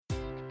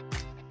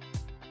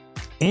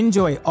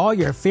Enjoy all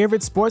your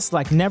favorite sports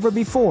like never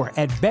before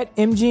at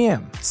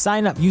BetMGM.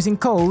 Sign up using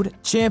code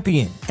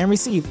CHAMPION and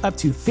receive up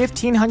to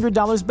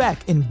 $1,500 back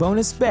in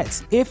bonus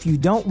bets if you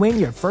don't win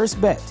your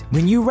first bet.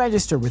 When you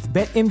register with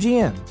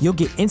BetMGM, you'll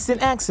get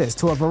instant access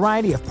to a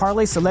variety of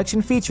parlay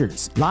selection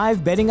features,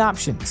 live betting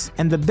options,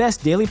 and the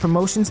best daily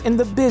promotions in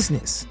the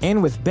business.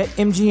 And with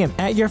BetMGM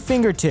at your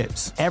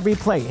fingertips, every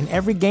play and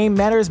every game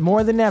matters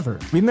more than ever.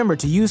 Remember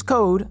to use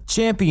code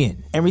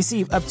CHAMPION and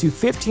receive up to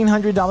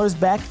 $1,500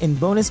 back in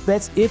bonus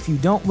bets if you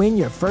don't win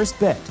your first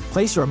bet.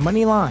 Place your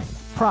money line,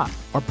 prop,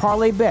 or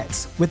parlay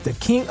bets with the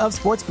king of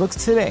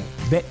sportsbooks today.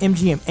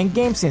 BetMGM and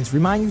GameSense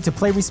remind you to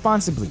play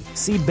responsibly.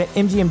 See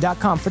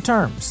BetMGM.com for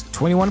terms.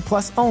 21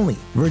 plus only.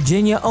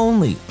 Virginia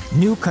only.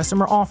 New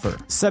customer offer.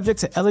 Subject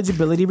to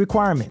eligibility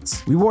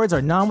requirements. Rewards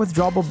are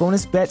non-withdrawable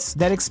bonus bets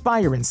that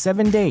expire in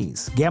 7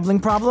 days. Gambling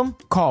problem?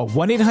 Call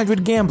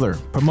 1-800-GAMBLER.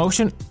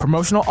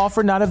 Promotional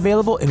offer not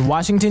available in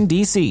Washington,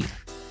 D.C.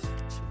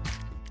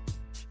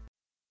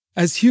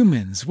 As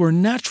humans, we're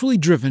naturally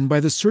driven by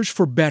the search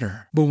for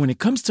better. But when it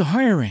comes to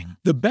hiring,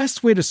 the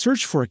best way to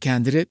search for a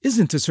candidate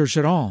isn't to search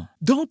at all.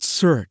 Don't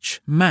search,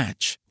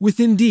 match with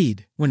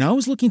Indeed. When I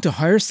was looking to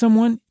hire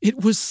someone,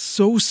 it was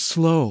so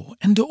slow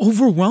and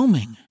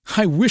overwhelming.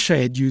 I wish I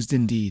had used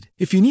Indeed.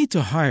 If you need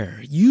to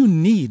hire, you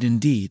need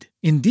Indeed.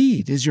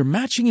 Indeed is your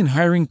matching and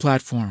hiring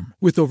platform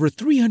with over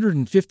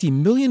 350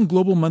 million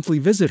global monthly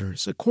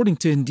visitors, according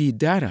to Indeed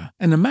data,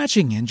 and a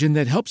matching engine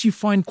that helps you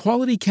find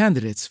quality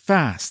candidates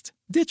fast.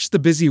 Ditch the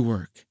busy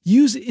work.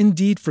 Use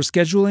Indeed for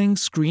scheduling,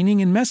 screening,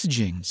 and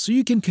messaging so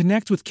you can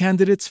connect with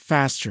candidates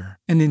faster.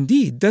 And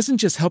Indeed doesn't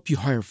just help you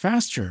hire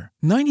faster.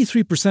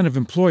 93% of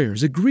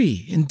employers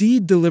agree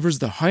Indeed delivers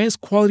the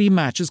highest quality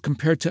matches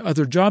compared to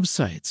other job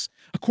sites,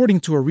 according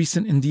to a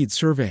recent Indeed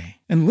survey.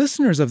 And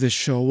listeners of this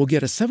show will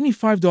get a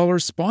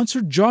 $75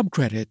 sponsored job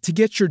credit to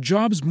get your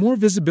jobs more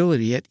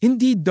visibility at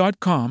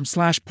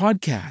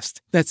Indeed.com/podcast.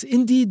 That's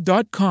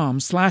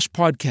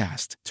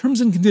Indeed.com/podcast.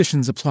 Terms and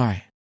conditions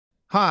apply.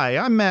 Hi,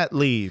 I'm Matt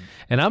Lieb.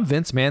 And I'm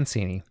Vince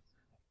Mancini.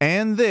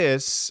 And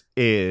this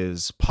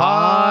is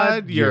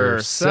Pod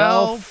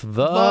Yourself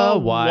The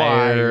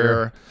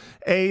Wire,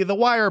 a The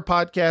Wire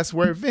podcast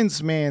where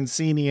Vince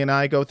Mancini and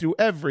I go through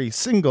every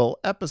single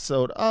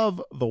episode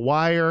of The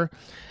Wire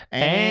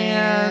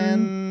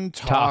and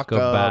talk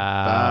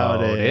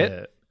about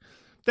it.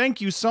 Thank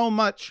you so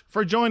much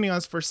for joining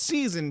us for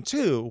Season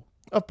 2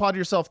 of Pod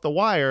Yourself The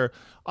Wire.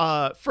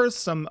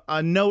 First,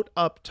 a note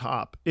up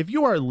top. If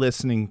you are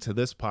listening to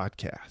this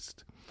podcast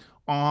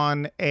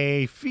on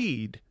a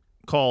feed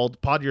called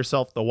Pod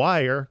Yourself The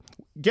Wire,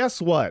 guess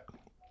what?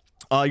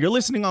 You're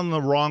listening on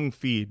the wrong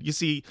feed. You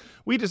see,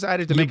 we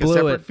decided to make a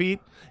separate feed.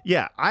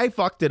 Yeah, I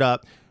fucked it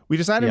up. We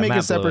decided to make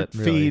a separate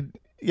feed.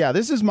 Yeah,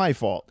 this is my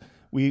fault.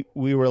 We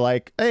were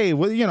like, hey,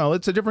 well,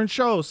 it's a different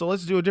show, so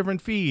let's do a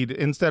different feed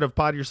instead of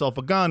Pod Yourself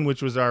a Gun,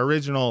 which was our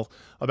original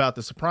about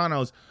The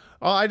Sopranos.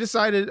 I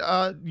decided,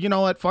 you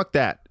know what? Fuck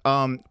that.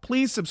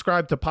 Please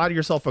subscribe to Pod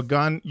Yourself a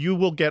Gun. You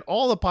will get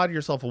all the Pod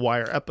Yourself a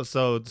Wire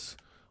episodes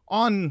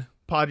on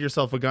Pod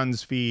Yourself a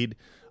Gun's feed.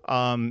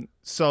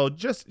 So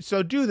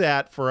do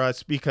that for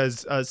us,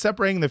 because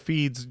separating the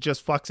feeds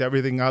just fucks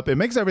everything up. It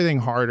makes everything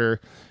harder,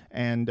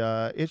 and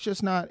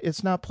it's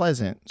not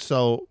pleasant.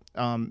 So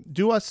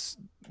do us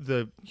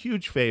the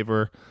huge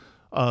favor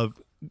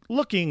of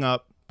looking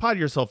up Pod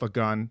Yourself a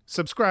Gun,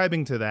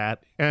 subscribing to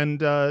that, and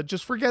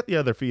just forget the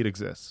other feed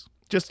exists.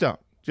 Just don't.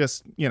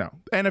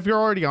 And if you're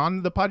already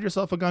on the Pod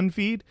Yourself a Gun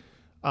feed,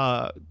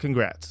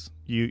 congrats.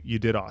 You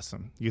did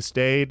awesome. You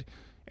stayed,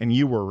 and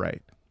you were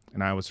right,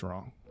 and I was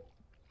wrong.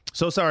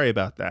 So sorry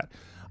about that.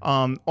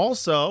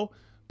 Also,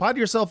 Pod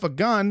Yourself a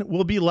Gun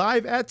will be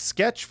live at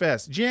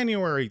Sketchfest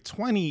January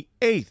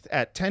 28th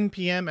at 10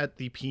 p.m. at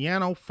the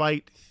Piano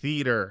Fight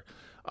Theater.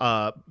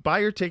 Buy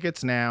your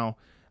tickets now.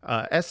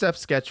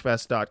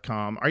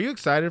 sfsketchfest.com. Are you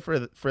excited for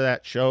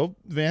that show,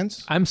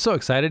 Vince? I'm so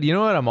excited. You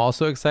know what I'm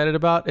also excited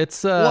about?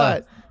 It's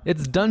what?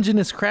 It's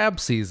Dungeness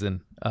crab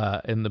season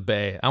in the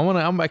Bay.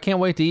 I can't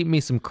wait to eat me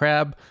some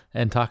crab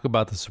and talk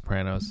about The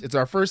Sopranos. It's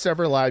our first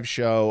ever live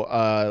show.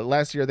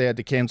 Last year they had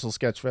to cancel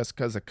Sketchfest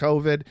because of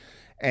COVID,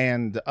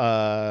 and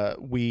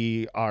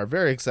we are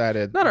very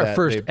excited. Not our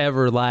first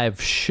ever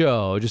live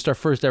show, just our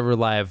first ever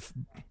live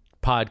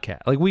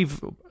podcast. Like, we've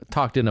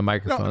talked into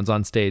microphones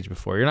on stage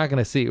before. You're not going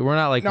to see. We're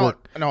not like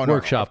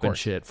workshopping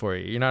shit for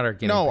you. You're not our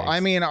guinea pigs. I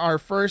mean our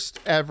first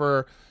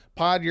ever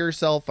Pod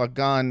Yourself a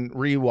Gun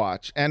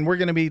rewatch, and we're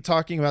going to be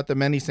talking about The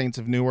Many Saints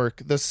of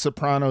Newark, the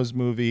Sopranos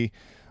movie,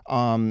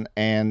 and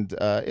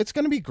it's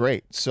going to be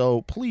great.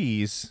 So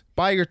please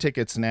buy your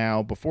tickets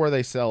now before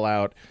they sell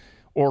out,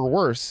 or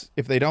worse,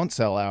 if they don't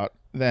sell out,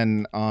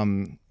 then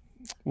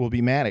we'll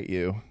be mad at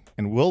you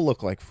and we'll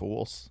look like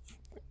fools,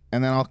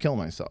 and then I'll kill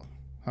myself.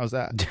 How's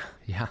that?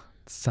 Yeah.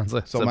 Sounds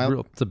like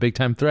it's a big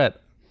time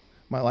threat.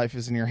 My life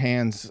is in your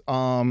hands.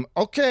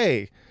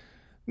 Okay.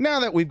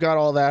 Now that we've got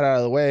all that out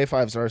of the way,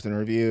 5 stars in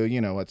review,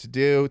 you know what to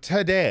do.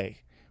 Today,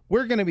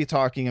 we're going to be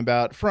talking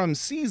about from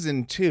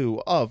Season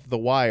 2 of The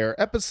Wire,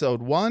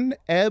 Episode 1,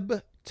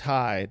 Ebb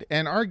Tide.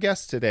 And our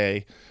guest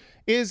today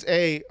is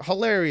a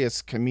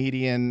hilarious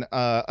comedian,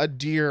 a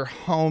dear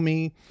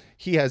homie.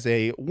 He has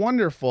a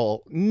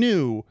wonderful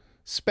new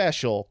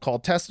special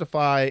called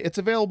Testify. It's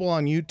available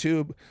on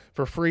YouTube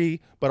for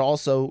free, but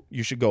also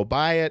you should go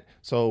buy it.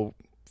 So,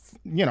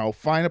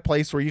 find a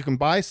place where you can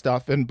buy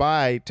stuff and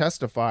buy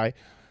Testify.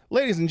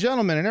 Ladies and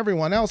gentlemen, and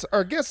everyone else,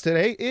 our guest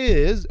today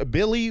is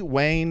Billy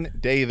Wayne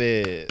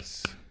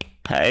Davis.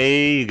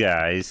 Hey, you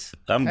guys.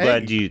 I'm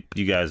glad you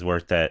guys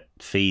worked that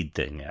feed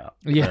thing out.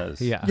 Yeah.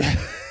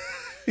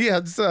 Yeah,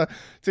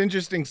 it's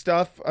interesting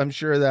stuff. I'm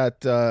sure that,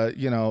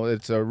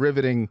 it's a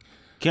riveting...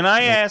 Can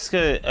I ask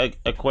a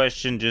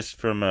question just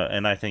from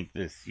and I think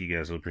this you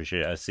guys will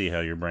appreciate it. I see how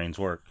your brains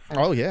work.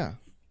 Oh, yeah.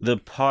 The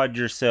Pod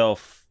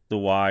Yourself, The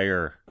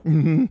Wire.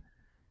 Mm-hmm.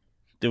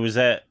 There was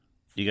that,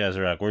 you guys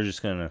are like, we're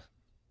just going to,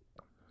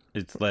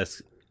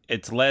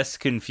 it's less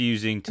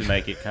confusing to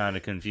make it kind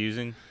of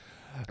confusing.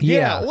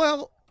 Yeah,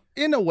 well,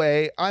 in a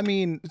way, I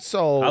mean,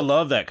 so... I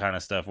love that kind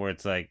of stuff where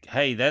it's like,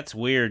 hey, that's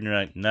weird. And you're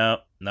like, no,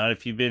 not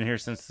if you've been here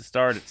since the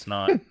start, it's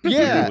not.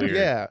 Yeah, weird.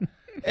 Yeah.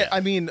 I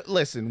mean,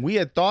 listen, we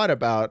had thought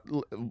about,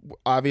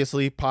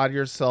 obviously, Pod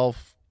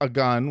Yourself a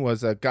Gun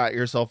was a Got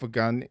Yourself a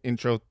Gun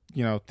intro,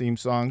 theme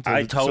song.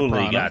 I totally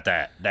Soprano. Got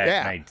that.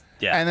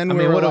 Yeah. And then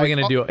what are we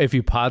going to do if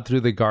you pod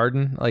through the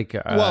garden? Like,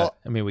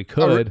 we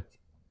could.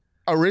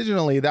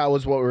 Originally, that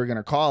was what we were going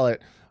to call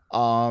it.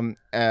 And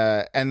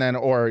then,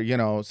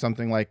 or,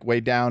 something like Way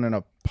Down in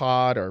a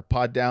Pod or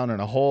Pod Down in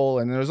a Hole.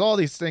 And there's all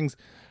these things.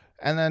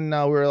 And then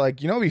we were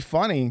like, it'd be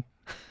funny.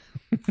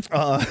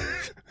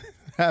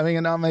 Having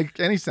it not make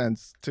any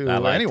sense to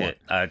anyone.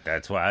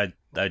 That's why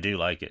I do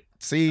like it.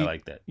 See, I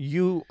like that.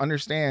 You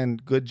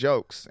understand good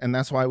jokes, and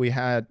that's why we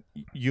had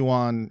you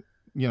on,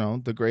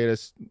 The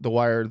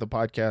Wire, the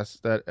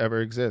podcast that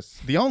ever exists.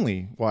 The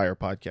only Wire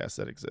podcast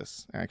that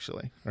exists,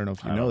 actually. I don't know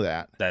if you know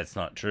that. That's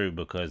not true,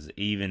 because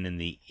even in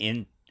the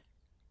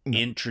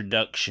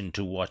introduction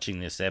to watching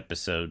this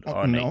episode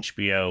on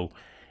HBO,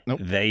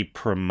 they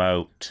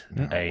promote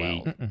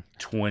a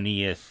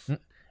 20th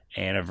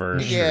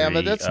anniversary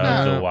but that's of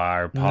not the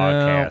Wire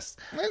podcast.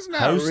 No, it's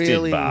not hosted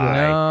really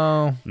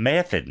by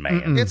Method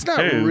Man. It's not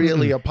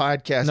really a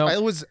podcast.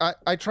 Nope.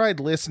 I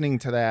tried listening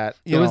to that.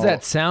 It was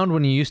that sound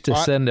when you used to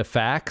send a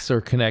fax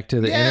or connect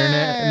to the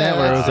internet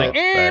where it was like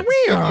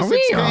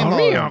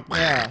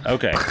yeah.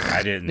 Okay,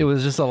 I didn't. It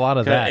was just a lot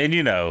of that.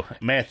 And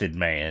Method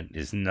Man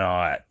is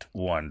not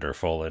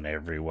wonderful in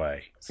every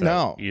way. So,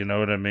 no. You know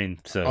what I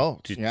mean?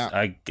 So yeah.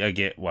 I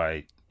get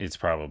why it's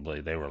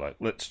probably they were like,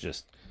 let's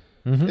just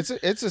It's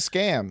a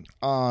scam.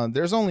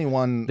 There's only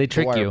one they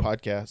trick Wire you.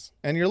 podcast,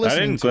 and you're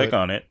listening. I didn't click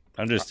on it.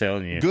 I'm just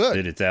telling you Good.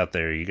 that it's out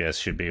there. You guys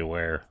should be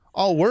aware.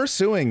 Oh, we're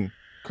suing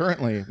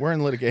currently. We're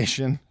in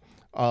litigation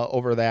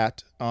over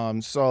that.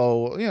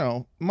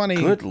 So money.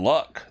 Good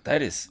luck.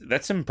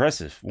 That's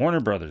impressive. Warner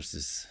Brothers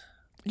is.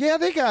 Yeah,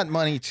 they got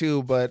money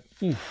too, but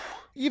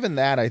even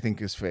that I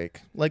think is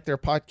fake. Like their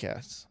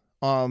podcasts.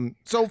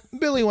 So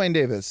Billy Wayne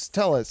Davis,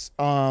 tell us.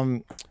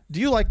 Do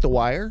you like The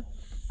Wire?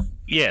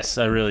 Yes,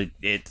 I really.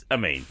 It's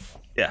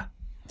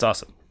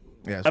awesome.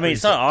 Yeah,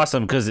 it's not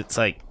awesome because it's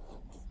like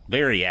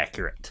very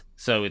accurate.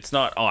 So it's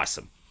not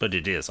awesome, but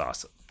it is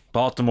awesome.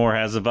 Baltimore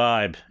has a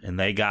vibe, and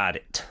they got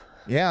it.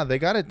 Yeah, they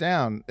got it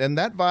down. And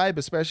that vibe,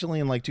 especially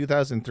in like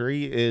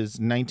 2003, is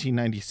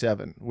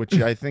 1997, which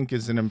I think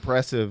is an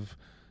impressive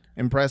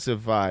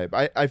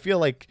vibe. I feel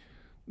like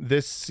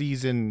this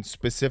season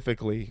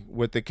specifically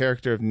with the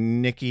character of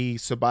Nikki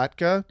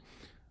Sabatka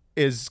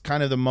is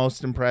kind of the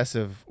most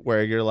impressive,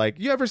 where you're like,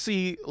 you ever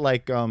see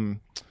like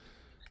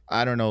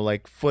I don't know,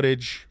 like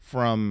footage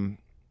from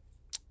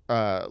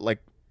like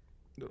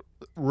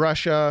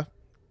Russia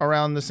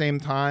around the same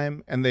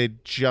time and they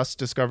just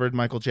discovered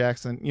Michael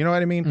Jackson, you know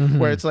what I mean? Mm-hmm.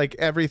 Where it's like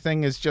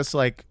everything is just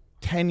like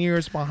 10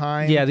 years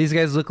behind. Yeah, these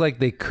guys look like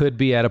they could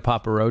be at a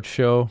Papa Roach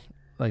show,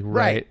 like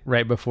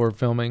right before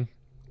filming.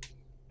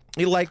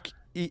 Like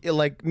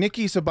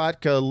Nikki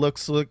Sabatka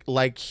looks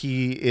like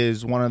he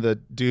is one of the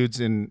dudes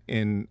in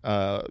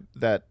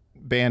that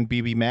band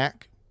BB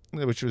Mac,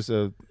 which was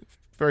a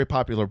very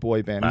popular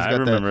boy band. I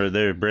remember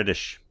they're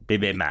British.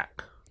 BB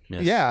Mac.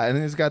 Yes. Yeah, and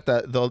he's got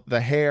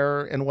the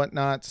hair and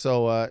whatnot.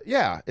 So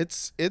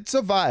it's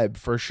a vibe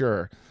for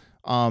sure.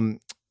 What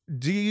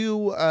do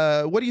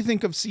you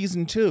think of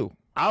season 2?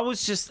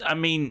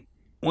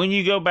 When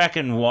you go back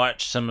and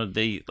watch some of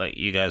the, like,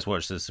 you guys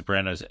watch The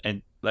Sopranos,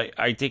 and like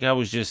I think I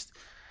was just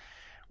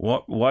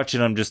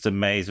watching, I'm just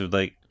amazed with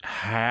like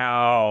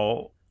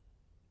how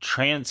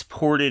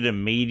transported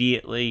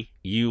immediately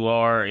you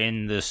are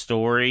in the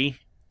story.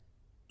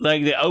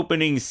 Like the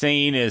opening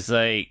scene is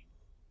like,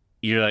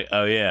 you're like,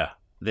 oh yeah,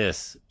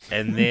 this,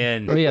 and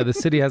then oh yeah, the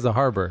city has a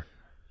harbor.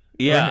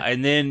 Yeah, right.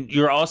 And then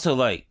you're also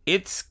like,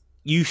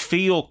 you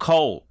feel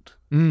cold.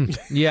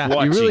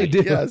 Yeah, you really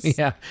do. Yes.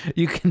 Yeah,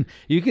 you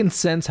can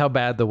sense how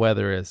bad the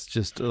weather is,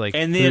 just like.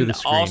 And then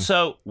the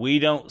also, we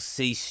don't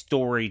see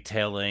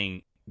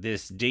storytelling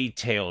this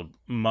detailed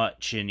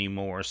much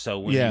anymore. So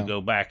when you go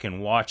back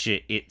and watch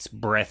it, it's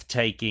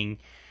breathtaking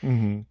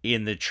in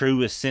the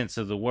truest sense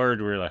of the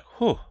word. We're like,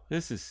 whew,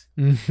 this is.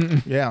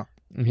 Yeah.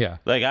 Yeah.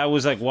 Like I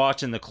was like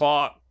watching the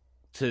clock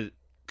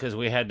because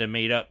we had to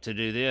meet up to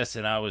do this,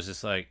 and I was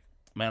just like,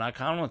 man, I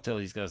kind of want to tell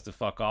these guys to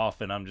fuck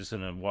off, and I'm just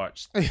going to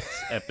watch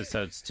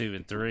episodes 2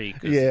 and 3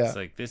 because it's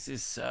like, this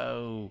is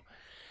so...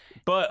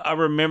 But I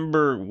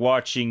remember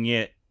watching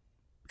it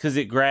because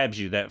it grabs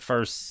you that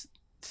first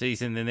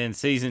season, and then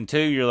season 2,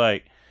 you're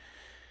like,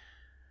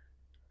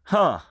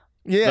 huh.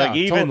 Yeah, like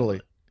even,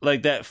 totally.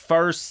 Like that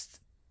first,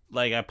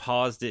 like I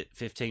paused it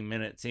 15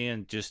 minutes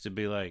in just to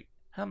be like,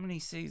 how many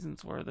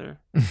seasons were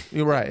there?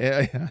 You're right.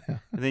 Yeah.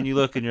 And then you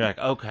look and you're like,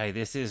 okay,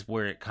 this is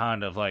where it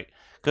kind of like,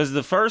 because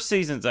the first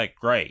season's like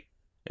great.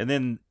 And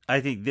then I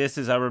think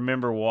I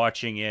remember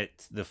watching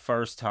it the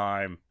first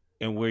time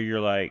and where you're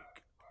like,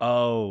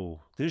 oh,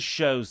 this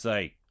show's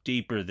like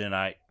deeper than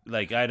I don't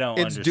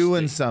understand. It's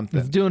doing something.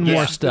 It's doing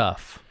more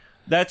stuff.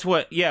 That's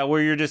what,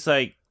 where you're just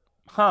like,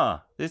 huh,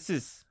 this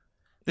is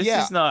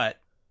not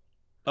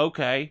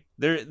okay.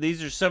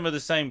 These are some of the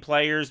same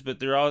players,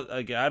 but they're all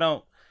like,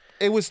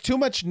 It was too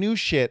much new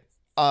shit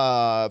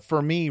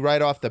for me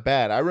right off the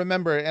bat. I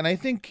remember, and I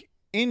think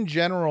in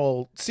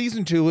general,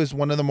 season 2 is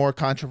one of the more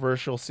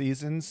controversial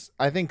seasons.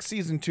 I think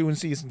season 2 and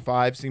season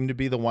 5 seem to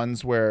be the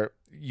ones where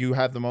you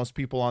have the most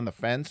people on the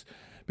fence,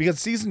 because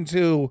season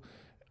 2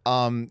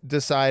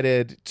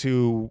 decided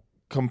to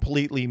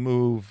completely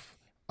move.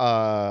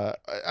 I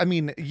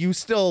mean, you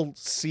still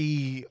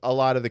see a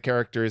lot of the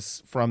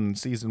characters from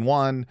season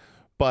 1,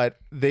 but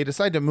they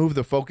decided to move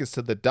the focus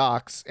to the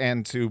docs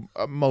and to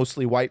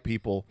mostly white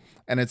people.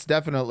 And it's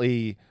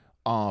definitely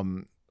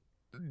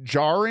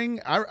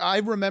jarring. I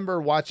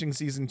remember watching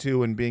season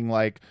 2 and being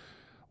like,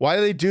 why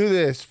do they do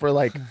this for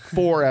like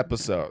 4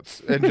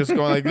 episodes? And just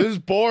going like, this is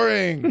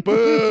boring.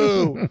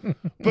 Boo.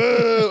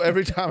 Boo.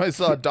 Every time I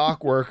saw a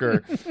dock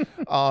worker.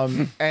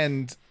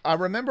 And I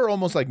remember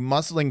almost like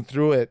muscling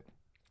through it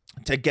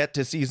to get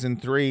to season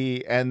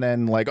 3 and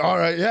then like, all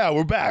right, yeah,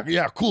 we're back.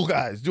 Yeah, cool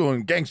guys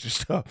doing gangster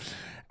stuff.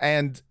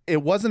 And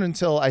it wasn't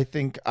until I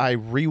think I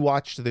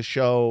rewatched the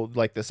show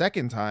like the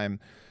second time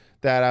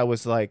that I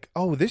was like,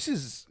 oh, this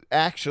is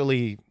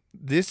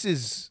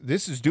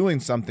doing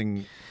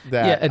something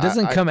that it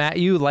doesn't come at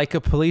you like a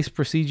police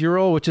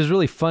procedural, which is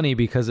really funny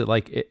because it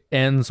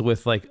ends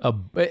with like a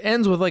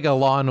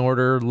Law and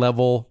Order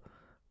level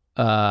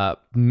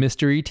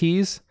mystery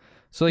tease.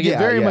 So like it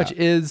very much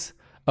is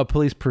a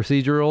police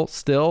procedural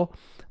still,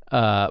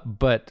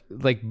 but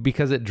like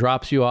because it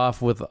drops you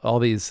off with all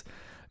these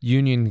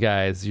union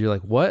guys, you're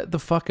like, what the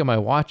fuck am I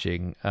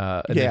watching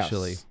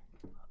initially? Yes.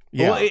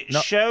 Yeah. Well, it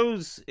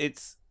shows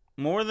it's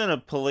more than a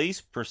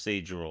police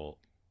procedural.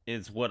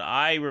 It's what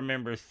I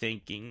remember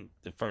thinking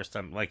the first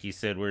time, like you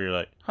said, where you're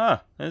like, huh,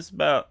 it's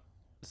not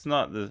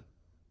the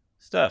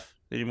stuff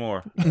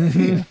anymore.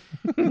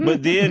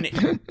 But then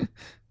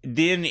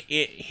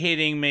it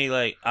hitting me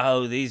like,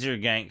 oh, these are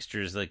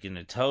gangsters like in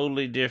a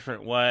totally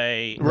different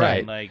way. Right.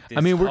 And, like,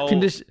 I mean, we're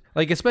conditioned,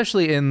 like,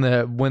 especially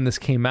when this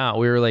came out,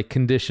 we were like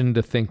conditioned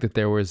to think that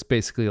there was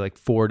basically like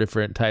 4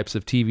 different types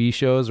of TV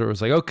shows where it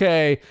was like,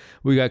 okay,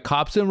 we got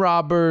cops and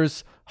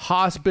robbers,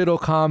 hospital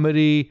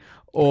comedy,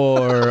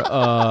 or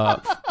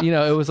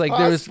it was like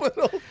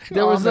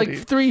there was like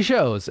 3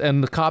 shows,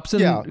 and the cops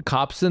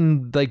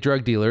and like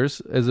drug dealers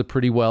is a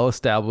pretty well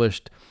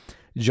established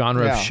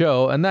genre of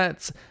show, and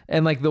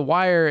like The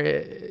Wire,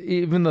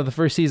 even though the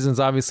first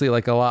season's obviously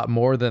like a lot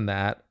more than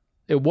that,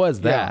 it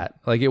was that.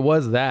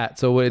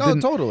 So it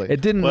didn't totally. It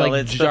didn't well,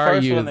 like it's jar the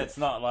first you. one that's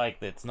not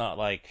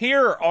like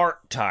here are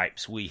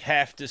archetypes we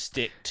have to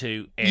stick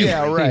to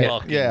every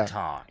fucking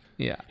time.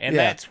 Yeah. And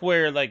that's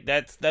where like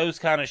those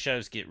kind of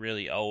shows get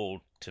really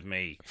old to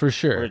me. For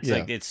sure. Where it's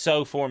like it's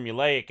so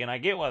formulaic, and I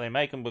get why they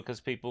make them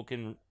because people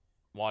can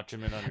watch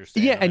them and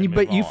understand. Yeah, them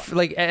but you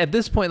like at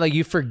this point, like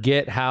you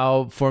forget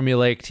how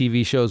formulaic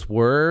TV shows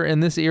were in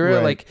this era.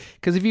 Right. Like,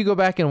 because if you go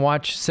back and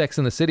watch Sex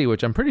and the City,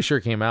 which I'm pretty sure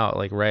came out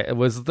like it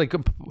was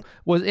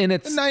in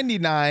its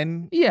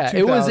 99. Yeah, 2000.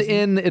 it was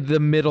in the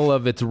middle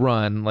of its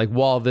run, like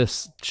while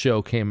this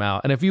show came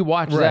out. And if you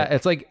watch that,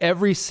 it's like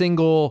every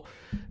single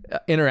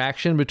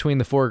interaction between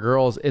the 4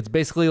 girls, it's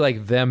basically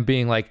like them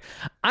being like,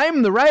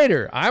 I'm the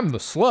writer, I'm the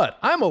slut,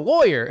 I'm a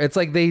lawyer. It's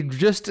like they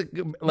just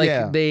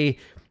like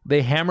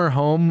they hammer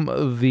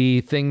home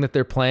the thing that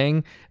they're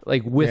playing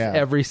like with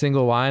every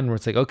single line, where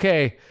it's like,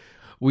 okay,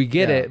 we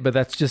get it, but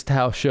that's just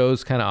how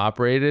shows kind of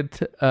operated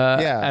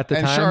at the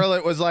time. And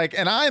Charlotte was like,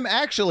 and I'm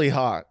actually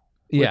hot.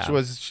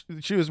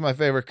 She was my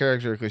favorite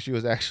character because she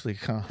was actually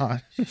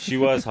hot. She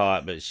was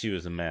hot, but she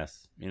was a mess.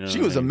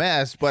 She was a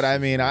mess, but I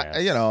mean, that's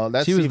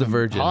she was even the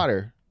virgin.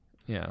 hotter.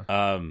 Yeah.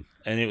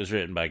 And it was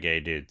written by gay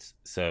dudes,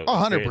 so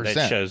 100%.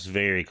 That show's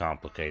very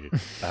complicated.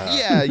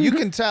 Yeah, you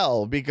can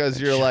tell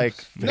because you're like,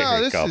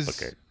 no,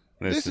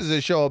 this is a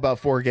show about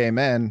 4 gay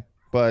men,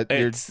 but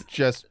you're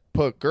just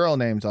put girl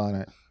names on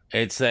it.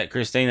 It's that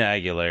Christina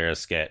Aguilera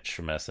sketch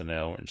from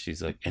SNL when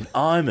she's like, and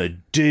I'm a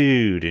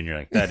dude, and you're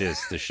like, that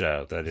is the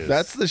show.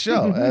 That's the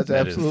show. That's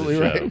absolutely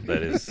right.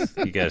 That is,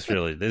 you guys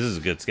really, this is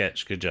a good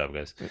sketch. Good job,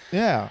 guys.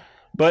 Yeah.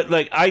 But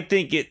like, I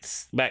think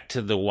it's back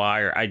to The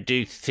Wire. I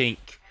do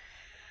think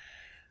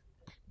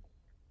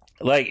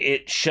like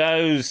it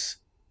shows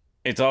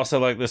it's also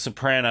like The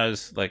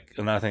Sopranos, like,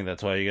 and I think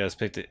that's why you guys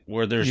picked it,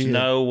 where there's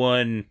no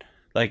one,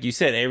 like you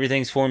said,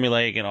 everything's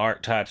formulaic and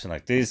archetypes, and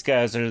like these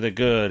guys are the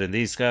good and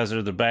these guys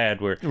are the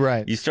bad.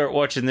 Where you start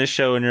watching this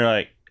show and you're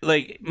like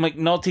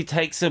McNulty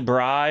takes a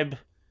bribe.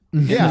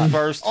 Yeah,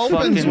 first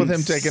opens with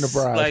him taking a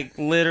bribe. Like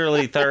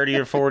literally 30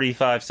 or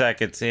 45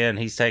 seconds in,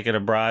 he's taking a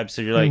bribe.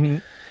 So you're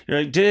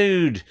like,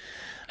 dude,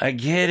 I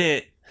get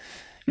it.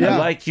 I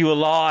like you a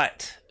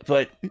lot,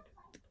 but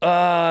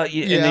and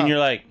then you're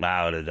like,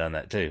 I would have done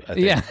that too. I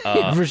think. Yeah,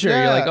 for sure.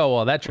 You're like, oh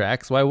well, that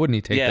tracks. Why wouldn't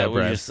he take that bribe?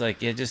 We're just like,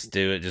 just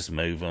do it, just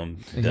move them.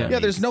 Yeah,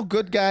 there's no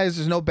good guys,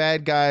 there's no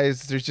bad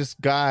guys. There's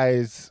just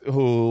guys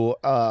who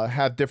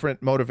have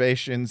different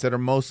motivations that are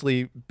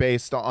mostly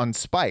based on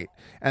spite,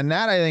 and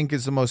that I think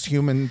is the most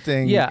human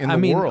thing.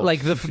 In the world.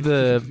 Like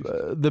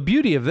the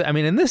beauty of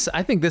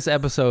I think this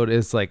episode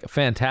is like a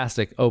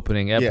fantastic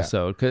opening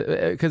episode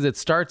because it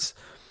starts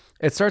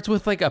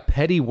with like a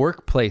petty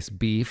workplace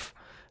beef.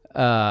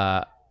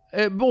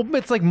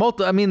 It's like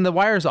The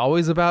Wire's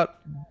always about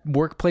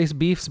workplace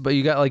beefs, but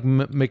you got like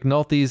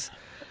McNulty's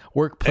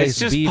workplace it's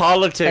just beef,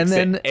 politics and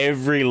then, at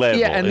every level.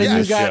 Yeah, and then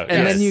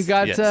you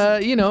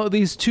got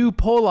these two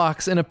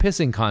Polacks in a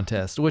pissing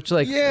contest, which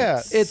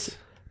it's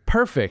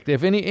perfect.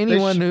 If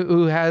anyone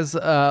who has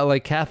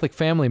like Catholic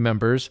family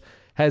members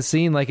has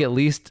seen like at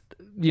least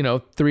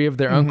 3 of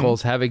their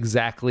uncles have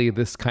exactly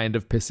this kind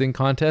of pissing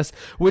contest,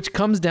 which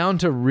comes down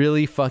to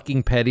really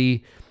fucking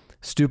petty,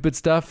 stupid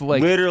stuff, like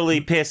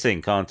literally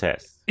pissing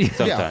contests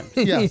sometimes.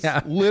 Yes.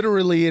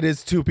 Literally it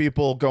is 2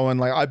 people going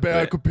like, I bet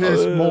I could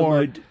piss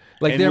more.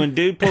 Like, and when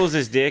dude pulls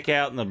his dick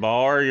out in the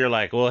bar, you're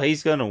like, well,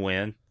 he's gonna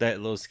win.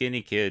 That little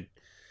skinny kid.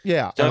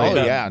 Yeah.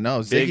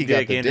 Ziggy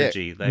got the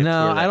energy. Dick.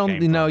 No, I don't.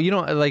 No, you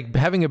don't. Like,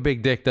 having a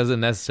big dick doesn't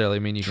necessarily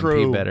mean you can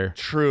pee better.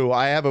 True.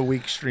 I have a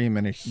weak stream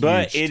and a huge.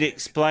 But it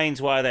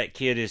explains why that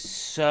kid is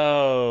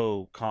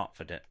so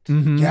confident.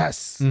 Mm-hmm.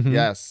 Yes. Mm-hmm.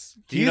 Yes.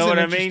 Do you know what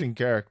I mean? Interesting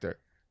character.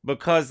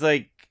 Because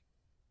like,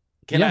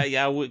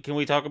 can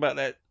we talk about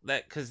that?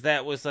 Because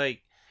that was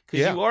like,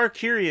 because you are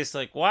curious,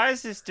 like, why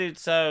is this dude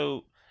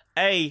so?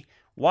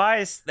 Why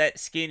is that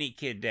skinny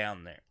kid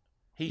down there?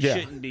 He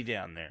shouldn't be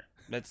down there.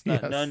 That's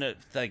not none of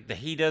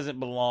he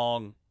doesn't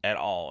belong at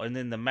all. And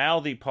then the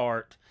mouthy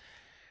part,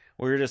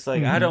 where you're just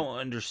like, I don't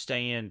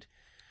understand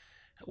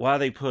why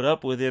they put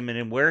up with him, and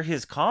then where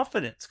his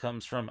confidence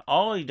comes from.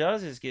 All he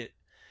does is get,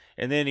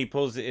 and then he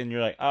pulls it, and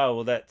you're like, oh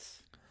well, that's.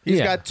 He's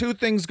got 2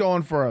 things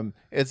going for him.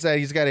 It's that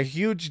he's got a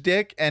huge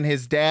dick, and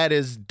his dad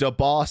is the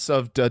boss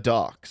of the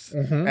docs.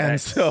 Mm-hmm.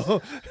 And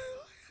so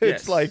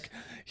it's like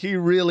he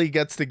really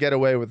gets to get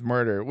away with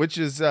murder, which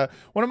is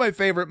one of my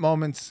favorite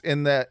moments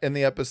in the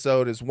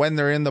episode is when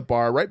they're in the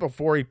bar. Right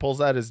before he pulls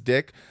out his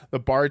dick, the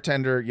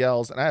bartender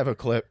yells, and I have a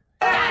clip.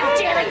 God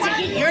damn it,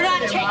 Ziggy, you're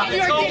not taking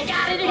your dick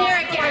out in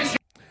here again.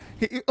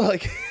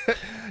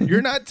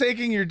 You're not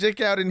taking your dick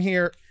out in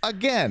here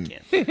again.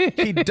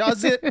 He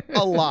does it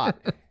a lot.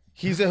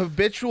 He's a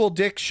habitual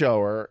dick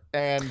shower,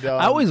 and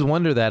I always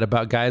wonder that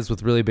about guys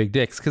with really big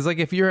dicks, because like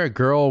if you're a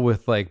girl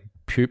with like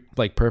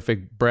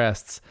perfect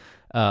breasts,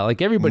 like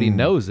everybody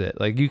knows it.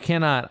 Like you're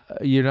not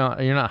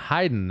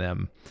hiding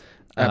them.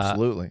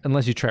 Absolutely,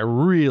 unless you try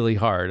really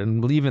hard,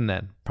 and even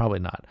then, probably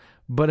not.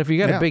 But if you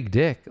got a big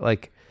dick,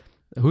 like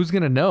who's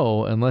gonna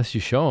know unless you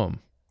show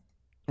them?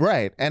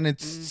 Right, and it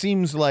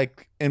seems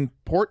like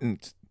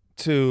important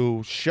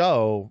to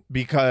show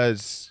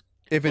because.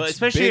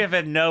 Especially if it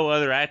had no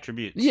other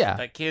attributes. Yeah.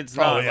 That kid's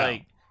not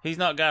like, he's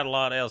not got a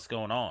lot else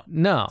going on.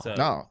 No.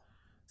 No,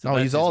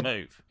 that's he's all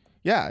move.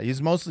 Yeah,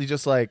 he's mostly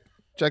just like,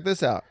 check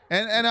this out.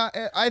 And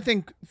I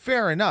think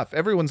fair enough.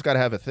 Everyone's got to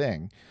have a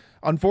thing.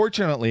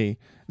 Unfortunately,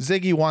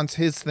 Ziggy wants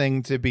his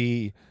thing to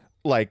be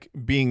like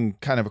being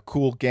kind of a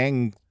cool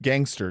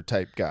gangster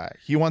type guy.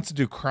 He wants to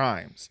do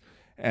crimes.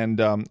 And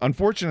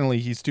unfortunately,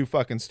 he's too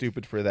fucking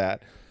stupid for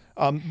that.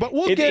 But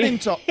we'll get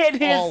into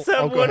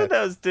one of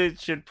those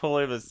dudes should pull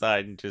him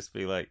aside and just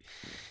be like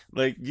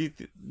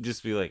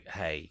just be like,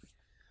 hey,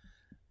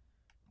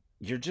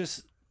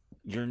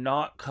 you're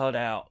not cut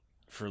out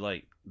for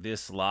like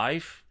this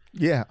life.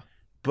 Yeah.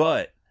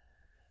 But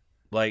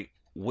like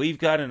we've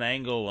got an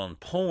angle on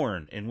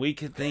porn, and we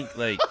could think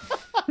like,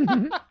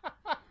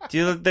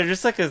 they're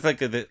just like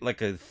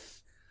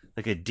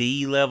a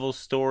D level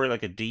story,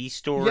 like a D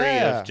story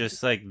of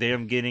just like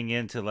them getting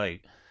into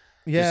like.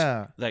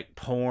 Yeah, just, like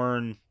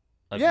porn,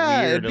 like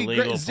it'd weird be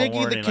illegal great. Ziggy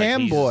porn, the and, cam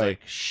like, he's, boy, like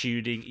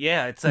shooting.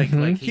 Yeah, it's like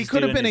like he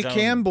could have been a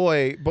cam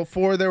boy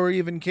before there were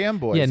even cam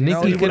boys. Yeah,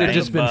 Nicky could have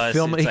just been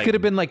filming. He like could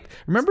have been like,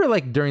 remember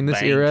like during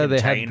this era they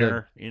had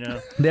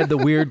they had the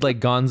weird like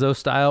Gonzo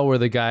style where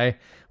the guy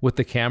with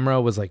the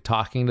camera was like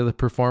talking to the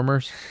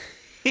performers.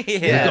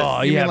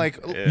 Yeah. Like,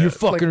 you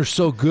fucking are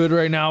so good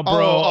right now,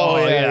 bro.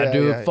 Oh yeah,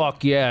 dude. Yeah.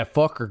 Fuck yeah,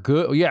 fuck her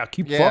good. Yeah,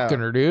 keep fucking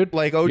her, dude.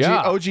 Like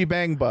OG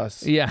Bang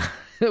Bus. Yeah.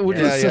 Which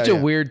is such a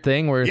weird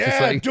thing where it's just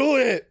like, do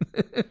it.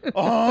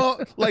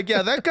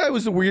 That guy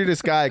was the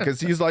weirdest guy because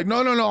he's like,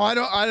 no,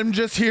 I'm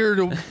just here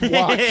to watch.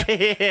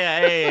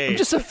 I'm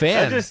just a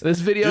fan. This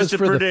video is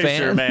for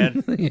producer, the fan,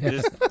 man.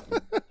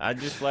 I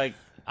just like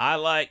I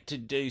like to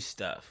do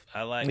stuff.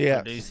 I like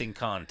producing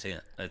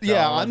content. That's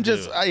all I'm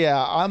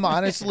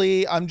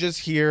honestly, I'm just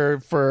here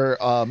for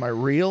my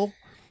reel.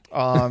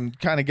 Kind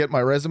of get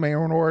my resume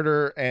in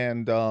order,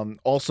 and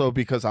also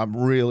because I'm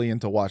really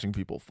into watching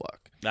people fuck.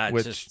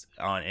 Just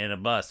in a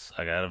bus.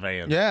 I got a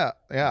van. Yeah.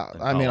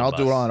 I mean, I'll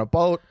do it on a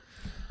boat.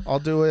 I'll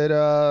do it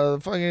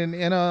fucking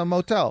in a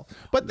motel.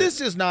 But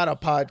this is not a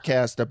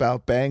podcast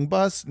about Bang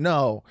Bus.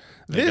 No,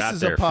 this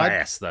is a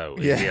fast though.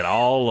 Yeah,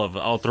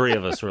 all three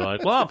of us were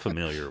like, "Well, I'm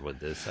familiar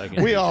with this."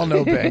 We all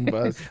know Bang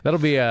Bus. That'll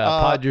be a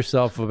pod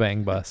yourself a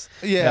Bang Bus.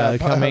 Yeah,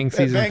 coming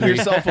season 3. Bang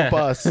yourself a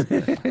bus.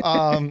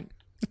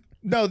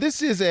 No,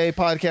 this is a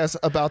podcast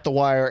about The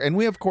Wire, and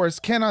we, of course,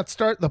 cannot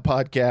start the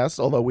podcast,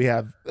 although we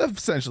have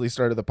essentially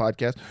started the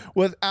podcast,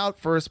 without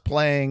first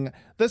playing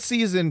the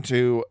Season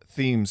 2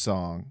 theme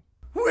song.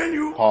 When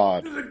you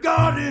Pod. to the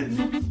garden,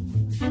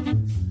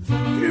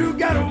 you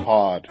gotta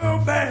Pod. go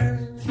back.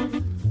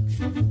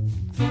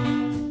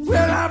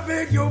 Well, I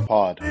beg your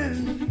Pod.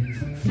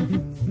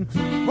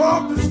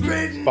 walk the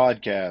straight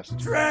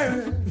Podcast.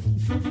 track.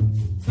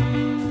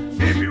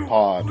 If you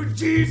Pod. with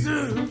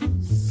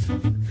Jesus,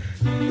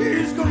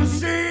 he's gonna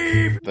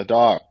save. The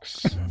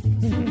Docs.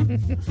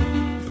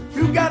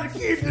 You gotta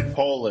keep the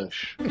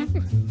Polish.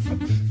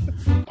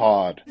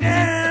 Pod.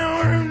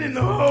 down in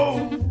the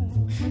hole.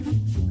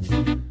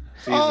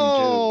 Season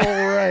Oh, 2.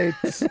 right.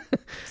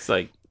 It's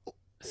like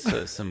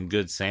some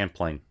good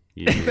sampling.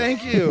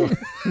 Thank you.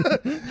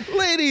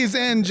 Ladies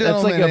and That's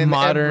gentlemen. like a and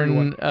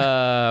modern,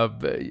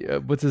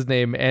 everyone. what's his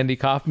name? Andy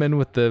Kaufman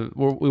with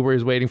where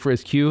he's waiting for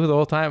his cue the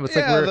whole time. It's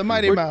Yeah, like the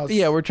Mighty Mouse.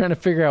 Yeah, we're trying to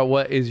figure out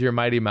what is your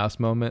Mighty Mouse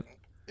moment.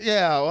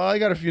 Yeah, well, I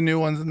got a few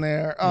new ones in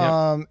there.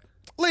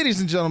 Ladies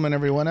and gentlemen,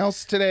 everyone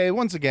else, today,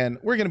 once again,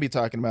 we're going to be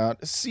talking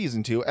about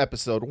Season 2,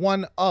 Episode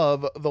 1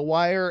 of The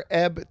Wire,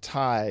 Ebb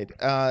Tide.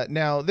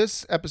 Now,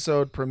 this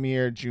episode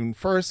premiered June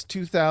 1st,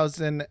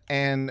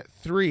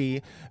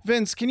 2003.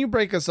 Vince, can you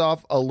break us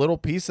off a little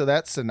piece of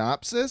that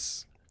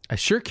synopsis? I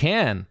sure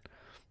can.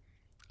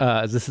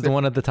 Is this the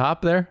one at the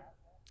top there?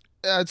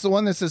 It's the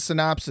one that says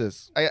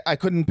synopsis. I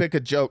couldn't pick a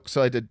joke,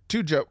 so I did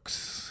 2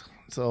 jokes.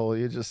 So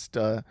you just...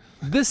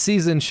 This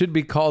season should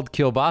be called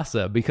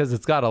Kielbasa because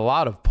it's got a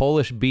lot of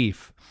Polish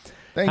beef.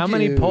 How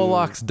many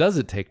Polacks does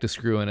it take to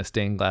screw in a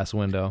stained glass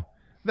window?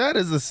 That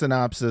is the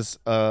synopsis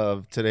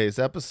of today's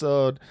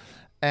episode.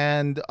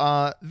 And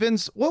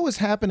Vince, what was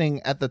happening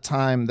at the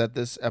time that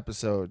this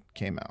episode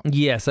came out?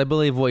 Yes, I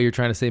believe what you're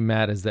trying to say,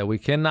 Matt, is that we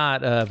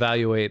cannot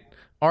evaluate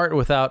art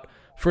without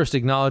first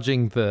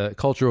acknowledging the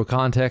cultural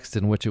context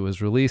in which it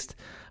was released.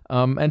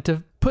 And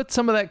to put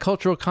some of that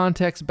cultural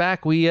context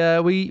back, we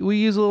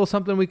use a little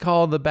something we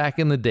call the back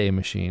in the day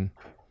machine.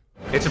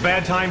 It's a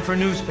bad time for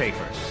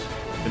newspapers.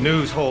 The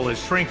news hole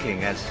is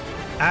shrinking as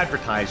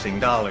advertising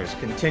dollars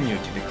continue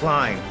to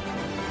decline.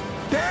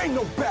 There ain't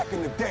no back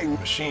in the day.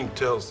 Machine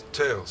tells the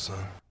tale,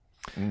 son.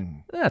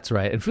 That's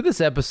right. And for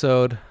this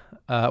episode,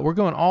 we're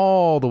going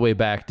all the way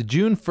back to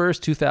June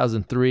 1st,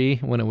 2003,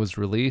 when it was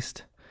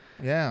released.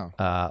 Yeah.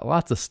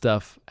 Lots of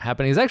stuff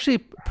happening. It's actually a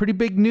pretty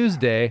big news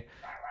day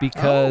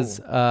because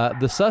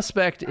the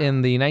suspect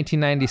in the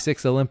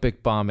 1996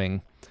 Olympic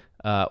bombing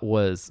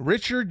was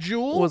Richard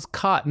Jewell? was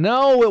caught.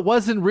 No, it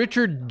wasn't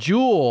Richard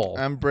Jewell.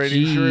 I'm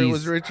pretty sure it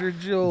was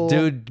Richard Jewell.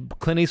 Dude,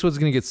 Clint Eastwood's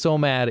going to get so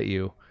mad at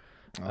you.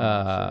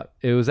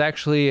 It was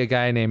actually a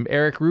guy named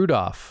Eric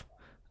Rudolph,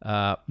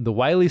 the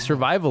wily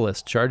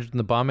survivalist charged in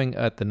the bombing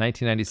at the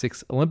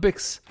 1996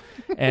 Olympics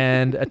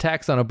and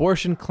attacks on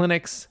abortion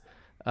clinics.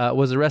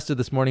 Was arrested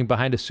this morning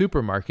behind a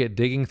supermarket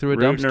digging through a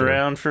Rooting dumpster.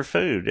 around for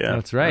food. Yeah,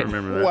 That's right. I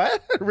remember that.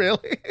 What?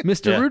 Really?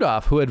 Mr. Yeah.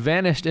 Rudolph, who had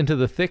vanished into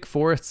the thick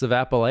forests of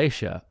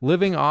Appalachia,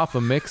 living off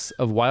a mix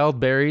of wild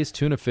berries,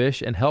 tuna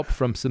fish, and help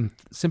from some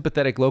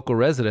sympathetic local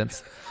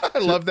residents. I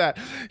love that.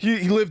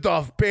 He lived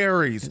off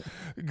berries,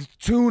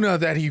 tuna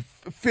that he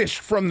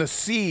fished from the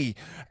sea,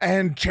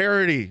 and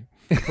charity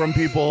from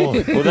people.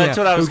 Well, that's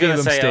what I was who going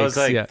to gave him say. I was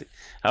steaks,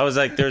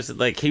 like, yeah. there's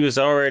like he was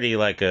already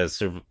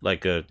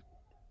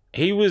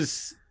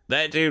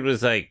that dude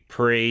was like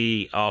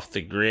pre off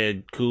the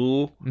grid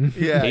cool.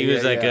 Yeah, He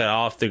was like yeah. a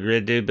off the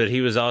grid dude, but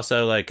he was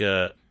also like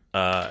a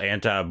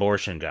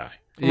anti-abortion guy.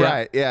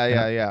 Right.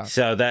 Yeah.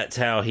 So that's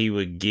how he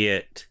would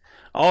get.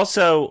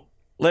 Also,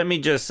 let me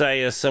just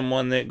say, as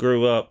someone that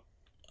grew up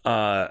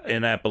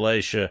in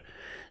Appalachia,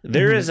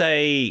 there is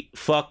a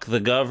fuck the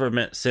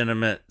government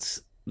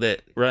sentiments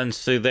that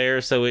runs through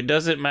there. So it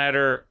doesn't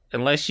matter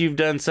unless you've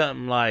done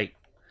something like,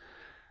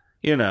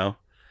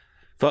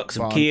 fuck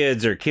some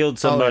kids or killed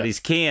somebody's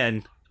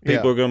kin.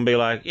 People are going to be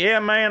like, yeah,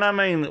 man, I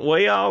mean,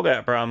 we all got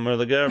a problem with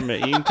the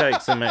government. You can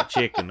take some of that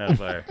chicken over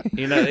there.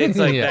 It's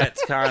like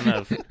that's kind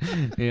of...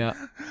 Yeah.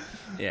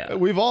 Yeah.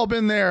 We've all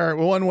been there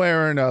one way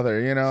or another,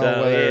 So,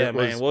 whether yeah, it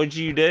was- man, what'd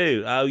you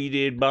do? Oh, you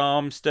did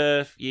bomb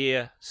stuff?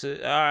 Yeah. So,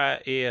 all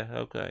right, yeah,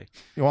 okay.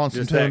 You want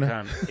some Just that tuna?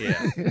 kind of,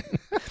 yeah.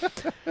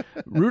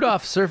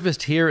 Rudolph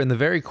surfaced here in the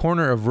very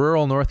corner of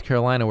rural North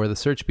Carolina where the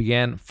search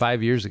began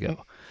 5 years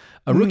ago.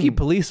 A rookie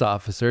police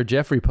officer,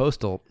 Jeffrey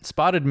Postal,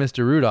 spotted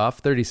Mr. Rudolph,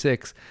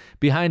 36,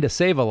 behind a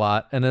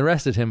Save-A-Lot and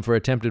arrested him for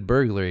attempted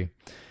burglary.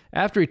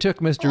 After he took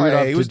Mr.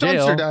 Rudolph he was to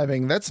jail... dumpster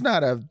diving. That's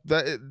not a...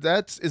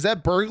 Is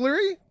that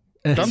burglary?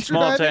 Dumpster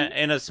diving?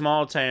 In a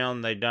small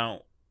town, they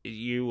don't...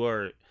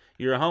 You're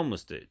a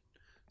homeless dude.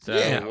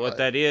 So what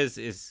that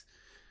is...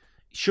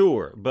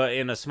 Sure, but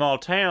in a small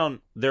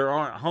town, there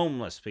aren't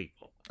homeless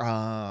people.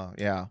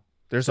 Yeah.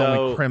 There's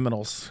only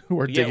criminals who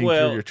are digging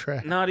through your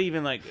trash. Not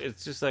even like,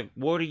 it's just like,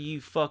 what are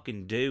you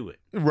fucking doing?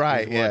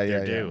 Right,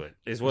 Doing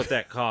is what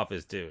that cop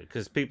is doing.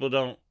 Because people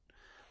don't,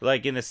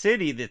 like in a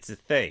city, that's a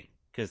thing.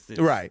 Because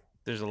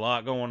there's a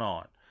lot going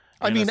on.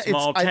 In a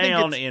small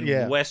town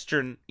in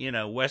western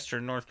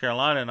North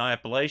Carolina and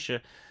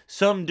Appalachia,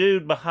 some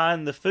dude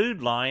behind the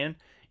food line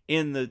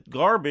in the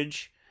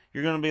garbage,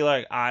 you're going to be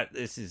like,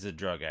 this is a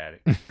drug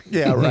addict.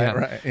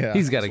 Right. Yeah.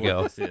 He's got to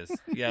go. This is.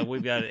 Yeah,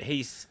 we've got it.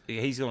 He's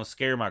going to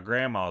scare my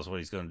grandma is what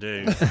he's going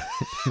to do.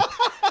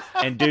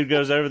 And dude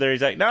goes over there.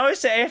 He's like, no,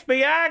 it's the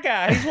FBI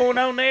guy. He's going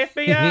on the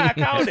FBI. I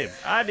called him.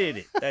 I did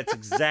it. That's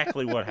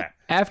exactly what happened.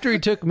 After he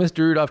took Mr.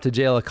 Rudolph to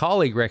jail, a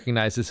colleague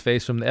recognized his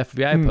face from the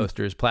FBI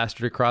posters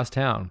plastered across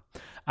town.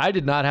 I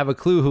did not have a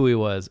clue who he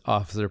was,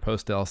 Officer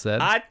Postel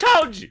said. I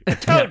told you.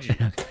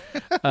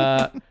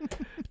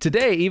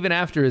 Today, even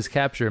after his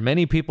capture,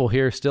 many people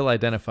here still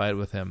identified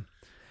with him.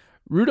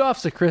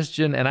 Rudolph's a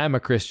Christian and I'm a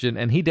Christian,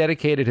 and he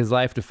dedicated his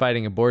life to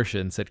fighting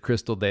abortion, said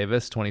Crystal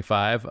Davis,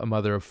 25, a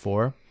mother of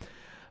 4.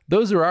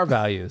 Those are our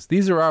values.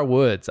 These are our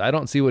woods. I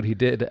don't see what he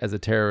did as a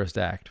terrorist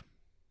act.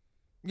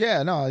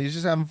 Yeah, no, he's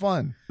just having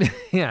fun.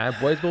 Yeah,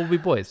 boys will be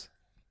boys.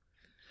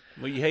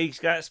 Well, he's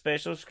got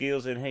special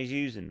skills and he's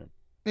using them.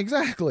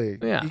 Exactly.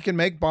 Yeah. He can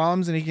make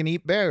bombs and he can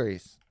eat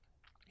berries.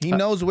 He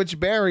knows which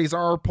berries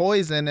are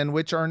poison and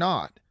which are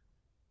not.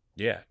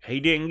 Yeah, he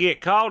didn't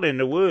get caught in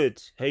the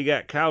woods. He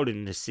got caught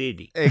in the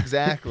city.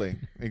 Exactly.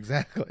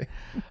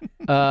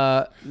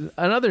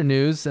 Another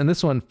news, and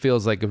this one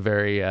feels like a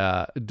very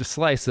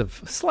slice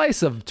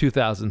of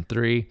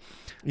 2003.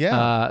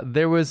 Yeah.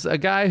 There was a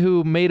guy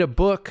who made a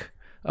book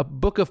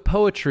of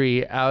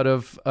poetry out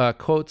of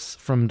quotes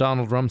from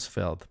Donald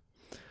Rumsfeld.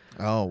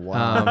 Oh,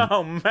 wow.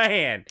 Oh,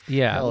 man.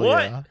 Yeah. Hell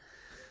What? yeah.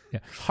 Yeah.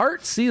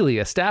 Hart Seeley,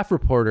 a staff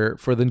reporter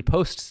for the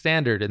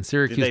Post-Standard in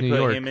Syracuse, Did they New put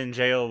York, him in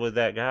jail with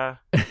that guy?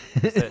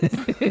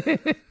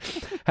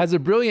 has a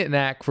brilliant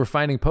knack for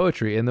finding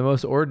poetry in the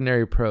most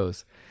ordinary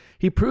prose.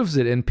 He proves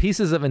it in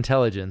Pieces of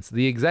Intelligence,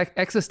 the exact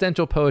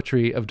existential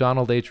poetry of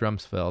Donald H.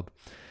 Rumsfeld,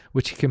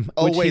 which he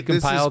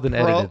compiled and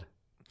edited.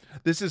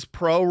 This is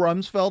pro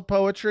Rumsfeld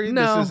poetry?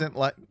 No. This isn't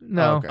like...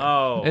 No. Okay.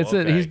 Oh,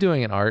 Okay. He's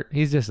doing an art.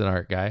 He's just an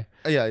art guy.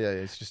 Yeah,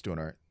 he's just doing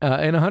art.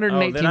 In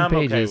 118 then I'm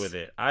pages. okay with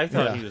it. I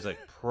thought he was like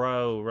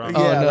pro Rumsfeld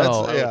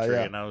no.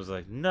 poetry, and I was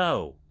like,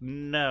 no.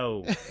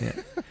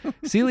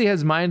 Seeley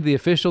has mined the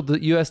official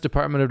U.S.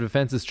 Department of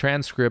Defense's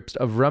transcripts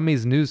of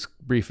Rummy's news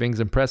briefings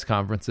and press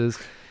conferences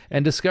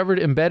and discovered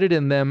embedded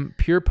in them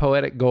pure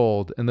poetic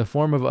gold in the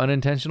form of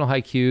unintentional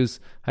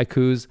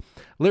haikus,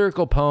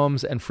 lyrical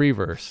poems, and free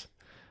verse.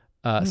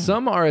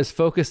 Some are as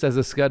focused as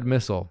a Scud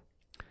missile.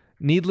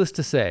 Needless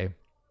to say,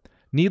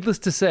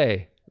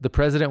 the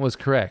president was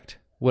correct,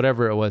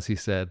 whatever it was he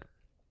said.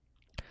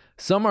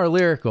 Some are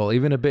lyrical,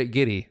 even a bit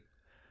giddy.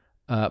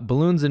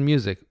 Balloons and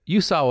music.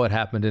 You saw what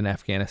happened in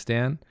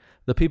Afghanistan.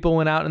 The people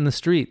went out in the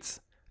streets,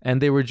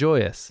 and they were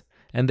joyous,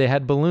 and they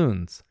had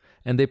balloons,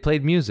 and they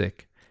played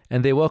music,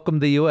 and they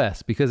welcomed the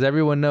U.S. because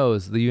everyone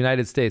knows the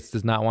United States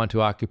does not want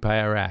to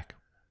occupy Iraq.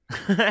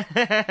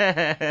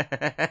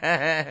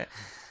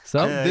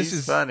 So this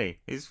is funny.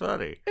 He's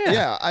funny.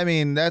 Yeah, I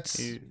mean, that's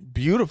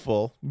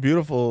beautiful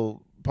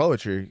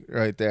poetry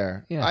right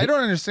there. Yeah. I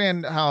don't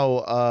understand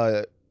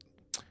how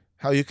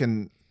you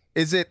can...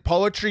 Is it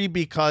poetry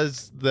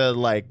because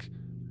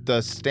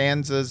the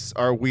stanzas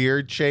are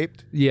weird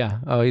shaped? Yeah.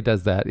 Oh, he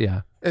does that.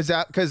 Yeah. Is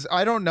that because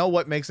I don't know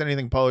what makes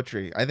anything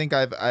poetry? I think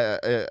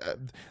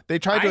they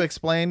tried to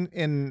explain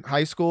in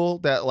high school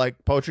that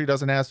like poetry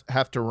doesn't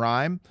have to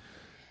rhyme.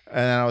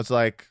 And I was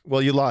like,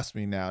 well, you lost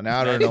me now. Now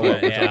I don't know what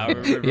we're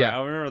talking about.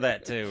 I remember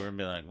that too. We're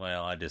be like,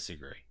 well, I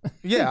disagree.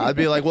 Yeah, I'd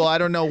be like, well, I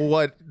don't know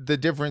what the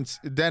difference.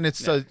 Then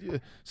it's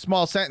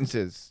small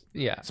sentences.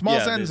 Yeah. Small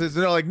sentences.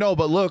 And they're like, no,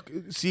 but look,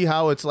 see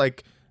how it's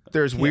like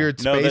there's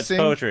weird spacing? No, that's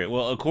poetry.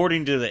 Well,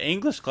 according to the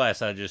English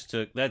class I just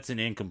took, that's an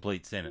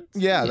incomplete sentence.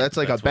 Yeah, that's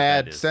like a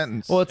bad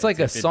sentence. Well, it's like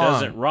a song. If it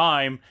doesn't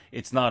rhyme,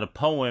 it's not a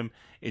poem.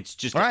 It's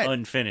just an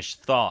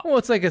unfinished thought. Well,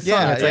 it's like a song.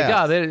 Yeah, it's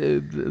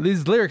like,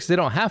 these lyrics, they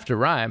don't have to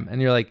rhyme.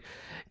 And you're like,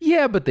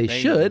 yeah, but they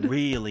should.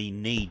 Really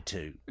need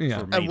to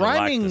for me to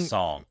rhyming like the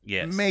song.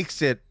 Yes.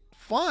 makes it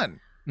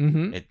fun.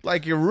 Mm-hmm.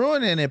 Like you're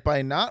ruining it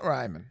by not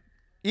rhyming.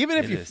 Even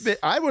if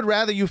I would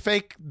rather you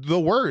fake the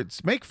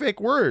words. Make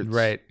fake words.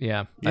 Right.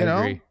 Yeah. I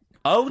agree.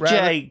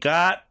 OJ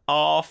got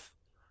off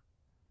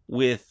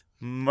with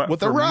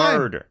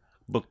murder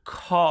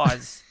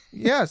because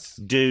yes,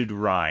 dude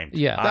rhymed.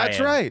 Yeah, that's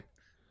right.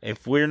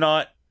 If we're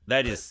not,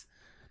 that's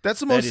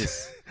the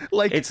most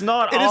like it's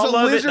not it all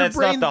of it. lizard That's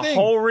brain not the thing.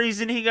 whole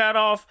reason he got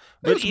off,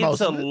 but It's it's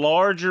most a of it.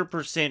 larger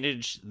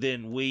percentage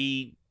than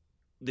we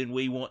than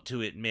we want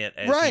to admit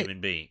as Right. human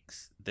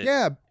beings. That-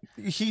 Yeah,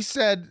 he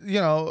said,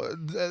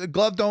 the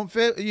glove don't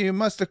fit. You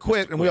must have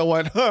quit, and we all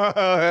went.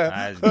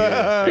 That's good.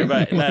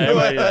 Everybody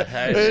like,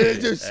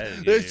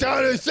 They're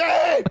trying to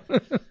say.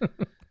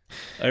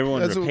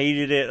 everyone That's what-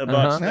 repeated it a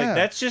bunch. Uh-huh. Like, Yeah.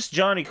 that's just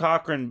Johnny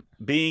Cochran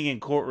being in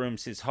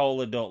courtrooms his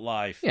whole adult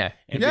life. Yeah.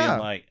 and Yeah. being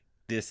like,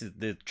 "This is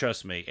the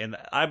trust me." And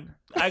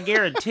I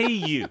guarantee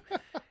you,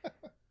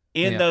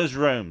 in Yeah. those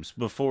rooms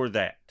before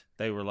that,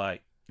 they were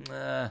like,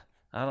 "I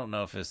don't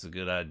know if it's a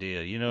good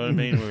idea." You know what I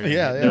mean?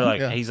 Yeah, They're yeah, like,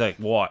 yeah. he's like,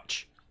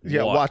 "Watch."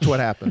 Yeah, watch what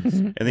happens.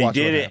 And he Watch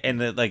did what it,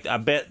 and I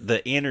bet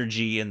the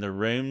energy in the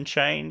room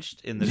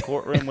changed in the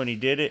courtroom when he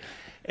did it.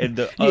 And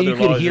the Yeah, other you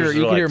could hear lawyers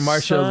you were could hear like,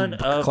 Marshall "Son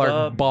of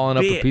Clark balling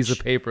up a piece of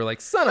bitch. paper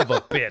like, son of a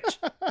bitch.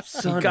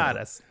 Son You of got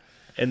a-" us.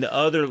 And the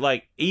other,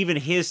 like, even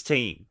his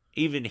team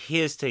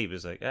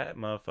is like, "That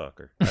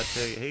motherfucker." I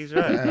tell you, he's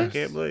right. I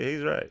can't believe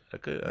he's right. I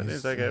didn't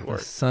think that'd work.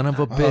 Son of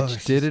a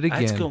bitch did it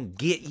That's again. gonna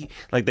get you.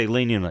 Like they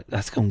lean in, like,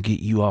 "That's gonna get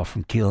you off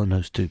from killing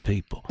those two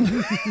people."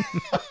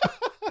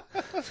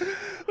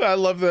 I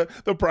love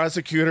the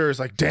prosecutor is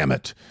like, damn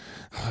it.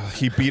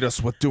 He beat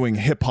us with doing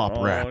hip hop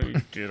rap. Oh,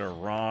 you did a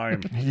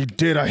rhyme. He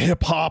did a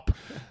hip hop,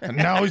 and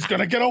now he's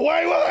gonna get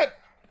away with it.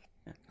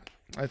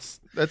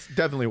 That's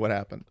definitely what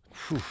happened.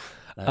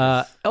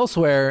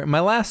 Elsewhere,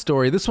 my last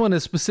story, this one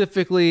is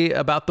specifically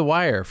about The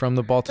Wire from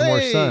the Baltimore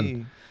Hey!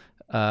 Sun.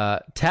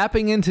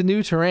 Tapping into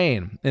new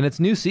terrain. In its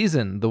new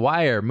season, The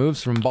Wire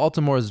moves from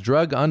Baltimore's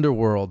drug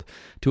underworld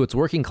to its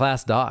working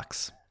class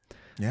docks.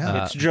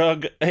 Yeah. It's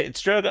drug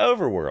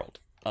overworld.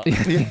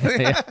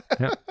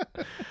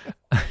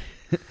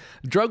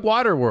 Drug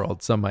water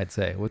world, some might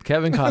say, with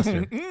Kevin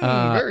Costner.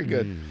 Very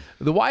good.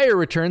 The Wire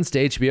returns to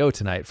HBO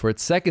tonight for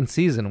its second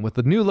season with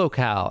a new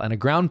locale and a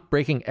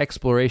groundbreaking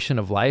exploration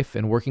of life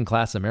in working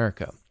class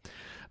America.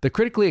 The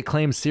critically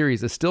acclaimed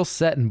series is still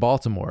set in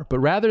Baltimore, but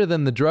rather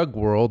than the drug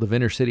world of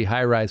inner-city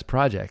high-rise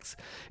projects,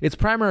 its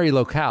primary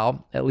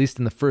locale, at least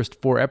in the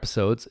first 4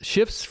 episodes,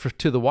 shifts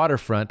to the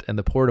waterfront and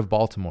the port of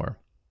Baltimore.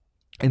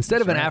 Instead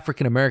of an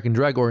African-American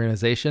drug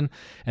organization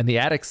and the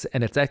addicts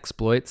and its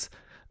exploits,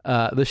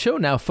 the show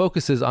now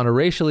focuses on a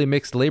racially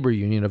mixed labor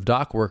union of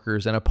dock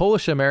workers and a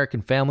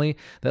Polish-American family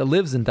that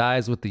lives and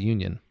dies with the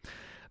union.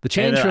 The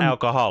change And from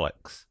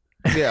alcoholics.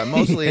 Yeah,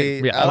 mostly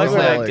Yeah, I like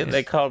when alcoholics.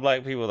 they called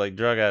black people like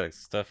drug addicts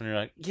and stuff, and you're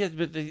like, yeah,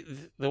 but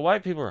the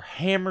white people are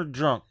hammered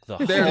drunk the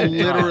whole They're time.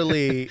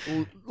 literally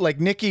like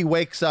Nikki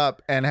wakes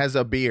up and has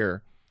a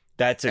beer.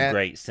 That's a and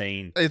great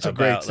scene. it's a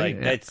about, great Like,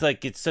 scene. that's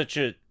like it's such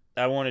a.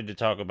 I wanted to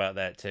talk about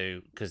that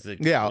too because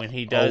Yeah. when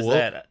he does Oh, well.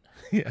 that,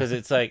 because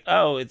it's like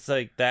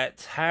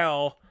that's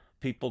how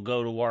people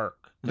go to work.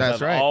 'Cause That's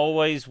I've right.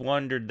 always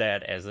wondered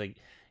that as like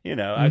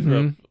I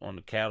grew up on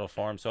the cattle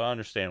farm, so I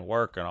understand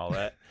work and all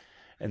that,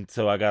 and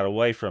so I got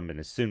away from it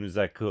as soon as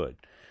I could.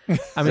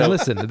 I mean,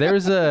 listen,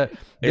 there's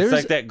It's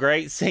like that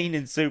great scene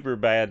in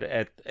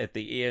Superbad at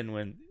the end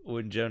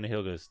when Jonah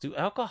Hill goes, "Do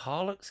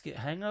alcoholics get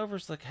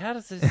hangovers? Like, how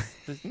does this?"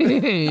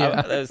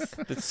 Yeah.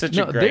 That's such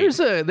a great.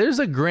 there's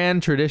a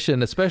grand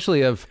tradition,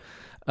 especially of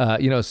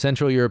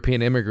Central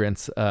European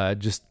immigrants,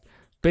 just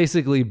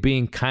basically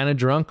being kind of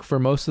drunk for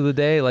most of the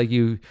day. Like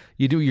you're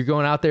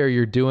going out there,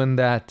 you're doing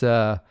that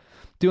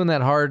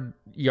hard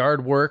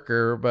yard work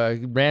or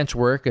ranch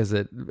work as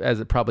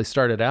it probably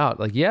started out.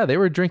 Like, yeah, they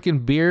were drinking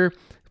beer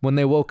when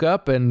they woke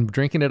up and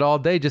drinking it all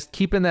day, just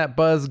keeping that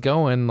buzz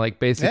going, like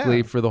basically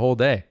Yeah. for the whole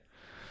day.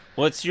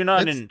 Well, you're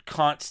not in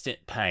constant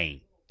pain.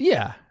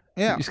 Yeah.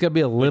 Yeah. You just got to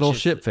be a little is-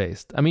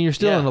 shit-faced. I mean, you're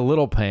still Yeah. in a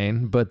little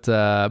pain, but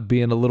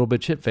being a little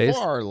bit shit-faced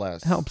Far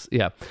less. helps.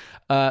 Yeah.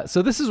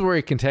 So this is where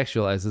he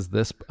contextualizes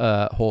this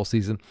whole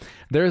season.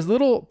 There is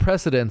little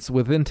precedence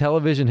within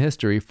television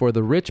history for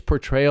the rich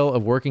portrayal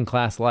of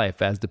working-class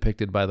life as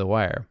depicted by The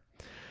Wire.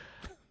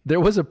 There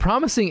was a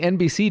promising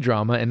NBC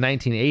drama in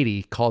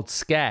 1980 called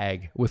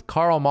Skag with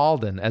Carl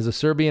Malden as a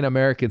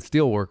Serbian-American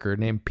steelworker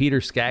named Peter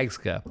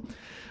Skagska.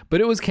 But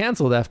it was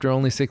canceled after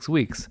only 6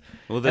 weeks.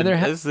 Well, And there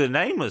the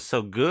name was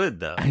so good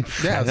though. Yeah,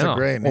 it's I a know.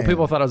 great name. Well,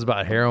 people thought it was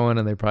about heroin,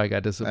 and they probably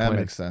got disappointed. That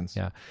makes sense.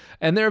 Yeah,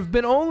 and there have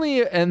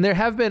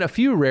been a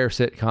few rare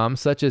sitcoms,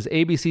 such as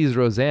ABC's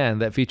Roseanne,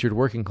 that featured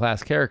working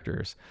class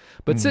characters.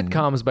 But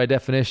sitcoms, by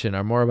definition,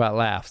 are more about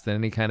laughs than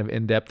any kind of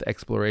in-depth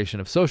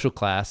exploration of social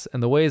class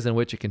and the ways in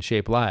which it can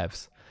shape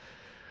lives.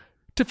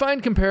 To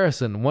find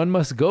comparison, one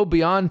must go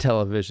beyond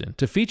television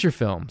to feature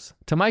films,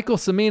 to Michael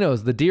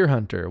Cimino's The Deer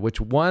Hunter,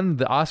 which won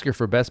the Oscar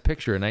for Best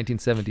Picture in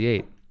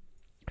 1978.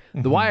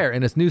 The Wire,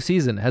 in its new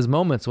season, has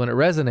moments when it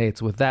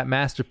resonates with that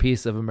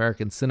masterpiece of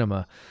American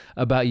cinema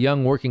about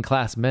young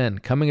working-class men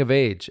coming of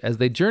age as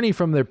they journey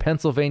from their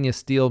Pennsylvania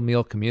steel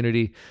mill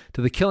community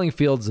to the killing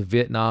fields of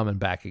Vietnam and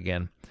back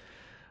again.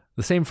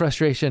 The same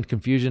frustration,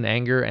 confusion,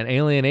 anger, and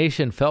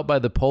alienation felt by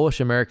the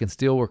Polish-American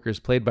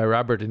steelworkers played by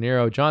Robert De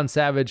Niro, John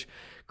Savage,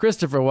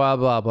 Christopher blah,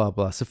 blah, blah,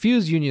 blah.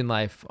 Suffuse union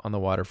life on the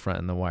waterfront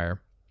in The Wire.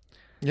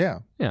 Yeah.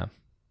 Yeah.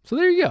 So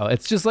there you go.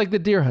 It's just like The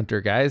Deer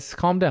Hunter, guys.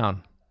 Calm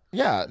down.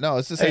 Yeah, no,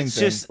 it's the same It's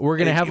thing. just We're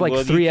gonna have like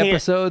well, 3 you can't-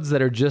 episodes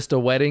that are just a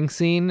wedding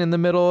scene in the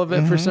middle of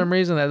it for some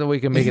reason. That we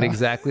can make it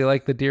exactly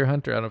like the Deer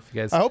Hunter. I don't know if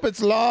you guys. I hope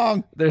it's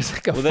long. There's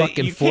like a Well,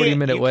 fucking you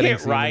 40-minute can't wedding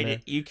scene. write in there.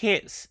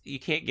 it. You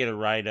can't get a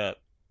write up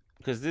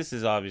because this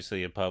is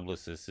obviously a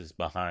publicist is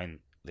behind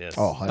this.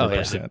 Oh, Oh,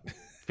 yeah. 100%.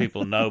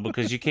 People know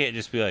because you can't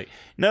just be like,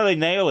 no, they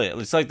nail it.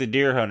 It's like the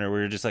Deer Hunter where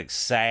you're just like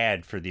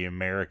sad for the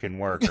American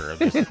worker of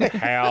just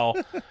how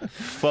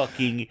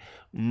fucking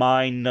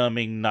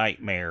mind-numbing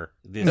nightmare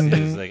this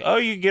is. Like, oh,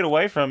 you can get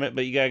away from it,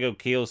 but you gotta go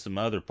kill some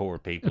other poor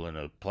people in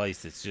a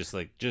place that's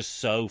just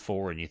so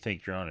foreign. You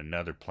think you're on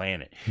another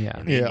planet, Yeah.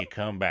 and then Yeah. you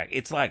come back.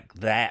 It's like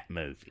that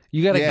movie.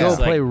 You got to Yeah. go It's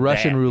play like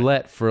Russian that.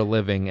 roulette for a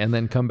living and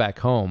then come back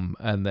home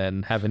and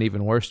then have an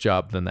even worse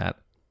job than that.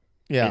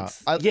 Yeah.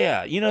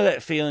 Yeah, you know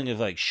that feeling of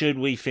like, should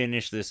we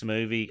finish this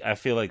movie? I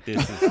feel like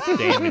this is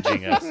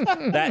damaging us.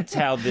 That's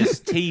how this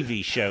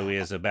TV show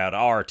is about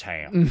our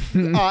town.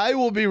 I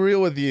will be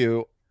real with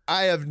you.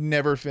 I have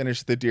never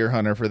finished The Deer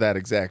Hunter for that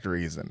exact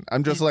reason.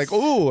 I'm just like,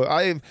 oh,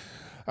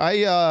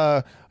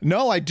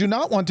 no, I do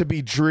not want to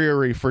be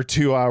dreary for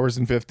 2 hours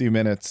and 50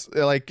 minutes.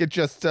 Like it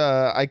just,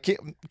 I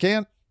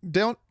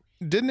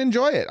didn't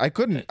enjoy it. I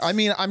couldn't. I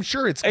mean, I'm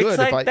sure it's good. It's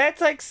like if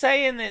that's like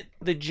saying that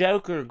the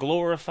Joker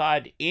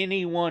glorified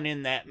anyone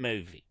in that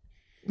movie.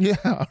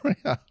 yeah,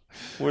 yeah.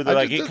 Where they're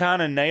I like, just- it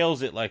kind of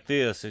nails it like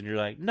this, and you're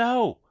like,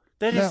 no,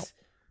 that is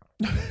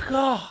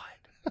God.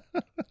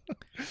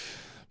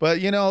 But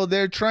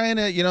they're trying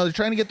to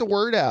get the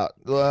word out.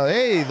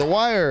 Hey, The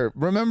Wire.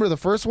 Remember the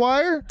first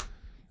Wire?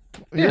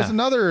 Here's Yeah.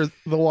 another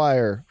The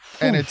Wire,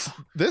 and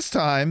this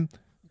time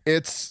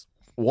it's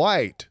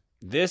white.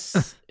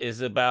 This is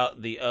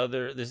about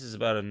This is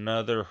about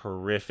another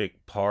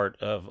horrific part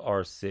of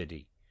our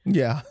city.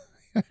 Yeah,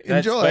 That's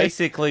enjoy.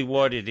 basically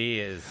what it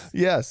is.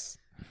 Yes.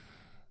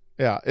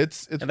 Yeah,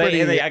 it's And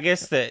pretty. I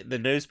guess the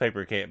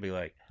newspaper can't be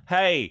like,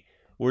 hey,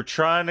 we're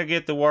trying to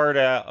get the word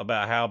out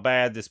about how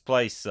bad this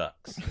place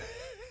sucks.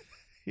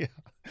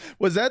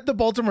 Was that the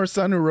Baltimore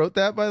Sun who wrote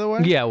that, by the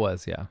way? Yeah, it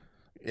was. Yeah.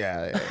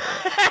 Yeah.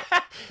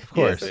 Of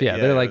course. Yes, yeah.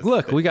 yeah, They're it like, was-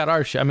 look, we got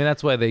our show. I mean,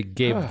 that's why they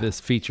gave this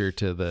feature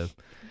to the,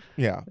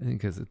 Yeah.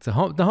 because it's the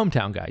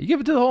hometown guy. You give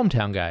it to the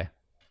hometown guy.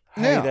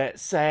 Hey, Yeah. that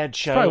sad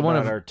show probably one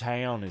about of- our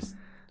town is.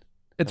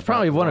 It's About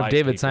probably the one of white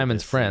David people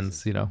Simon's this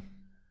friends, season.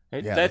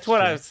 Yeah, That's that's what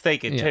true. I was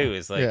thinking Yeah. too.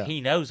 Is like Yeah. he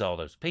knows all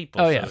those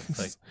people. Oh, so yeah. it's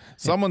like,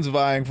 Someone's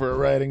vying for a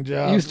writing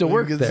job. He used to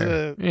work Because,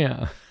 there.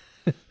 Yeah.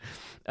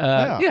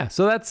 Yeah. Yeah.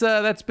 So that's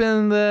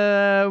been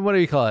the, what do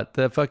you call it?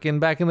 The fucking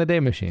back in the day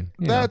machine.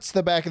 you know. That's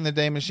the back in the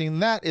day machine.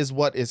 That is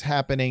what is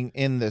happening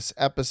in this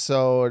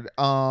episode.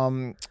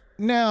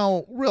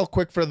 Now, real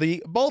quick for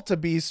the Balta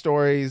B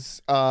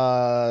stories,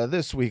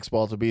 this week's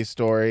Balta B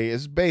story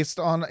is based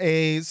on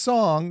a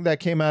song that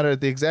came out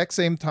at the exact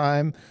same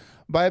time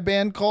by a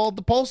band called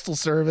the Postal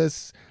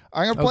Service.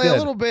 I'm gonna play a good.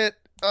 little bit.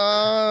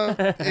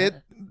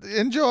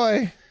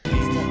 Enjoy.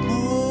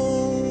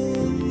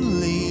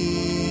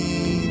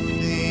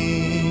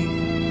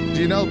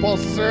 Do you know the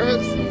Postal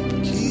Service?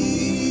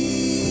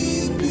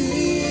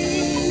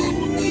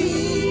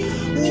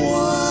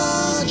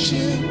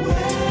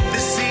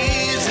 This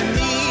season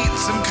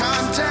needs some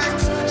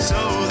context so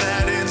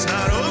that it's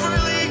not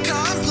overly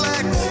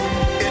complex.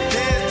 It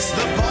pits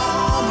the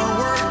bomber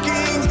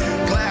working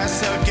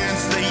class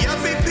against the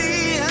yuppie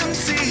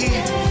PMC.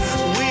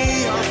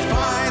 We are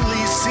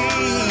finally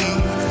seeing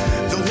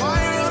the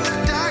wire on the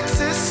docks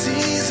this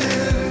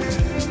season.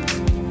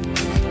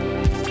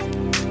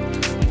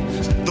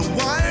 The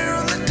wire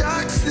on the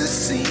docks this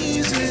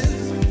season.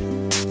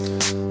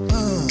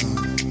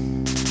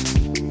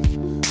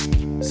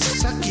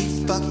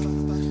 Sucky fuck.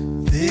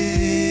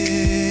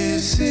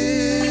 This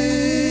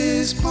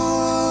is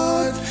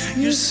part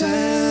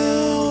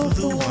yourself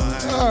the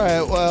wire. All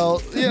right, well,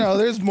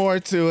 there's more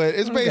to it.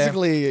 It's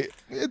basically,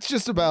 it's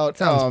just about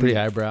Sounds pretty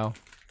highbrow.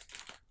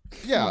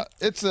 yeah,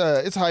 it's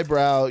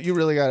highbrow. You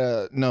really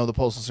gotta know the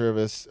Postal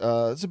Service.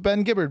 It's a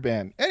Ben Gibbard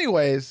band.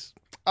 Anyways,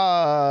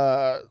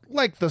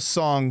 like the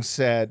song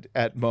said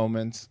at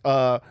moments,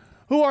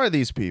 who are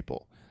these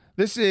people?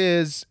 This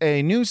is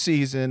a new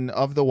season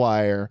of The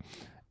Wire,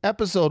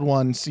 episode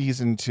 1,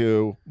 season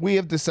 2. We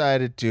have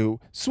decided to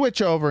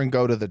switch over and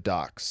go to the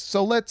docks.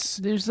 So let's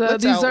These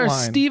let's are outline.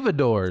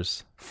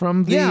 stevedores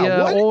from the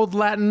Yeah, what? old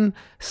Latin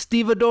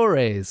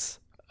stevedores,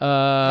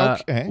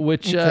 Okay,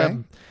 which okay.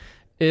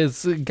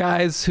 is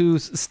guys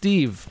who's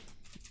Steve.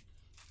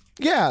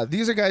 Yeah,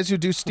 these are guys who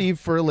do Steve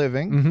for a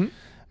living.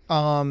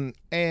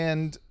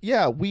 And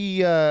yeah,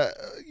 we I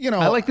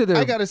like that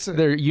I gotta say,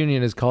 their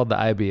union is called the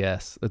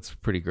IBS. That's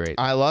pretty great.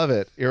 I love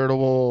it.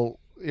 Irritable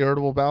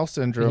bowel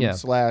syndrome Yeah.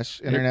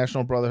 /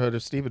 International Brotherhood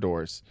of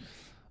Stevedores.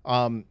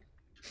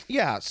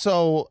 Yeah.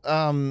 So,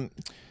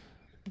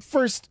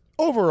 first,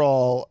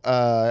 overall,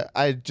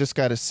 I just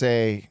got to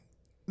say,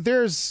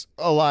 there's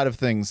a lot of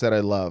things that I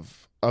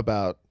love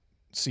about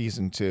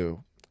season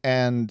 2,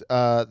 and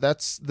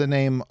that's the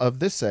name of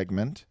this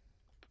segment.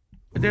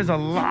 There's a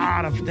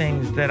lot of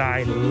things that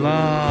I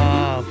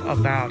love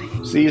about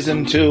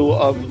Season 2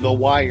 of The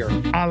Wire.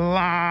 A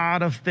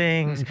lot of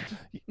things.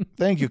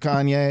 Thank you,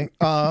 Kanye.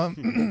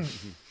 One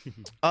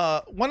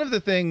of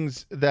the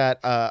things that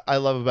I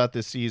love about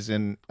this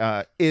season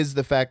is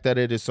the fact that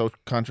it is so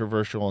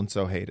controversial and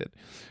so hated.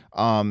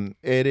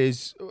 It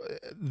is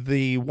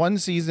the one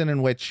season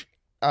in which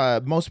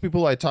most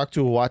people I talk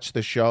to who watch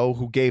the show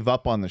who gave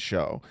up on the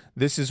show.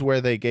 This is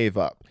where they gave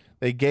up.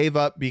 They gave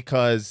up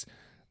because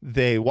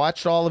they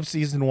watched all of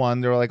season 1.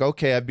 They were like,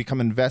 okay, I've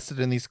become invested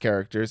in these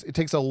characters. It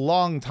takes a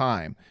long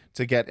time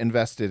to get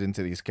invested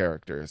into these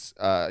characters.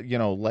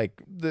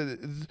 Like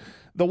the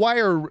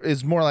Wire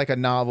is more like a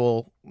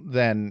novel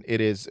than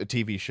it is a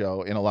TV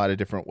show in a lot of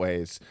different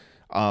ways.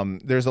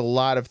 There's a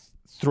lot of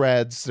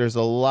threads. There's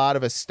a lot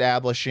of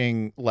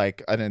establishing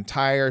like an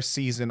entire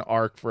season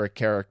arc for a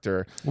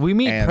character. We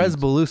meet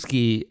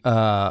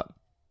Przybylewski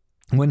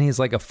when he's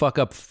like a fuck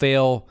up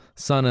fail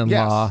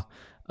son-in-law. Yes.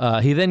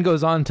 He then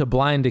goes on to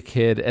blind a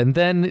kid, and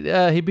then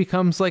he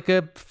becomes like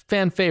a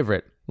fan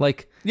favorite.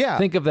 Like,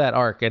 think of that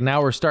arc, and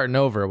now we're starting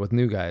over with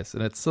new guys,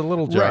 and it's a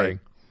little jarring. Right.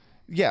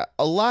 Yeah,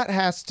 a lot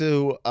has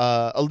to.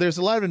 There's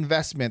a lot of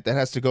investment that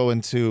has to go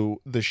into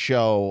the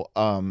show,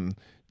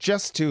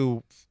 just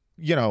to,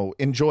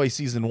 enjoy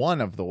season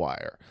 1 of The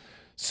Wire.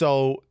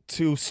 So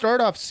to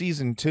start off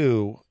season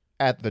 2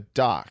 at the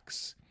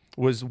docks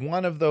was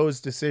one of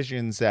those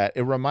decisions that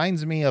it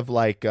reminds me of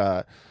like,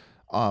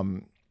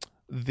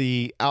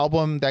 the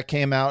album that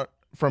came out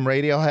from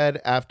Radiohead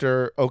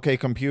after OK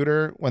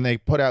Computer when they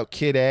put out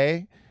Kid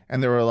A,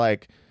 and they were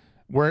like,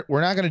 we're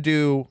not gonna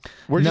do.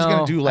 We're just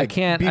gonna do like. I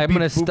can't. Beep, I'm beep,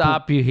 gonna boop,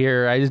 stop boop. you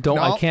here. I just don't.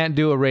 No. I can't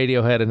do a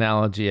Radiohead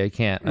analogy. I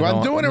can't. Well,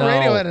 I'm doing a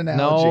Radiohead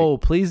analogy. No,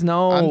 please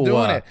no. I'm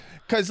doing it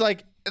because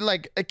like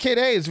a Kid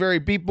A is very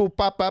beep boop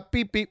pop pop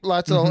beep beep.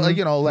 Lots of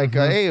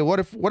hey, what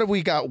if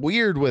we got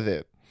weird with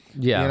it?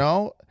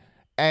 Yeah.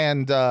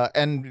 And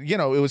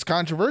it was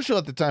controversial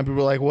at the time. People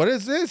were like, "What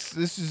is this?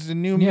 This is a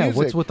new music." Yeah,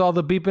 what's with all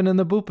the beeping and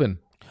the booping?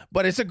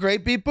 But it's a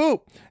great beep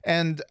boop,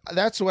 and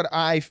that's what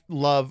I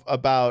love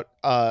about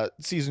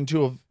season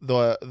 2 of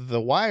the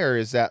Wire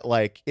is that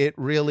like it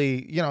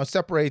really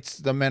separates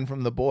the men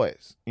from the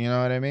boys. You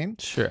know what I mean?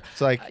 Sure.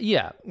 It's like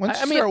yeah. Once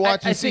you start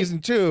watching season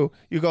 2,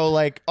 you go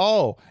like,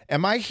 "Oh,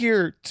 am I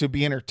here to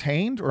be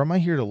entertained or am I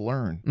here to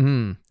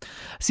learn?"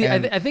 See,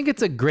 I think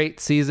it's a great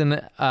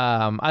season.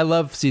 I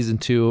love season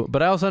 2,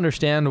 but I also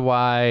understand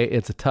why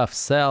it's a tough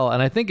sell,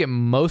 and I think it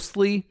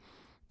mostly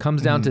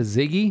comes down to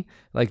Ziggy,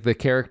 like the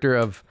character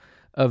of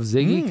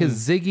Ziggy, because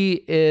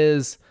Ziggy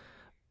is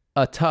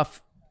a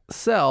tough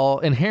sell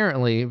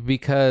inherently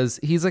because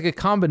he's like a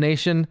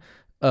combination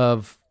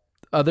of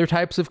other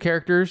types of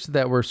characters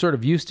that we're sort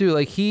of used to.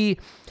 Like he's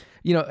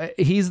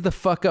the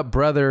fuck up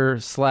brother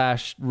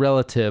 /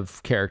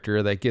 relative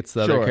character that gets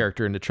the other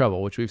character into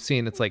trouble, which we've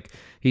seen. It's like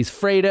he's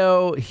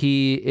Fredo.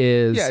 He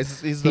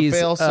is he's the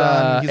fail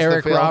son. He's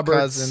Eric the fail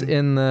Roberts cousin.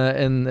 in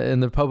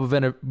the Pope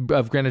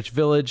of Greenwich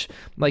Village.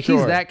 Like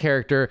he's that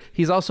character.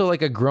 He's also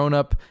like a grown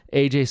up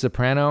AJ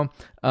Soprano.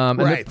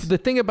 Right. And the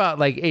thing about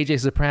like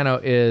AJ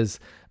Soprano is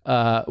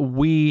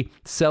we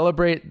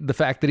celebrate the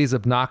fact that he's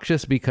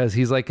obnoxious because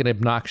he's like an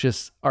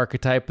obnoxious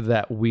archetype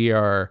that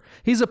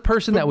he's a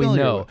person that we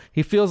know. With.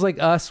 He feels like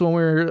us when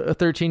we were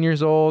 13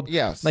 years old.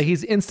 Yes. Like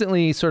he's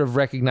instantly sort of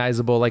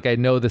recognizable. Like I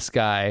know this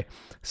guy.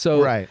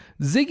 So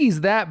Ziggy's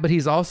that, but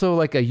he's also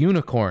like a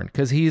unicorn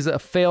because he's a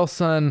fail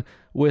son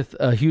with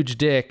a huge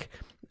dick.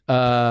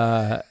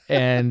 And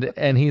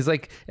he's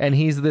this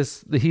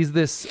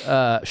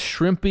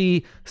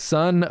shrimpy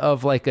son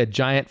of like a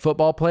giant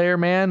football player,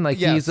 man. Like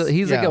he's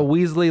like a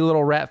Weasley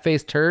little rat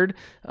faced turd,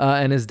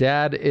 and his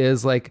dad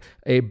is like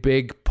a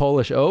big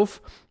Polish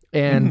oaf,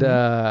 and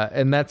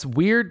that's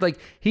weird. Like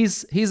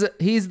he's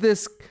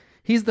the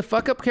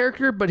fuck up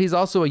character, but he's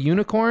also a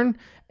unicorn,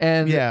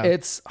 and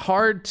it's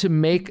hard to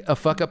make a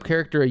fuck up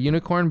character a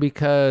unicorn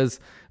because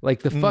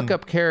like the fuck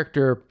up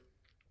character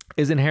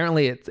is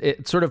inherently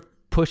it sort of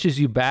pushes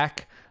you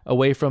back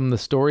away from the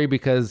story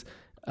because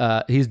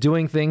he's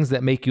doing things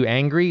that make you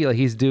angry. Like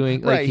he's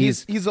doing like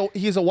he's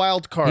a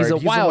wild card. He's a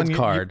wild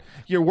card.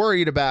 You're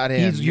worried about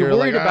him. You're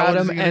worried about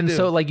him, and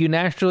so like you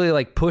naturally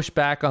like push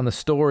back on the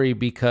story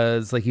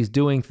because like he's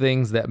doing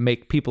things that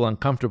make people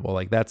uncomfortable.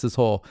 Like that's his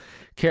whole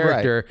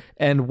character. Right.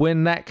 And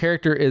when that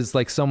character is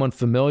like someone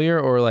familiar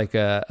or like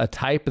a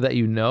type that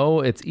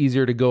it's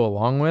easier to go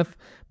along with.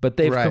 But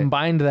they've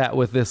combined that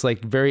with this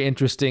like very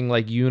interesting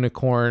like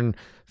unicorn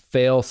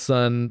fail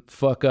son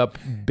fuck up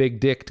big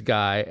dicked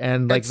guy,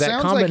 and like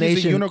that combination. Like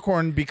he's a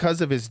unicorn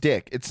because of his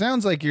dick. It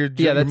sounds like you're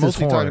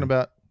mostly talking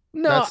about.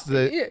 No,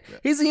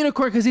 he's a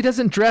unicorn because he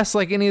doesn't dress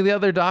like any of the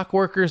other dock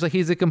workers. Like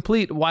he's a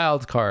complete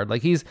wild card.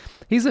 Like he's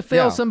a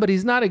fail son, but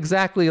he's not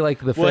exactly like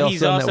the fail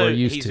son that we're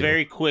used to. He's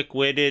very quick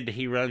witted.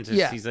 He runs.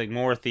 He's like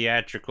more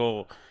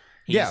theatrical.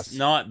 He's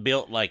not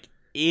built like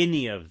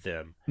any of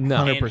them.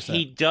 No, 100%. And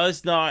he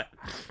does not.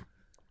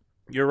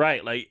 You're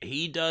right. Like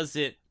he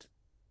doesn't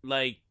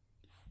like.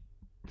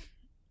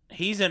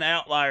 He's an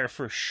outlier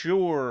for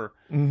sure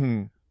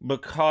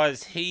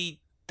because he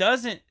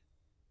doesn't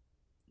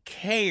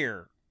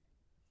care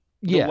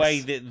the Yes. way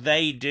that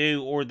they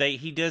do, or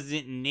he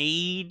doesn't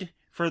need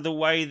for the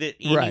way that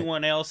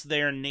anyone else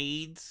there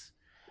needs,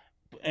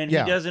 and he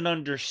doesn't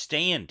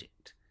understand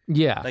it.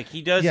 Yeah. Like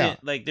he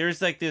doesn't like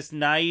there's like this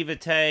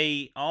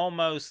naivete,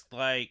 almost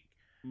like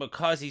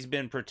because he's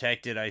been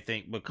protected, I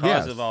think,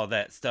 because of all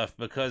that stuff,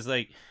 because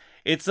like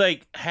it's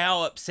like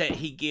how upset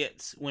he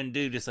gets when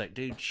dude is like,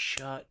 dude,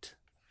 shut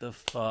the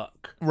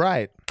fuck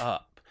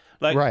up.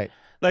 Like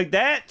like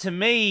that to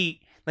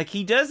me, like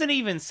he doesn't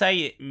even say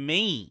it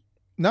mean.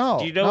 No.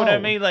 Do you know what I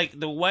mean? Like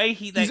the way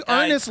he's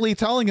earnestly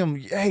telling him,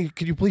 hey,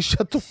 could you please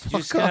shut the fuck up? You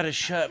just gotta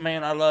shut,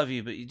 man, I love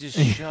you, but you just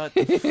shut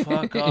the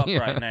fuck up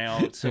right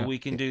now so we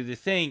can do the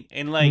thing.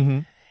 And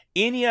like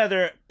any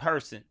other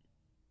person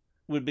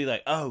would be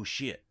like, oh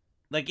shit.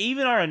 Like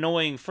even our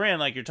annoying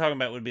friend, like you're talking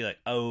about, would be like,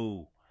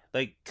 oh,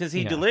 like because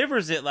he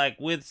delivers it like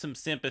with some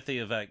sympathy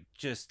of like,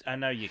 just I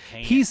know you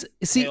can't.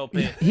 Help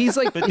it. He's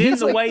like, but then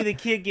the way the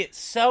kid gets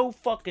so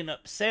fucking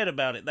upset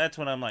about it, that's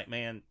when I'm like,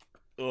 man.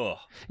 Ugh.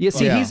 Yeah,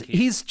 see,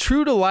 he's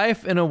true to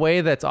life in a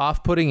way that's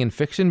off-putting in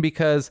fiction,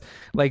 because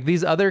like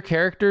these other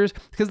characters,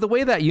 because the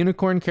way that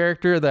unicorn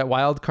character, that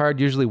wild card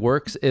usually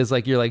works is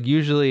like you're like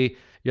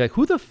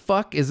who the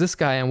fuck is this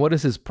guy and what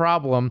is his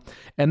problem?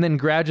 And then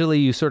gradually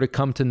you sort of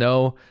come to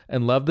know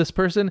and love this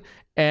person.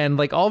 And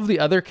like all of the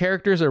other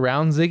characters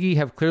around Ziggy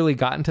have clearly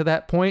gotten to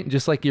that point,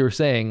 just like you were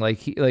saying.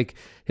 Like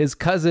his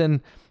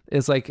cousin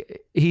is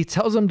like, he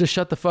tells him to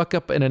shut the fuck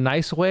up in a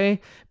nice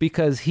way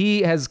because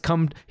he's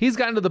gotten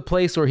to the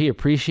place where he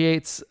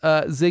appreciates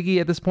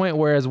Ziggy at this point,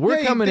 whereas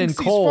we're coming in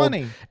cold,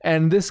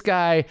 and this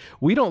guy,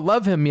 we don't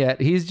love him yet.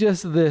 He's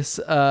just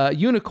this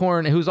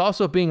unicorn who's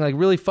also being like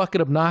really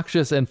fucking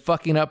obnoxious and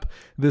fucking up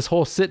this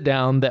whole sit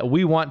down that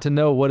we want to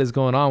know what is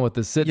going on with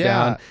the sit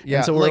down. Yeah.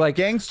 And so we're like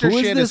gangster who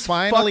is shit this is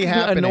finally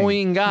happening?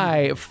 Annoying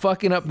guy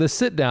fucking up the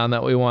sit down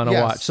that we want to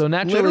watch. So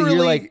naturally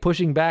you're like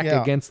pushing back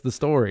against the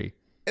story.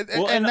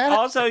 Well, and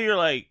also you're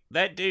like,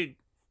 that dude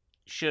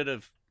should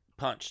have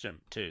punched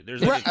him too.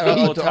 There's like a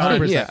couple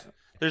times.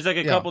 There's like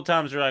a couple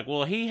times where like,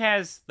 well,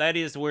 that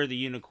is where the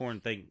unicorn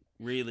thing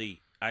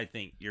really, I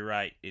think you're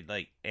right. It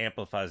like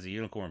amplifies the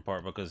unicorn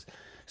part, because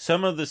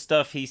some of the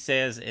stuff he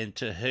says and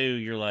to who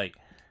you're like,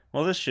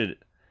 well, this should,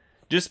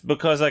 just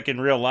because like in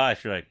real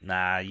life you're like,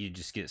 nah, you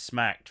just get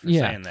smacked for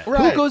saying that.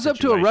 Who goes up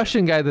to a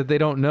Russian guy that they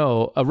don't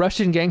know, a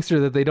Russian gangster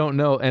that they don't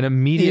know, and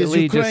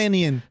immediately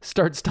just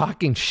starts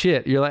talking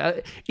shit? You're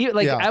like,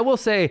 I will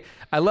say,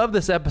 I love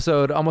this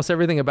episode, almost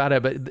everything about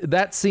it, but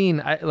that scene,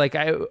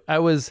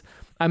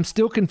 I'm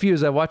still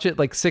confused. I watch it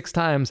like 6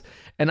 times,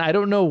 and I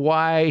don't know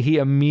why he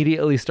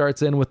immediately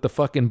starts in with the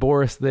fucking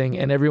Boris thing,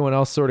 and everyone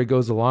else sort of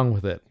goes along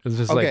with it. It's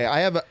just I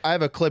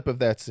have a clip of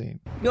that scene.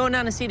 Going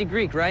down to see the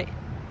Greek, right?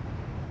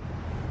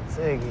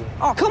 Ziggy.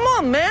 Oh, come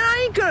on, man.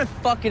 I ain't gonna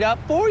fuck it up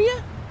for you.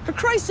 For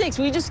Christ's sakes,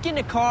 will you just get in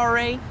a car,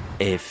 Ray?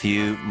 A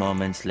few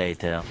moments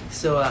later.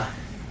 So,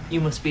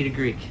 you must be the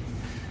Greek.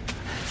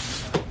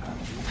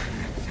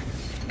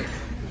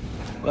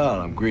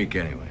 Well, I'm Greek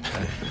anyway.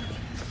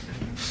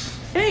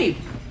 Hey,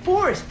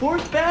 Boris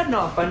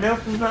Badenoff. I know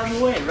from around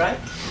the way, right?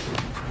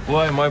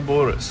 Why am I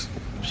Boris?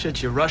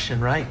 Shit, you're Russian,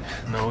 right?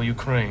 No,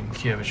 Ukraine.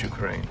 Kiev is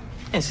Ukraine.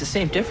 Yeah, it's the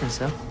same difference,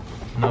 though.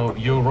 No,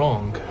 you're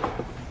wrong.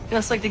 Yeah,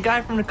 it's like the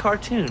guy from the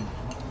cartoon.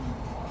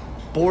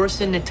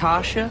 Boris and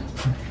Natasha.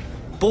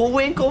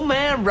 Bullwinkle,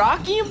 man.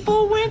 Rocky and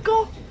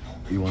Bullwinkle.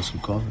 You want some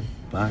coffee?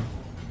 Pie?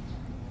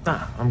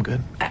 Nah, I'm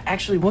good.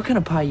 Actually, what kind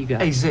of pie you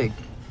got? Hey, Zig.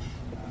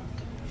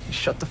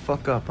 Shut the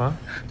fuck up, huh?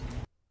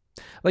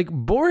 Like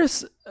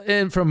Boris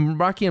from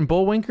Rocky and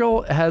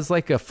Bullwinkle has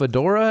like a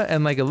fedora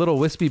and like a little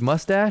wispy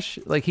mustache.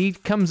 Like he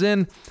comes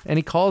in and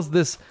he calls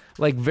this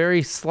like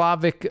very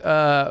Slavic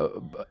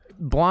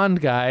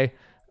blonde guy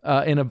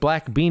in a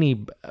black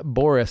beanie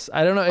Boris.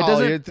 I don't know.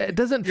 It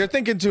doesn't. You're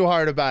thinking too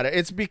hard about it.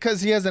 It's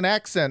because he has an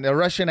accent, a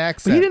Russian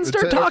accent. But he didn't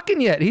start talking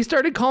yet. He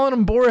started calling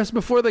him Boris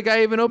before the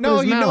guy even opened his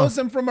mouth. No, he knows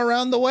him from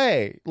around the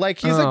way. Like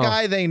he's a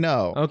guy they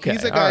know. Okay,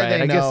 he's a guy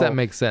they know. I guess that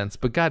makes sense.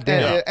 But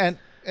goddamn.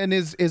 And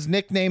his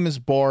nickname is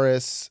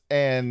Boris,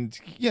 and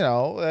you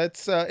know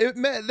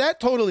that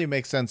totally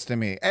makes sense to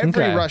me.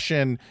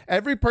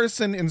 Every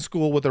person in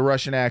school with a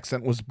Russian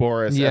accent was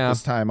Boris at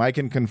this time. I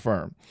can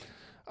confirm.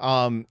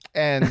 And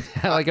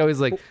like I was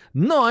like,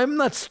 no, I'm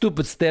not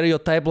stupid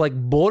stereotype like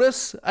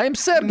Boris. I'm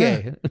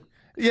Sergey.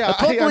 Yeah, a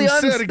totally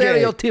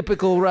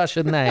unstereotypical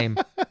Russian name.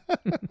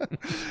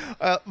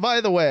 By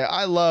the way,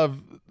 I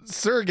love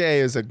Sergey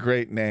is a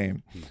great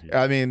name.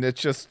 I mean,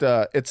 it's just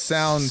it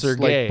sounds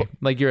Sergey,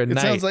 like you're a knight.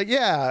 It sounds like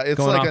it's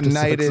like a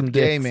knighted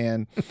gay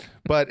man,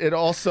 but it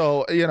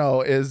also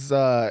is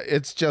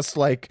it's just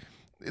like,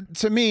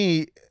 to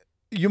me,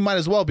 you might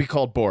as well be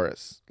called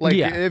Boris. Like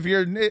if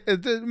you're,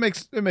 it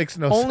makes no sense.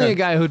 Only a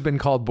guy who'd been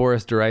called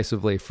Boris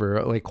derisively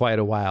for like quite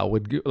a while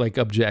would like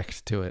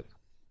object to it.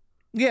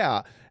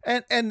 Yeah,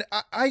 and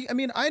I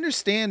mean I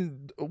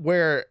understand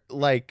where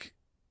like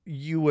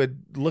you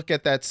would look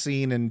at that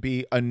scene and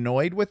be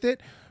annoyed with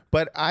it,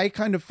 but I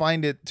kind of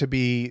find it to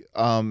be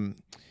I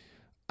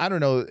don't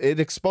know, it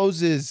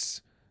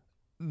exposes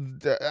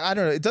I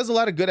don't know. It does a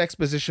lot of good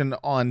exposition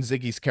on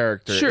Ziggy's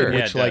character. Sure.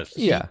 In which,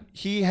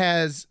 he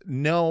has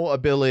no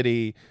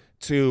ability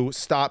to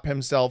stop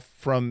himself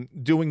from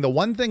doing the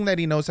one thing that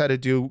he knows how to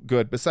do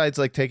good, besides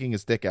like taking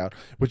his dick out,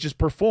 which is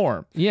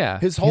perform. Yeah.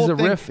 His whole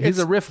thing, He's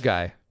a riff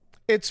guy.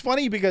 It's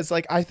funny because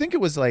like I think it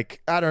was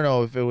like I don't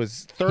know if it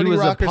was 30 He was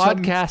Rock a or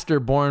something.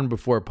 podcaster born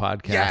before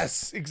podcasts.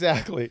 Yes,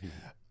 exactly.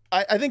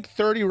 I think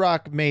 30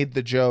 Rock made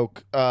the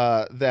joke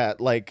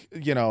that like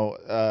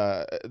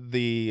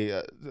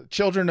the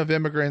children of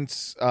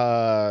immigrants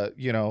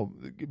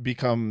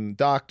become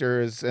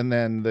doctors, and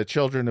then the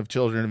children of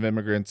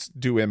immigrants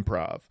do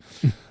improv.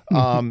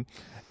 I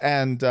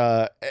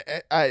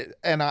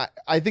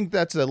think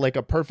that's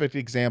a perfect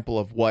example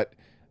of what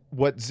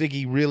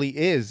Ziggy really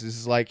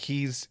is like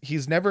he's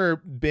never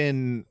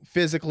been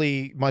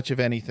physically much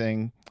of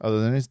anything other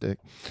than his dick.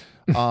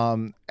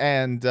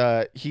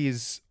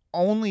 He's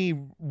only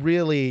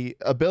really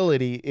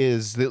ability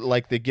is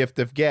the gift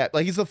of gab.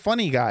 Like he's a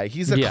funny guy.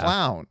 He's a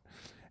clown.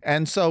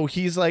 And so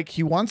he's like,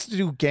 he wants to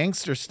do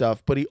gangster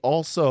stuff, but he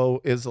also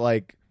is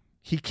like,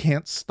 he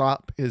can't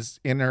stop his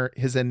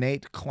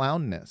innate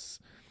clownness.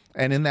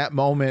 And in that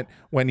moment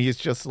when he's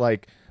just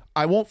like,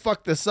 I won't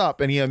fuck this up.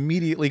 And he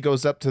immediately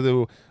goes up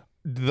to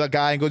the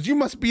guy and goes, you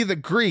must be the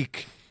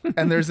Greek.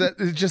 And there's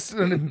just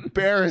an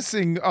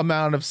embarrassing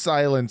amount of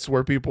silence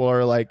where people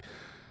are like,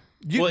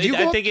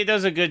 I think it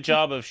does a good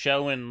job of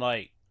showing,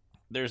 like,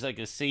 there's like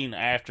a scene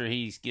after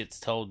he gets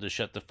told to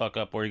shut the fuck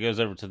up where he goes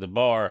over to the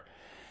bar,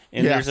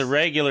 and there's a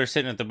regular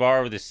sitting at the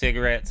bar with his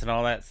cigarettes and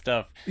all that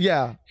stuff.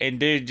 Yeah. And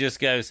dude just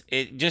goes,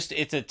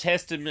 it's a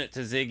testament to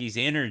Ziggy's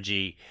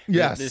energy.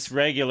 Yes. This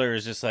regular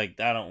is just like,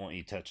 I don't want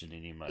you touching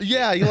any of my shit.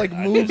 Yeah, he like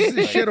moves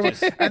the shit away.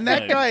 And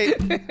that guy,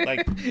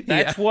 like,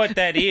 that's what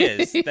that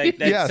is. Like,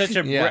 that's such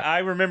a, I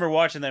remember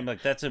watching them,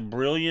 like, that's a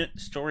brilliant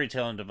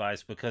storytelling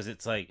device because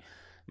it's like,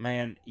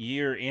 man,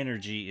 your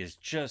energy is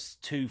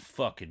just too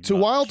fucking to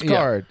wild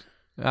card.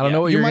 I don't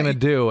know what you're going to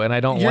do, and I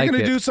don't like it. You're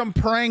going to do some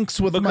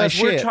pranks with my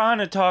shit. Because we're trying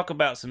to talk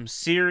about some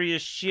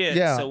serious shit,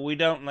 so we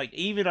don't, like,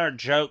 even our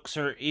jokes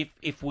are,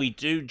 if we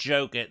do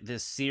joke at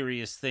this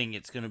serious thing,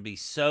 it's going to be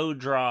so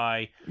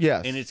dry.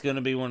 Yes. And it's going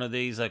to be one of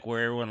these, like,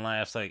 where everyone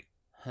laughs, like,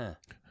 huh.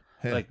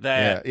 Like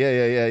that.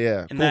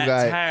 Yeah. And Cool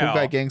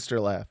guy gangster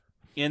laugh.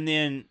 And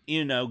then,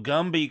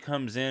 Gumby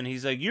comes in.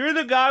 He's like, you're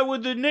the guy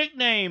with the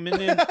nickname.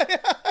 And then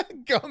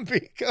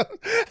Gumby comes.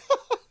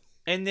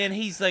 And then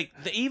he's like,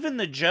 even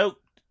the joke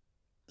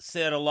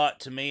said a lot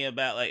to me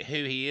about like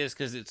who he is,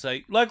 because it's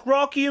like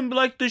Rocky and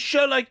like the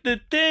show, like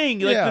the thing,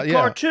 like the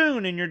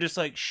cartoon, and you're just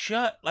like,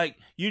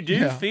 you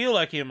do feel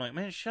like him. Like,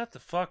 man, shut the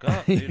fuck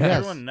up, dude.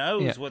 Everyone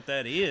knows what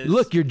that is.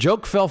 Look, your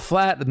joke fell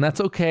flat, and that's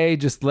okay.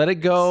 Just let it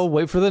go.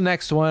 Wait for the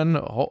next one.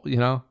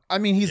 I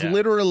mean, he's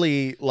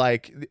literally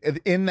like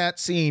in that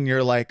scene.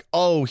 You're like,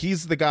 oh,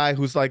 he's the guy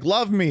who's like,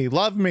 love me,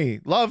 love me,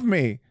 love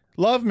me,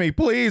 love me,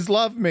 please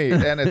love me,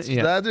 and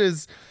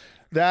it's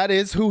that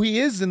is who he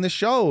is in the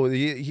show.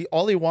 He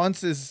all he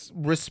wants is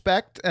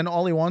respect, and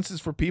all he wants is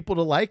for people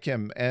to like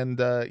him. And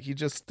he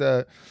just,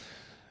 and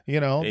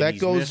that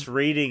he's goes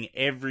misreading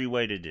every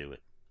way to do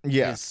it.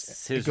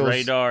 Yes, his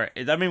radar.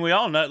 I mean, we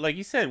all know, like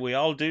you said, we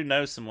all do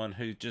know someone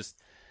who just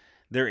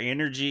their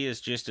energy is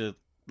just a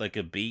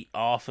beat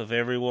off of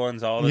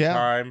everyone's all the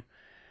time.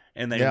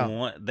 And they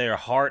want their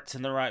heart's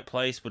in the right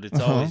place, but it's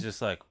always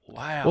just like,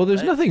 wow. Well,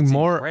 there's nothing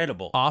more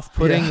incredible.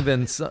 off-putting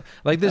than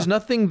there's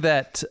nothing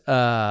that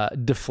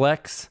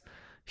deflects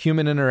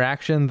human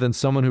interaction than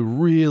someone who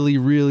really,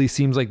 really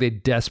seems like they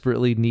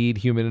desperately need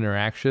human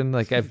interaction.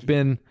 Like I've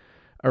been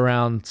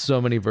around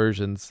so many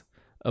versions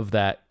of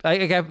that.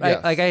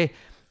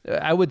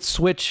 I would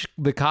switch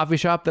the coffee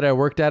shop that I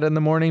worked at in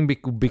the morning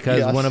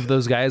because one of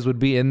those guys would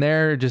be in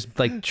there just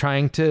like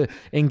trying to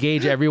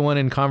engage everyone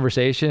in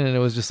conversation. And it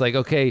was just like,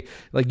 okay,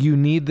 like you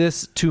need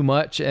this too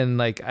much. And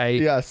like,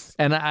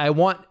 I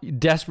want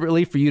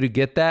desperately for you to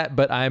get that,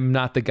 but I'm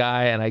not the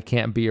guy and I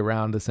can't be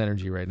around this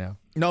energy right now.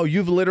 No,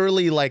 you've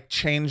literally like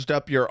changed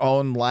up your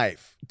own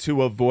life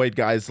to avoid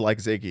guys like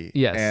Ziggy.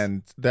 Yes.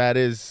 And that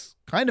is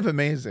kind of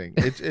amazing.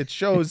 It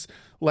shows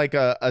like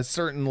a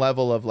certain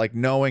level of like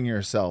knowing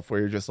yourself where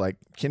you're just like,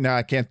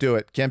 I can't do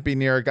it. Can't be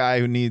near a guy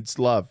who needs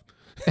love.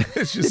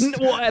 It's just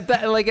well, at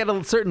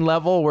a certain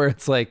level where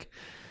it's like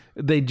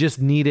they just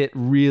need it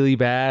really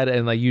bad,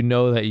 and like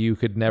that you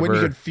could never. When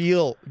you could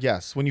feel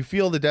when you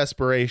feel the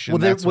desperation.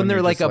 Well, when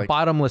they're like a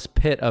bottomless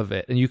pit of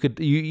it, and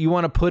you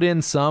want to put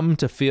in some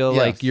to feel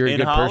like you're a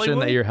good person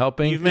that you're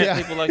helping. You've met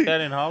people like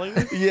that in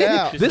Hollywood.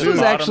 Yeah, this was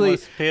actually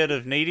pit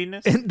of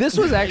neediness. This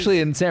was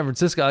actually in San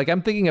Francisco. Like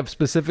I'm thinking of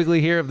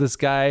specifically here of this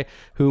guy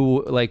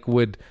who like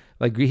would.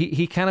 Like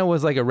he kind of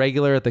was like a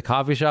regular at the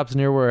coffee shops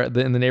near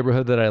in the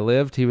neighborhood that I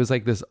lived. He was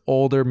like this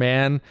older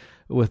man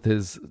with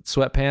his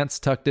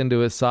sweatpants tucked into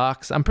his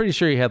socks. I'm pretty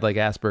sure he had like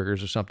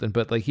Asperger's or something,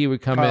 but like he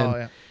would come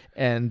in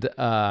and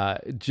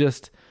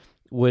just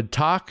would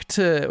try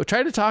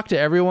to talk to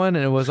everyone.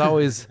 And it was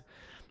always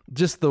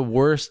just the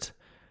worst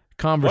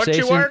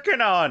conversation. What you working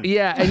on?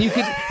 Yeah, and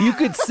you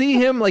could see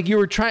him like you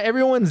were trying.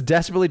 Everyone's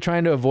desperately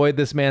trying to avoid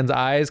this man's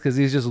eyes because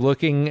he's just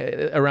looking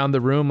around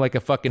the room like a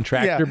fucking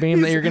tractor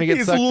beam that you're gonna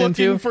get sucked into. He's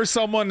looking for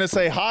someone to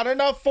say hot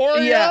enough for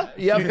you. Yeah.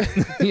 Yep.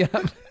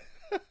 Yep.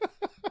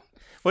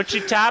 What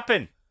you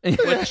tapping?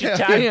 What you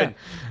tapping?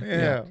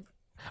 Yeah.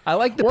 I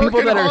like the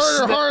people that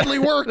are hardly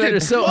working. That are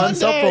so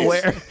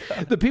unself-aware.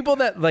 The people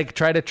that like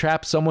try to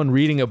trap someone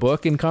reading a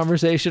book in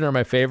conversation are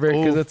my favorite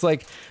because it's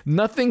like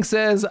nothing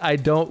says I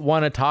don't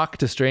want to talk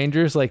to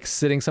strangers like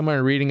sitting somewhere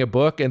and reading a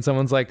book and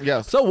someone's like,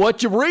 so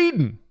what you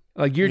reading?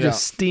 Like you're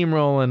just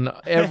steamrolling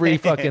every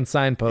fucking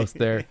signpost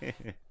there.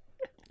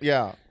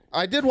 Yeah.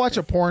 I did watch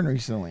a porn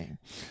recently.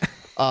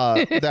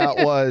 That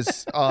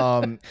was it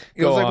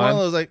was like one of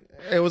those like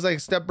it was like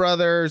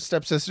stepbrother,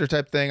 stepsister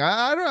type thing.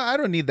 I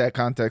don't need that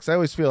context. I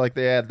always feel like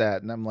they add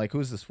that, and I'm like,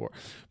 who's this for?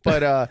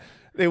 But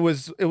it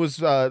was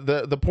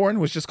the porn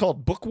was just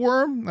called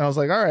Bookworm. And I was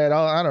like, all right,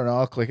 I don't know,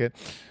 I'll click it.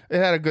 It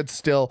had a good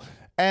still,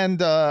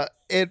 and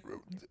it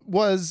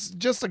was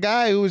just a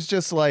guy who was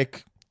just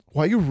like,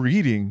 why are you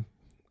reading?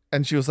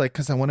 And she was like,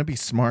 because I want to be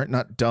smart,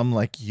 not dumb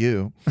like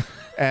you.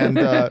 And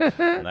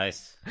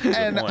nice.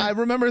 And I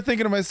remember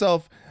thinking to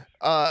myself,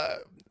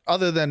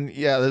 other than this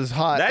is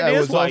hot. That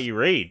is why you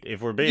read,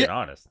 if we're being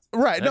honest.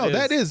 Right.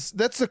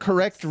 That's the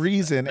correct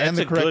reason and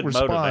the correct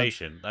response.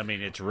 Motivation. I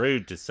mean, it's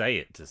rude to say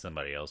it to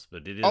somebody else,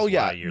 but it is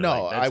why you're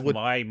like, that's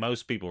why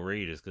most people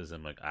read is because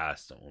I'm like, I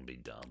just don't want to be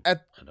dumb.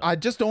 I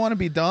just don't want to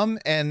be dumb.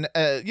 And,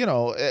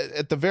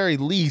 at the very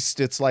least,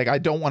 it's like, I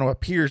don't want to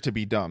appear to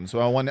be dumb.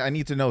 So I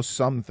need to know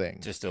something.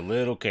 Just a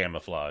little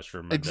camouflage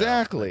for my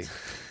Exactly.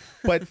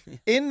 But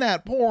in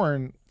that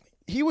porn,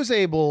 he was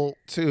able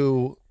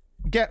to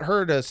get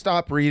her to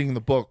stop reading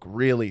the book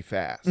really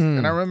fast.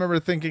 And I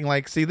remember thinking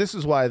like, see, this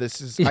is why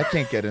I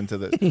can't get into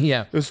this.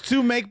 Yeah. It was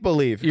too make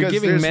believe. You're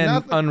giving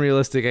men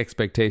unrealistic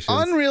expectations.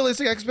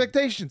 Unrealistic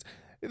expectations.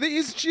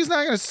 She's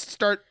not going to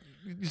start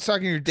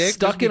sucking your dick.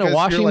 Stuck in a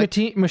washing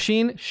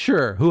machine?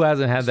 Sure. Who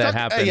hasn't had that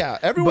happen? Yeah.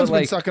 Everyone's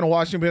been stuck in a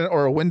washing machine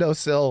or a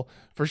windowsill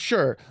for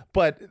sure.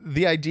 But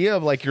the idea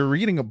of like, you're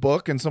reading a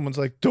book and someone's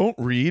like, don't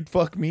read,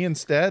 fuck me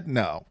instead.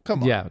 No,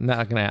 come on. Yeah.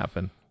 Not going to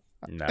happen.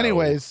 No.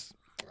 Anyways,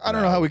 I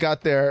don't know how we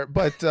got there,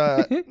 but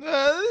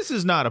this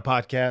is not a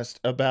podcast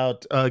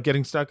about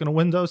getting stuck in a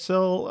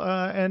windowsill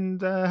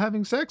and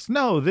having sex.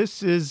 No,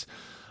 this is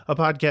a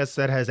podcast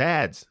that has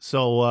ads.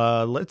 So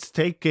let's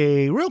take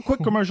a real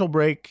quick commercial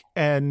break,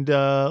 and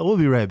we'll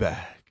be right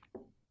back.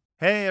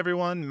 Hey,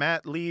 everyone.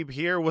 Matt Lieb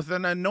here with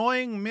an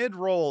annoying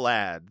mid-roll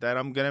ad that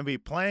I'm going to be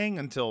playing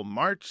until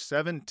March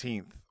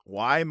 17th.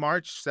 Why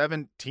March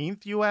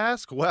 17th, you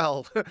ask?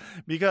 Well,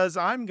 because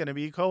I'm going to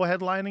be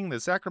co-headlining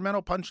the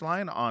Sacramento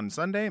Punchline on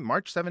Sunday,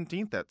 March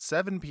 17th at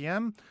 7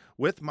 p.m.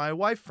 with my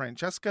wife,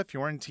 Francesca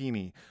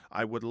Fiorentini.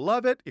 I would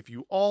love it if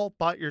you all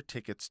bought your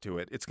tickets to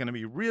it. It's going to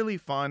be really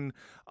fun.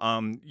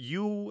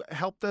 You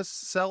helped us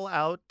sell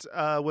out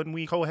when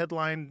we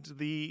co-headlined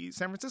the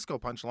San Francisco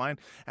Punchline,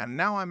 and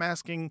now I'm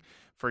asking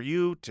for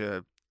you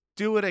to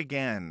do it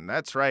again.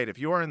 That's right. If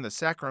you're in the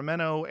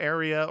Sacramento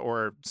area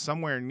or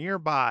somewhere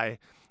nearby,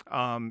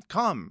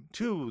 come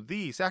to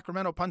the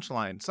Sacramento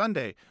Punchline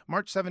Sunday,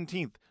 March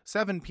 17th,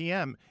 7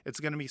 p.m. It's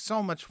going to be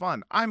so much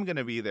fun. I'm going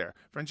to be there.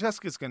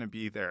 Francesca's going to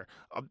be there.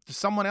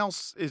 Someone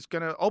else is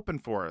going to open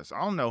for us.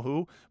 I don't know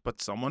who,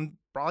 but someone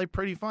probably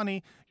pretty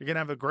funny. You're going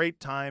to have a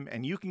great time,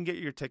 and you can get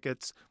your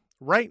tickets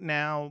right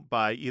now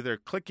by either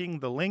clicking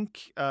the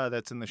link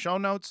that's in the show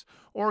notes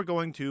or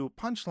going to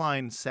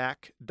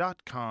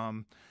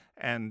punchlinesac.com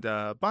and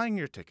buying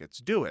your tickets.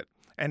 Do it.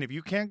 And if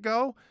you can't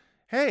go,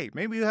 hey,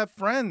 maybe you have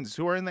friends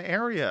who are in the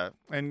area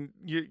and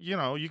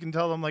you can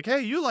tell them like,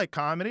 hey, you like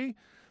comedy?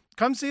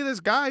 Come see this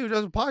guy who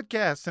does a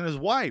podcast and his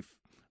wife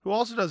who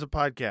also does a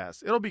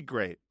podcast. It'll be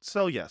great.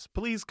 So yes,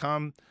 please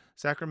come.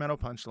 Sacramento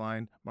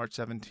Punchline, March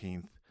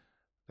 17th.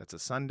 That's a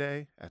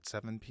Sunday at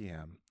 7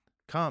 p.m.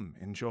 Come,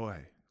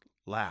 enjoy,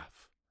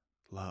 laugh,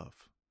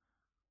 love.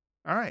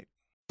 All right.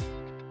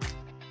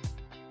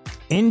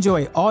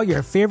 Enjoy all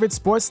your favorite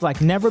sports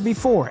like never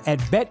before at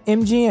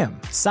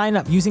BetMGM. Sign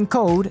up using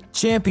code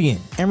CHAMPION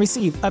and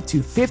receive up to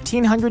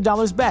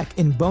 $1,500 back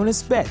in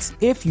bonus bets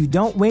if you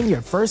don't win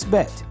your first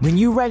bet. When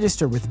you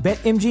register with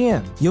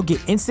BetMGM, you'll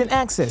get instant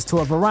access to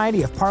a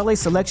variety of parlay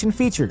selection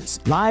features,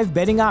 live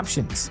betting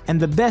options, and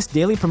the best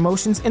daily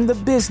promotions in the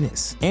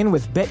business. And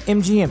with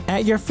BetMGM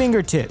at your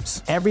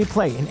fingertips, every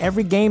play and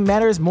every game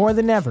matters more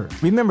than ever.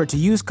 Remember to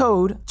use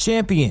code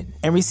CHAMPION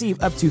and receive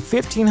up to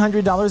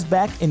 $1,500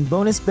 back in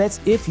bonus bets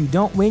if you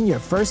don't win your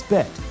first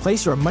bet.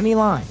 Place your money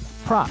line,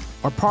 prop,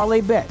 or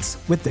parlay bets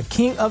with the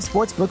king of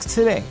sportsbooks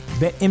today.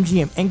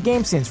 BetMGM and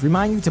GameSense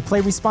remind you to play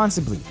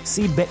responsibly.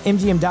 See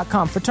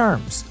BetMGM.com for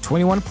terms.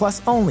 21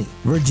 plus only.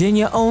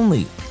 Virginia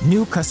only.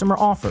 New customer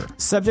offer.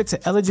 Subject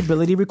to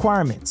eligibility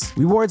requirements.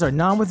 Rewards are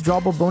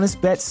non-withdrawable bonus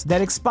bets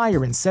that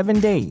expire in 7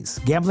 days.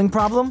 Gambling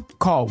problem?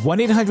 Call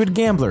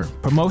 1-800-GAMBLER.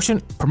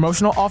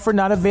 Promotional offer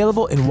not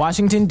available in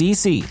Washington,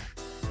 D.C.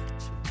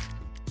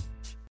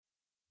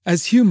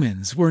 As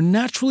humans, we're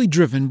naturally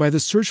driven by the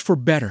search for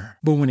better.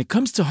 But when it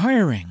comes to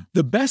hiring,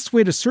 the best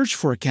way to search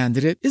for a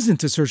candidate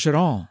isn't to search at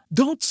all.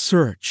 Don't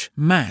search,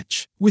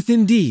 match with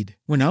Indeed.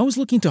 When I was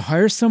looking to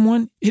hire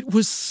someone, it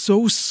was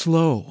so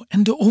slow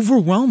and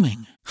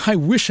overwhelming. I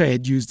wish I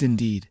had used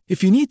Indeed.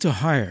 If you need to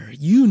hire,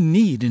 you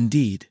need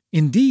Indeed.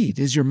 Indeed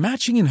is your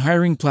matching and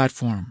hiring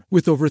platform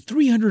with over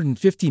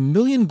 350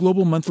 million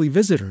global monthly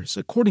visitors,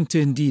 according to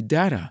Indeed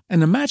data,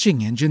 and a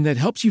matching engine that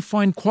helps you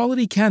find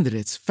quality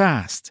candidates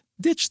fast.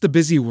 Ditch the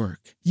busy work.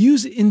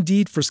 Use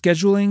Indeed for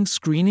scheduling,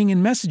 screening,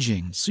 and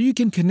messaging so you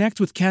can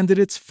connect with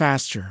candidates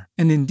faster.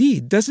 And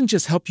Indeed doesn't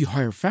just help you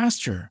hire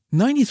faster.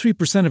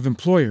 93% of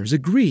employers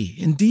agree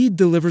Indeed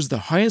delivers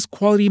the highest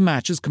quality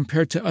matches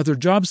compared to other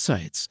job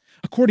sites,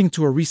 according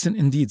to a recent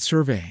Indeed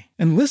survey.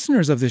 And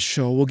listeners of this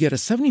show will get a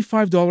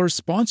 $75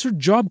 sponsored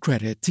job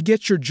credit to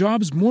get your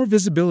jobs more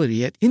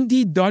visibility at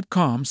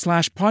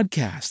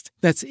Indeed.com/podcast.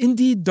 That's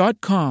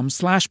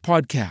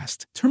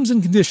Indeed.com/podcast. Terms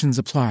and conditions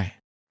apply.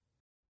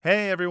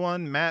 Hey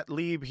everyone, Matt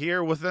Lieb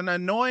here with an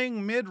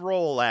annoying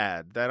mid-roll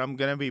ad that I'm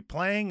going to be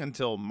playing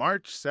until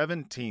March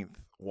 17th.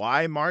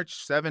 Why March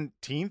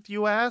 17th,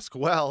 you ask?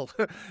 Well,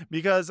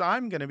 because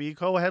I'm going to be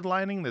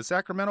co-headlining the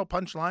Sacramento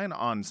Punchline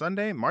on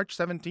Sunday, March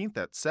 17th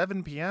at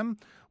 7 p.m.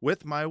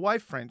 with my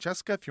wife,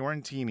 Francesca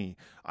Fiorentini.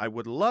 I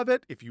would love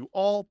it if you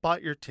all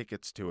bought your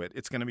tickets to it.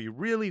 It's going to be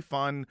really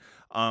fun.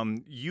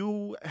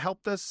 You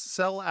helped us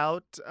sell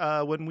out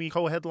when we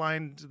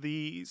co-headlined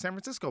the San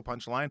Francisco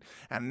Punchline,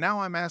 and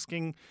now I'm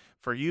asking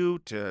for you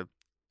to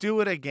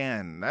do it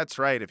again. That's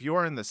right. If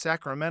you're in the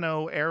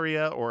Sacramento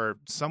area or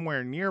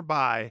somewhere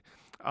nearby,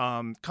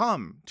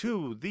 come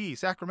to the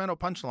Sacramento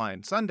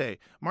Punchline Sunday,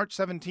 March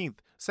 17th,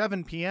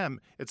 7 p.m.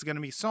 It's going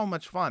to be so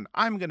much fun.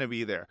 I'm going to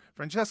be there.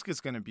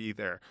 Francesca's going to be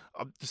there.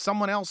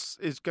 Someone else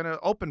is going to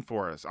open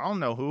for us. I don't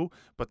know who,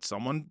 but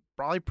someone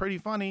probably pretty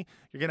funny.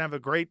 You're going to have a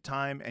great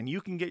time, and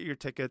you can get your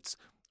tickets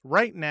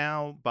right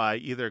now by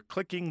either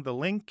clicking the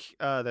link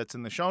that's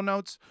in the show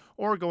notes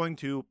or going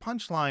to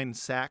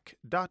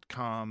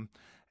punchlinesac.com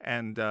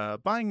and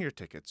buying your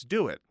tickets.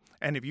 Do it.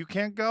 And if you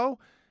can't go,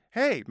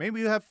 hey, maybe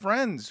you have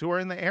friends who are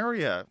in the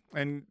area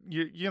and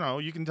you know,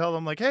 you can tell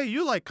them like, hey,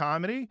 you like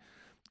comedy.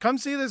 Come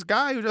see this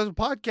guy who does a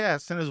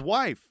podcast and his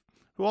wife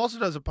who also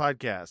does a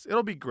podcast.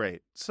 It'll be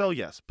great. So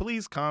yes,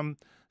 please come.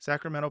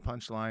 Sacramento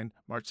Punchline,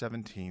 March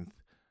 17th.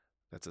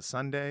 That's a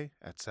Sunday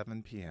at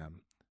 7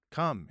 p.m.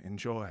 Come,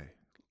 enjoy,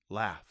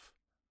 laugh,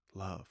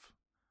 love.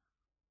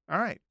 All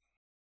right.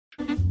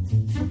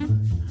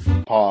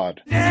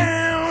 Pod.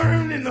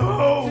 Down in the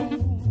hole.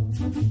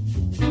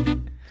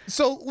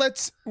 So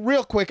let's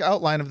real quick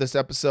outline of this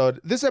episode.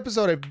 This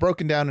episode I've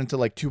broken down into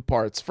like two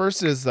parts.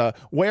 First is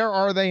where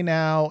are they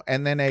now,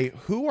 and then a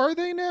who are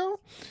they now.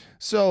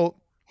 So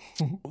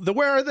the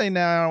where are they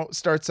now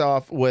starts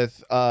off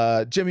with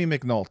Jimmy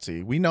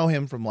McNulty. We know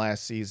him from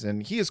last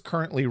season. He is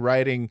currently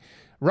riding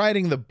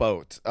the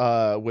boat,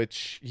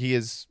 which he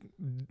is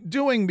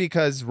doing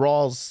because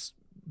Rawls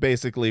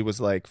basically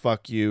was like,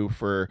 fuck you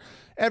for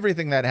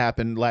everything that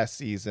happened last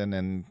season,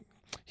 and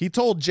he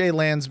told Jay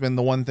Landsman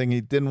the one thing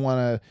he didn't want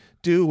to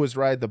do was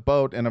ride the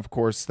boat, and of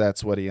course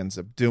that's what he ends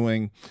up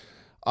doing.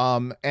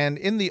 And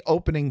in the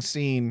opening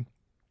scene,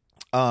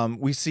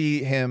 we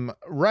see him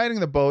riding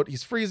the boat.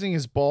 He's freezing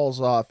his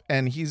balls off,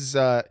 and he's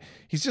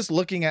just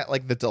looking at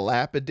like the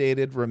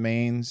dilapidated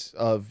remains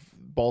of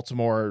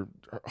Baltimore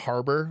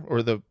Harbor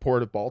or the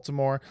port of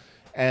Baltimore,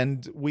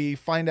 and we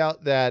find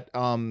out that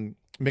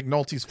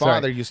McNulty's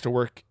father used to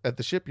work at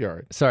the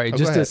shipyard. Sorry,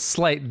 just a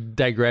slight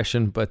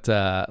digression, but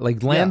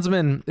like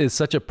Landsman is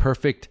such a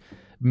perfect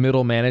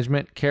middle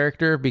management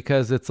character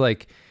because it's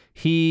like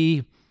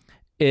he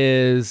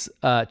is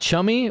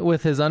chummy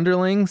with his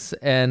underlings,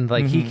 and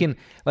like he can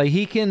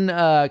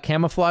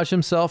camouflage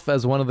himself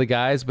as one of the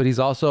guys, but he's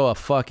also a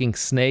fucking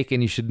snake,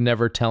 and you should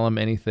never tell him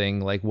anything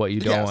like what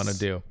you don't want to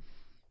do.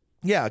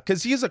 Yeah,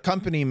 because he's a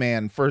company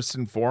man first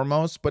and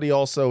foremost, but he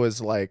also is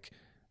like,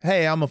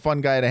 hey, I'm a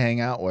fun guy to hang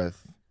out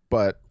with,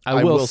 but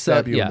I will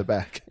stab you in the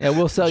back. And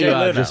we'll sell you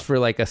out just for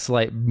like a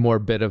slight more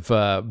bit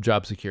of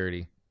job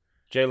security.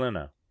 Jay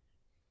Leno.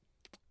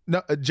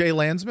 No, Jay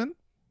Landsman?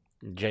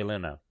 Jay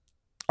Leno.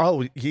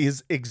 Oh,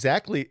 he's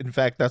exactly. In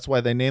fact, that's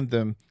why they named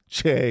him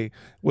Jay,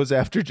 was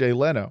after Jay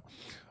Leno.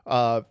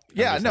 I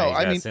mean,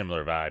 a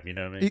similar vibe, you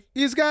know what I mean?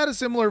 He's got a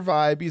similar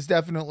vibe. He's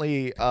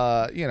definitely,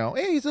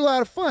 hey, he's a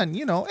lot of fun.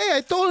 You know, hey,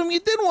 I told him you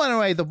didn't want to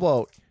ride the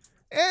boat.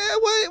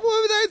 What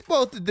was I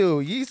supposed to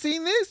do? You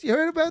seen this? You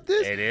heard about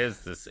this? It is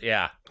this,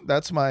 yeah.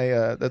 That's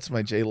my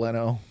Jay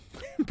Leno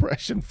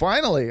impression.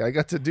 Finally, I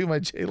got to do my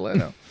Jay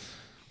Leno.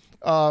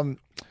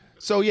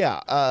 So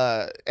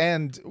yeah,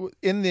 and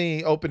in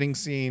the opening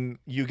scene,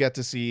 you get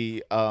to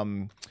see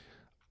that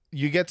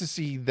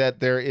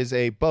there is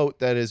a boat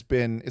that has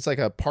been, it's like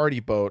a party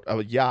boat,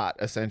 a yacht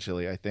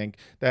essentially, I think,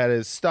 that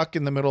is stuck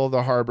in the middle of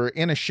the harbor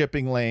in a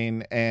shipping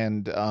lane,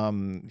 and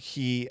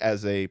he,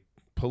 as a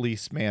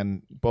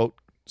policeman boat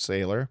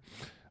sailor,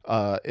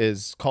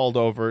 is called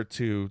over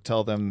to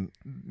tell them,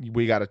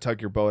 we got to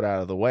tug your boat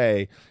out of the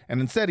way, and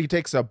instead he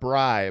takes a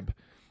bribe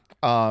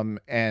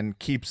and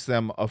keeps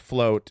them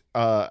afloat,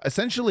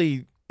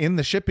 essentially in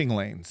the shipping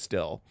lane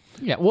still.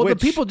 Yeah, well, the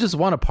people just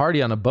want to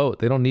party on a boat.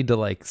 They don't need to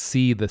like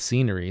see the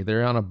scenery.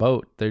 They're on a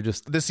boat. They're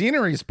just the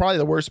scenery is probably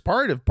the worst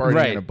part of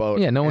partying in a boat.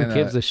 Yeah, no one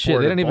gives a shit.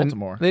 They didn't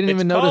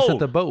even notice that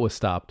the boat was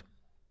stopped.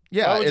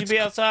 Yeah, why would you be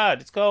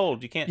outside? It's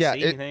cold. You can't see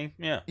anything.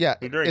 Yeah,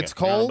 it's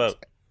cold,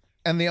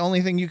 and the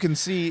only thing you can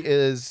see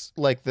is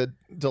like the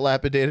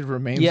dilapidated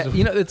remains. Yeah,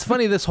 it's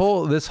funny. This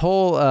whole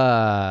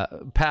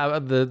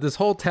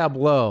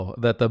tableau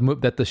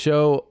that the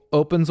show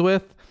opens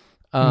with,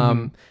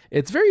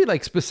 it's very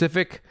like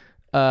specific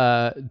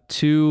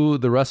to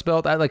the Rust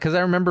Belt. Because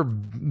I remember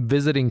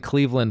visiting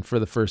Cleveland for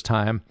the first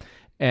time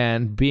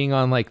and being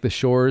on like the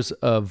shores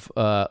of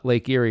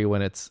Lake Erie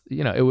when it's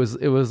it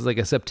was like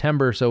a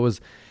September, so it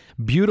was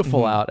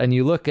beautiful out, and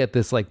you look at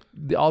this like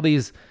all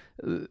this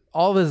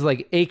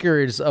like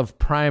acres of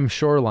prime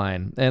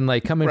shoreline, and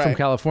like coming from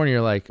California,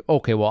 you're like,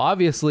 okay, well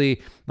obviously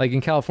like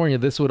in California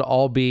this would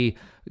all be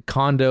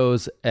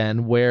condos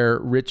and where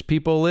rich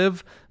people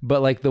live,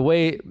 but like the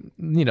way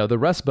the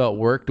Rust Belt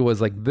worked was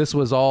like this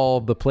was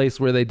all the place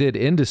where they did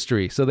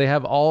industry, so they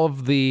have all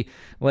of the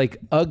like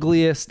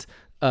ugliest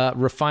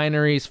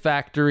refineries,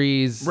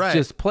 factories,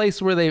 just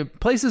places where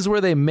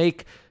they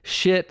make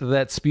shit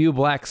that spew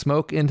black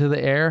smoke into the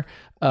air.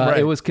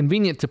 It was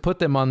convenient to put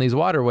them on these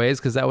waterways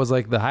because that was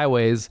like the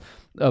highways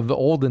of the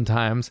olden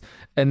times.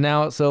 And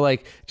now, so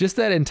like just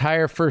that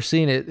entire first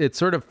scene, it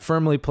sort of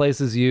firmly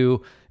places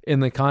you in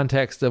the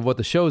context of what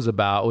the show's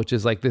about, which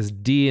is like this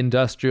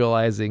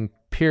deindustrializing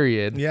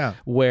period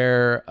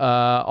where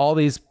all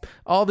these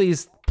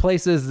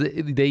places,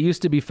 they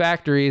used to be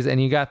factories,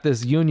 and you got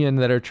this union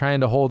that are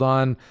trying to hold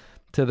on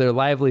to their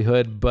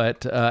livelihood,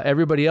 but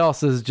everybody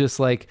else is just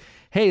like,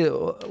 hey,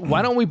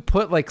 why don't we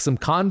put like some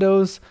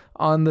condos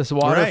on this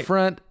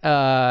waterfront?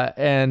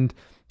 And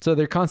so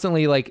they're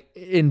constantly like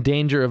in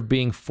danger of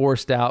being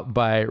forced out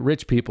by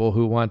rich people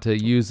who want to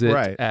use it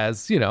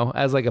as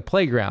as like a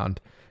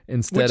playground.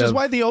 Which is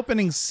why the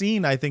opening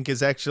scene, I think,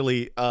 is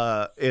actually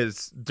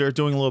is they're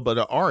doing a little bit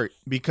of art,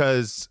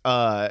 because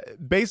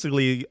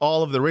basically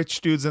all of the rich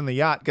dudes in the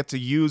yacht get to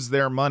use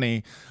their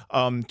money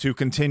to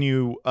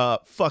continue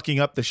fucking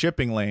up the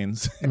shipping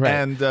lanes.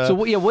 And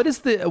what is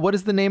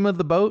the name of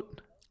the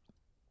boat?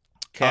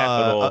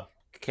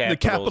 The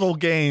Capital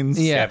Gains.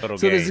 Yeah. Capital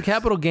so Gains. There's the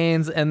Capital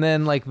Gains, and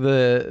then like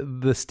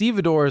the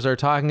stevedores are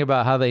talking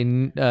about how they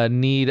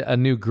need a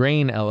new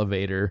grain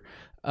elevator.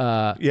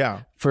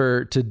 To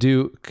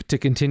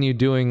continue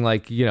doing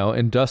like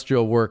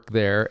industrial work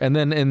there. And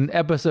then in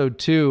episode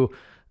 2,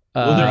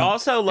 they're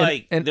also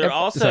like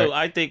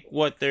I think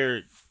what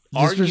they're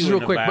arguing just real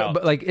quick, about.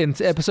 But like in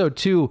episode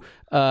 2,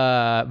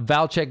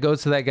 Valchek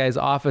goes to that guy's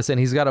office and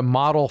he's got a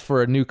model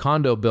for a new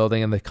condo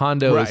building, and the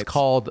condo is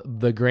called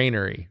the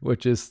Granary,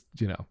 which is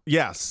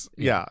yes,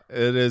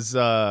 it is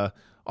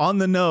on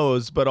the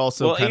nose, but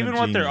also kind even of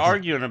what genius. they're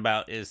arguing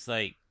about is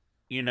like,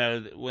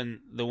 when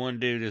the one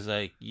dude is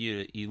like,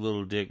 you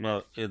little dick,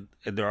 and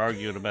they're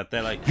arguing about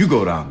that. Like, you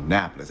go down to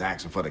Annapolis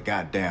asking for the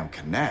goddamn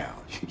canal,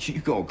 you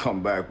gonna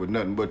come back with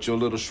nothing but your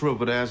little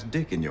shriveled ass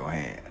dick in your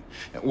hand.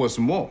 And what's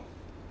more,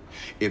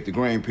 if the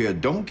grain pier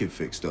don't get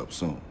fixed up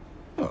soon,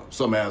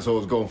 some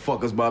asshole's gonna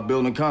fuck us by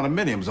building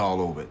condominiums all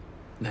over it.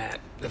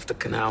 Matt, if the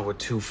canal were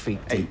 2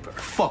 feet deeper.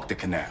 Fuck the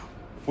canal.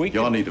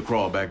 Y'all need to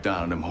crawl back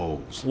down in them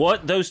holes.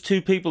 What those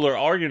two people are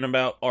arguing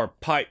about are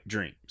pipe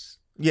dreams.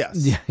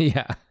 Yes.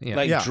 Yeah.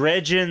 Like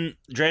dredging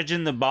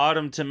the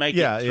bottom to make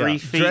it 3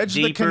 feet Dredge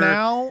deeper. the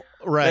canal.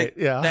 Right.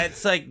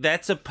 Like,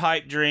 that's a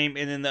pipe dream.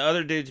 And then the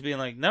other dude's being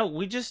like, no,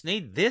 we just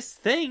need this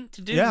thing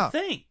to do the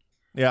thing.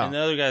 Yeah. And the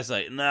other guy's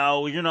like,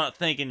 no, you're not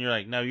thinking. You're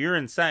like, no, you're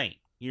insane.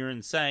 You're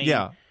insane.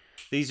 Yeah.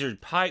 These are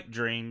pipe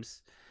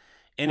dreams.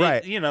 And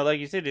it, like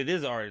you said, it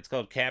is art. It's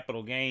called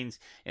Capital Gains.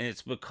 And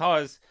it's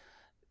because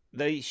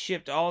they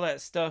shipped all that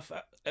stuff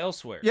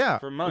elsewhere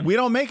for money. We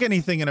don't make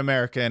anything in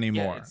America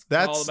anymore.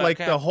 That's like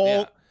the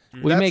whole.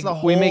 We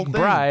make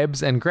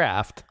bribes and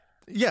graft.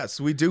 Yes,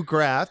 we do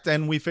graft,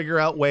 and we figure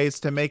out ways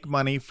to make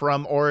money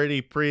from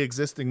already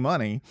pre-existing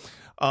money,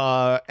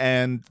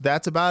 and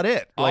that's about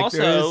it. Like,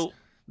 also,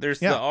 there's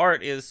the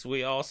art is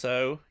we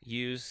also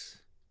use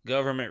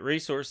government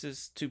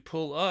resources to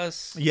pull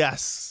us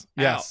yes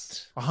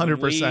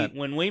 100%.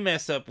 When we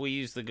mess up, we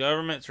use the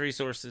government's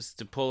resources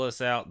to pull us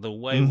out the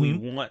way we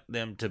want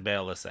them to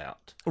bail us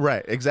out.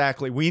 Right,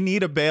 exactly. We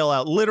need a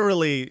bailout.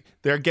 Literally,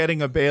 they're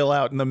getting a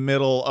bailout in the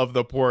middle of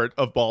the port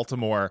of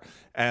Baltimore,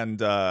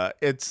 and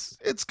it's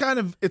kind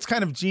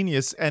of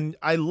genius. And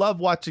I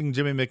love watching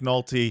Jimmy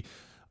McNulty,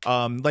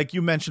 like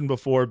you mentioned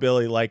before,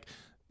 Billy, like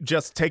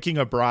just taking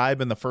a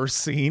bribe in the first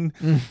scene,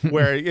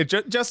 where it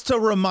just to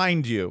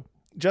remind you,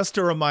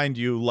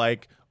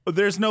 like,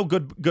 there's no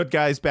good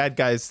guys, bad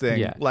guys thing.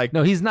 Yeah. Like,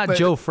 no, he's not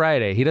Joe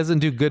Friday. He doesn't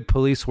do good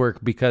police work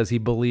because he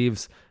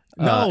believes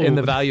in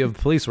the value of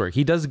police work.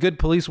 He does good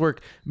police work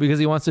because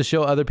he wants to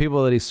show other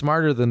people that he's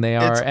smarter than they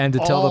are, and to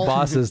tell the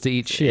bosses to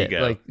eat shit.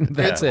 Like,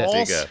 that's it.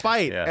 All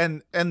spite,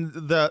 and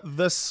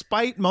the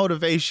spite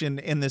motivation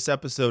in this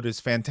episode is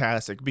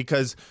fantastic,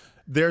 because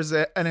there's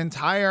an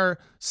entire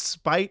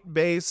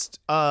spite-based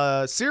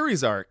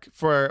series arc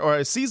or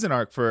a season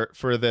arc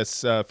for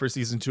this for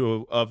season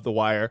 2 of The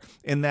Wire,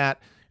 in that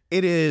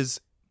it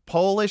is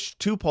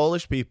two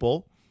Polish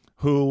people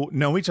who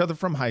know each other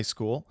from high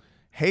school,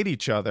 hate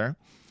each other,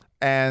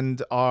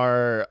 and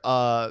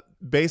are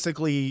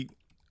basically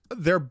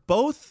they're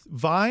both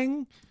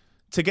vying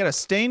to get a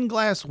stained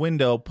glass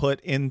window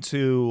put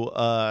into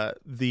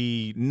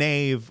the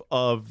nave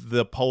of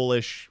the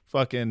Polish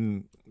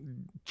fucking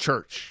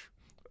church.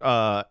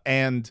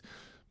 And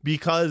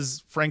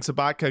because Frank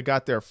Sabatka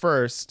got there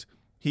first,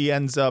 he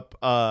ends up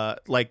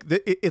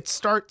it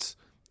starts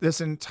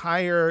this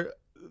entire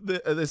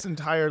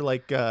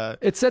like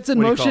it sets in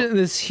motion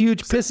this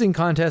huge pissing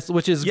contest,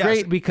 which is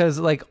great because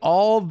like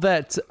all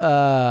that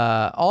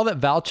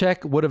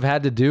Valchek would have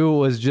had to do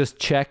was just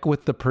check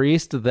with the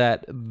priest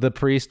that the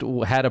priest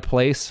had a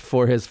place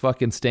for his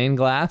fucking stained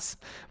glass,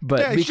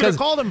 but he should have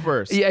called him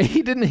first. Yeah,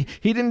 he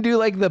didn't do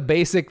like the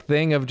basic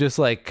thing of just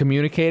like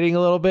communicating a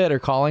little bit or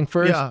calling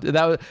first.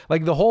 That was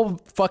like the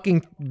whole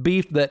fucking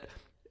beef that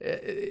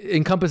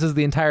encompasses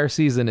the entire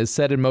season is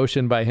set in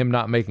motion by him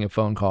not making a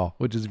phone call,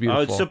 which is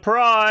beautiful. Oh,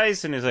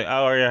 surprise! And he's like, "Oh,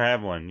 I already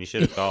have one. You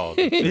should have called."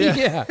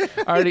 I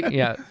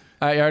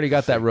already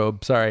got that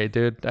robe. Sorry,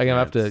 dude. I'm gonna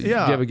have to. Do you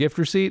have a gift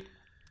receipt?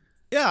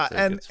 Yeah,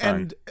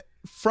 and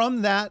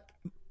from that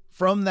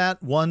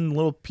one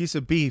little piece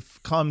of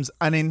beef comes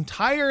an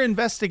entire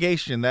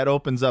investigation that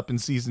opens up in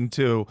season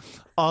 2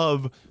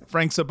 of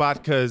Frank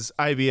Sabatka's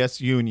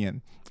IBS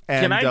union.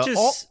 And Can I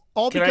just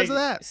all can because I of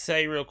that.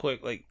 say real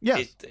quick, like,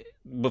 yes.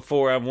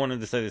 Before I wanted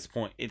to say this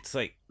point, it's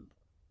like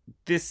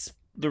this.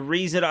 The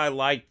reason I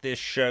like this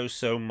show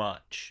so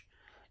much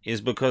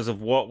is because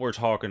of what we're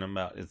talking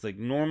about. It's like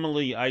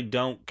normally I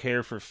don't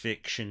care for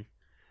fiction,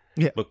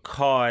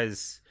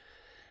 because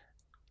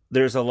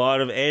there's a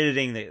lot of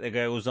editing that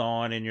goes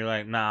on, and you're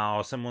like,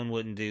 no, someone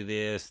wouldn't do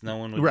this, no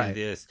one would do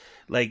this.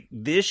 Like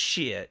this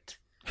shit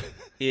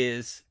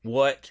is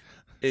what.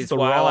 It's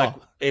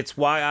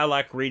why I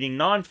like reading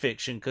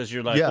nonfiction, because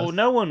you're like, well,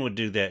 no one would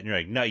do that. And you're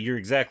like, no, you're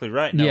exactly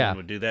right. No one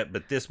would do that.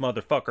 But this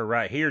motherfucker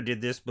right here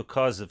did this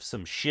because of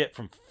some shit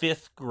from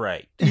 5th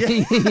grade.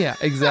 Yeah,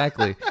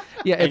 exactly.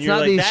 Yeah, it's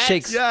not these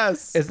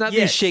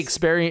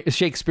these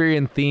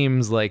Shakespearean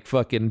themes like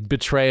fucking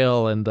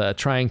betrayal and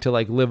trying to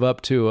like live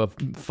up to a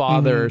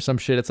father or some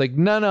shit. It's like,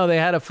 no, they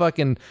had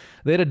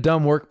a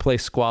dumb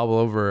workplace squabble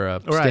over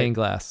a stained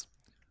glass.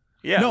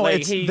 Yeah, no,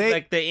 like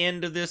like the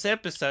end of this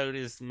episode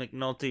is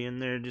McNulty in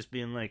there just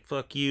being like,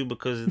 "Fuck you"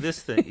 because of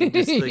this thing.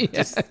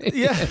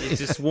 It's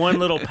just one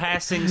little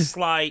passing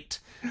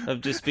slight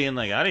of just being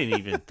like, I didn't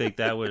even think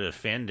that would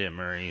offend him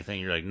or anything.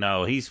 You're like,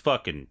 no, he's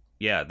fucking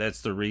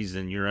that's the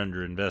reason you're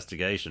under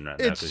investigation right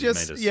now. It's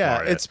just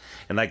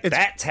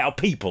that's how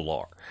people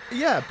are.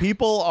 Yeah,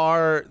 people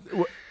are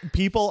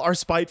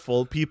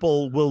spiteful.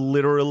 People will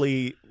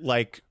literally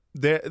like.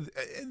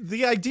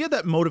 The idea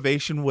that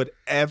motivation would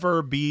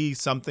ever be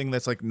something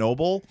that's like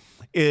noble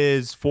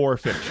is for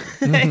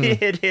fiction.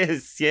 It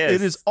is, yes.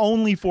 It is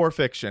only for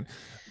fiction.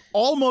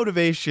 All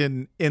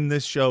motivation in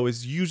this show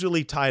is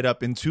usually tied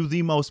up into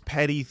the most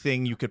petty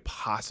thing you could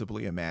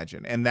possibly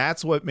imagine. And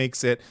that's what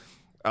makes it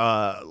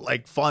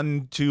like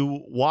fun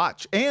to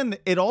watch. And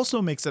it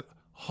also makes it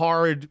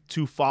hard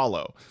to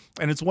follow.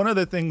 And it's one of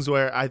the things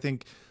where I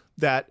think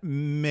that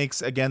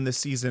makes, again, this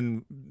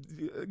season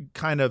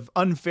kind of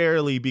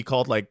unfairly be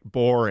called like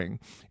boring,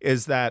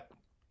 is that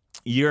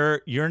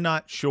you're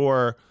not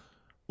sure,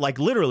 like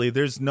literally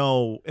there's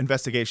no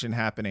investigation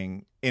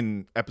happening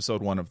in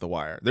episode 1 of The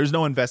Wire. There's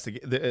no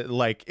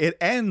like it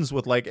ends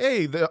with like,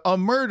 hey, a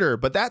murder.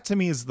 But that to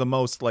me is the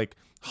most like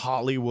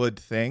Hollywood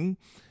thing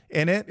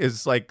in it,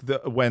 is like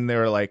when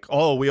they're like,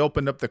 oh, we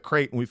opened up the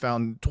crate and we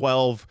found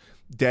 12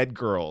 dead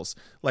girls.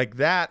 Like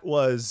that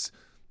was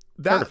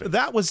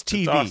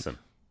TV. That's awesome.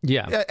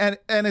 Yeah.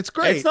 And it's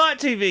great. It's not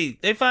TV.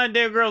 They find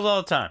dead girls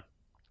all the time.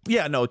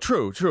 Yeah, no,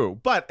 true.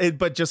 But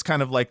just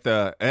kind of like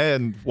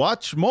and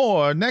watch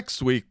more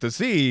next week to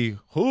see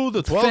who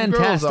the 12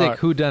 girls are. Fantastic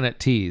whodunit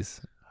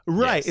tease.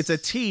 Right, Yes. it's a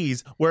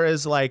tease.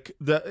 Whereas like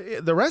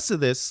the rest of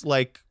this,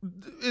 like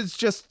it's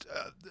just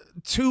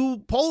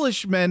 2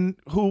 Polish men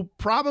who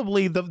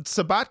probably the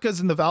Sabatkas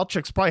and the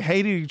Valcheks probably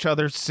hated each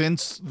other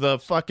since the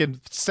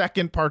fucking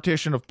second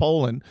partition of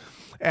Poland.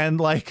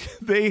 And like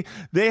they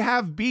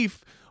have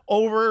beef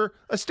over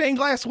a stained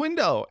glass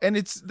window, and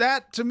it's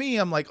that to me.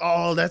 I'm like,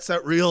 oh, that's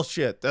that real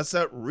shit.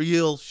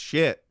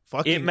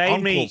 Fucking it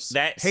made me uncles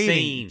that hating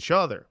scene. each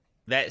other.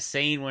 That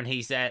scene when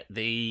he's at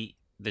the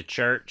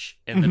church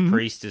and the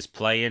priest is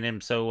playing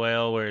him so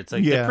well, where it's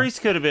like the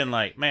priest could have been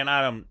like,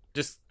 man,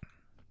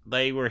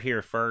 they were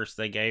here first.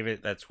 They gave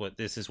it.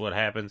 This is what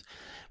happens.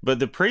 But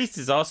the priest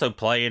is also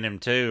playing him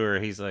too, or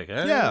he's like, we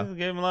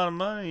gave him a lot of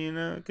money,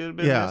 it could have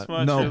been this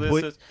much.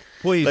 No,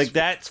 please. Like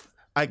that's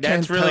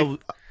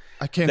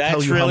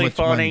really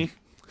funny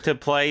to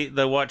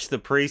watch the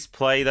priest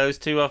play those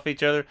two off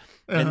each other.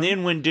 And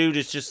then when dude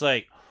is just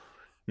like,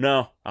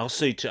 no, I'll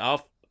see.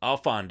 I'll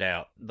find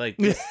out. Like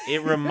this,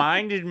 it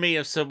reminded me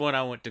of someone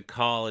I went to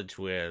college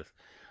with,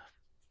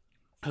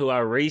 who I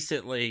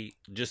recently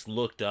just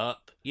looked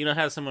up. You know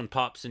how someone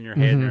pops in your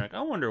head and you're like,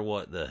 I wonder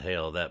what the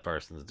hell that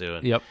person's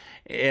doing. Yep.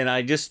 And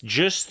I just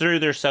through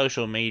their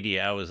social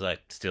media, I was like,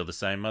 still the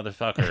same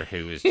motherfucker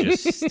who is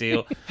just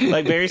still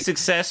like very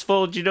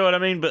successful. Do you know what I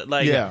mean? But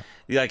like,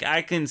 like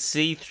I can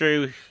see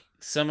through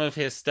some of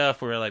his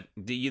stuff where like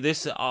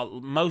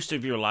most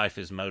of your life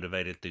is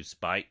motivated through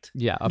spite.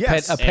 Yeah. A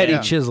petty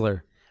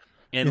chiseler.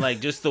 And like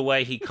just the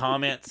way he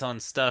comments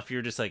on stuff,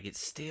 you're just like, it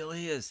still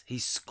is.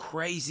 He's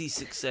crazy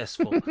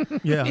successful,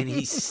 and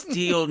he's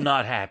still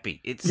not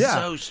happy. It's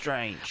so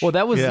strange. Well,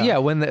 that was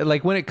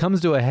when it comes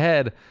to a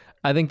head,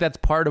 I think that's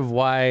part of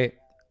why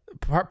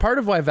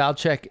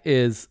Valchek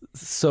is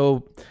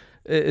so.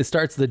 It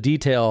starts the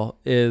detail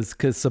is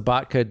because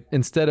Sobotka,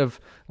 instead of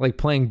like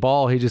playing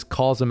ball, he just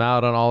calls him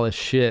out on all his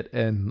shit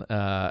and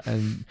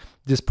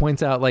just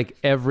points out like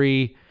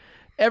every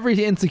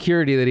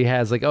insecurity that he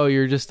has, like, oh,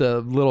 you're just a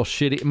little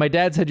shitty. My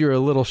dad said you're a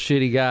little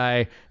shitty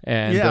guy,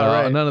 and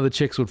none of the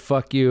chicks would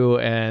fuck you,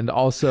 and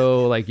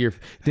also like you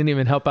didn't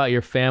even help out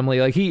your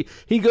family. Like he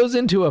goes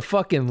into a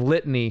fucking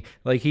litany.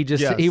 Like he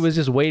was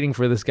just waiting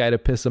for this guy to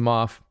piss him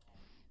off.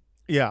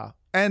 Yeah.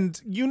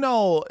 And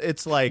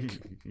it's like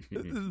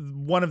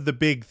one of the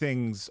big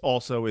things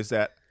also is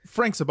that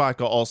Frank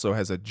Sobotka also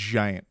has a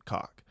giant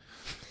cock.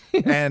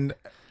 And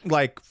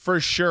like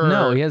for sure.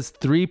 No, he has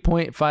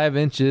 3.5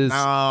 inches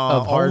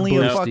of hard only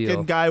blue a steel.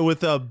 fucking guy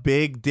with a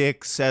big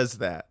dick says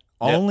that.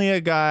 Yep. Only a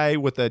guy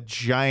with a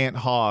giant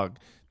hog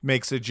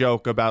makes a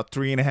joke about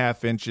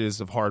 3.5 inches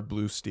of hard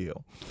blue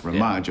steel.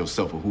 Remind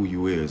yourself of who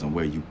you is and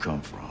where you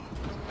come from.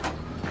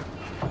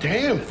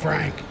 Damn,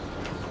 Frank.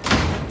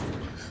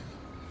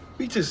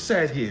 We just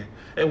sat here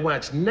and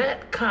watched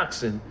Nat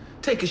Coxon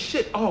take a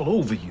shit all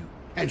over you.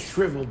 And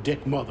shriveled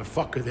dick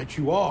motherfucker that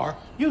you are,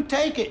 you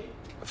take it.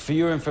 For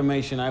your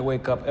information, I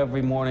wake up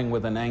every morning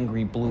with an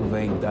angry blue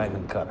vein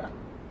diamond cutter.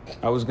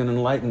 I was going to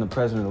enlighten the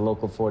president of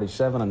Local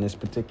 47 on this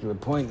particular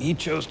point, and he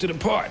chose to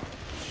depart.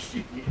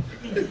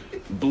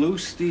 Blue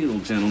steel,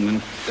 gentlemen.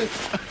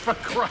 For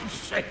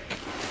Christ's sake.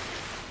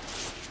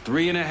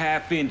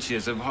 3.5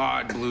 inches of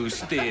hard blue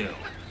steel.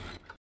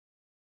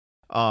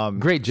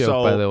 Great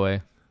joke, by the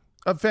way.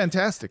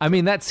 Fantastic. I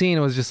mean, that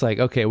scene was just like,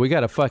 okay, we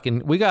got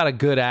a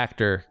good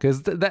actor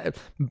because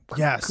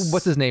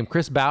what's his name?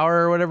 Chris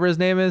Bauer or whatever his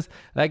name is.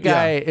 That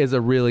guy is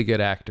a really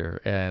good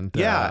actor, and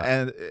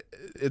and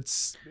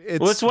it's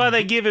it's why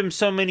they give him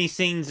so many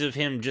scenes of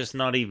him just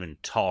not even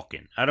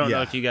talking. I don't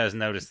know if you guys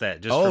noticed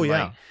that.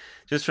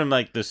 Just from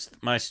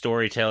my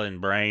storytelling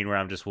brain where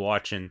I'm just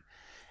watching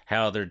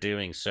how they're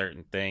doing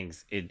certain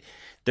things.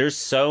 There's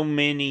so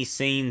many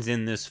scenes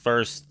in this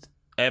first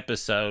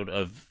episode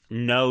of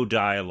no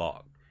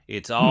dialogue.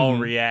 It's all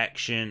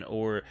reaction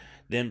or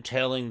them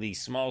telling these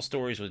small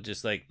stories with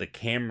just like the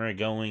camera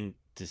going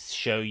to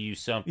show you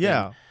something.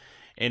 Yeah.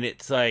 And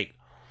it's like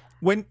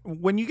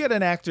when you get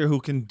an actor who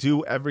can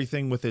do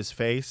everything with his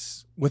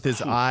face, with his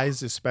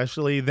eyes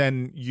especially,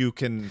 then you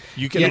can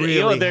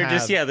really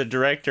the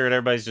director and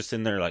everybody's just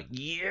in there like,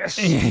 yes,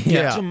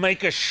 to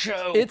make a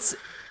show.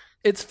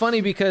 It's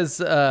funny because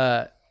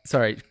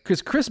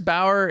because Chris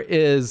Bauer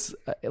is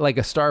like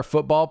a star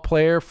football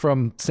player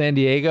from San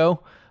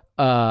Diego.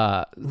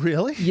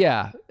 Really?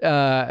 Yeah.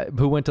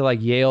 Who went to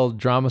like Yale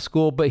drama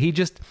school, but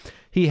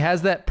he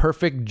has that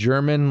perfect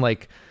German,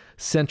 like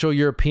Central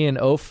European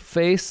oaf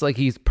face. Like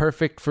he's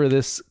perfect for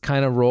this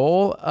kind of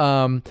role.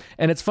 And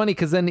it's funny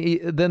because then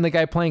the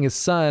guy playing his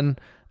son,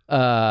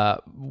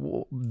 the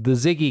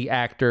Ziggy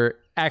actor,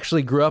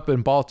 actually grew up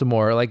in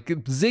Baltimore. Like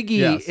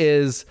Ziggy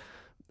is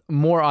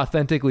more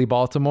authentically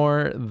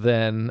Baltimore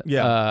than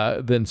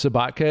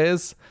Sobotka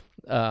is.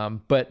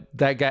 But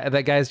that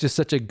guy is just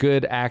such a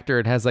good actor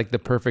and has like the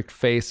perfect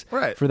face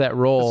for that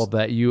role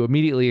that you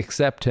immediately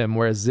accept him.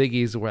 Whereas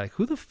Ziggy's, we're like,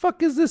 who the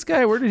fuck is this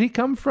guy? Where did he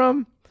come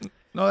from?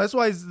 No, that's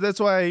why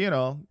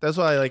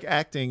like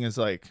acting is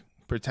like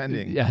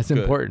pretending. Yeah, it's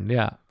important.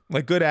 Yeah.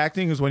 Like good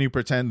acting is when you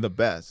pretend the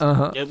best.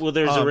 Yeah, well,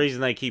 there's a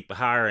reason they keep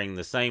hiring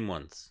the same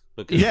ones.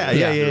 Because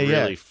they're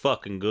really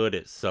fucking good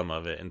at some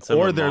of it, and some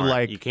of them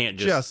aren't. You can't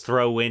just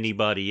throw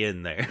anybody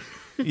in there.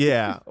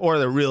 Yeah, or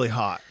they're really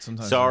hot.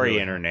 Sometimes. Sorry,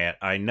 internet.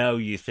 I know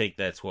you think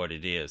that's what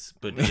it is,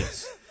 but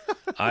it's.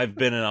 I've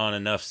been on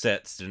enough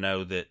sets to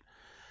know that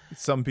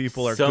some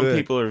people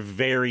are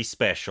very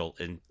special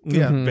and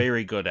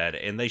very good at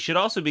it, and they should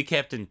also be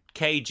kept in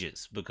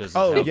cages because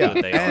of how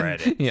good they are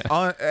at it.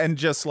 Yeah. And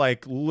just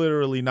like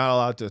literally not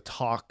allowed to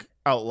talk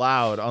out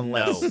loud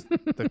unless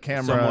the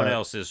camera someone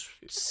else has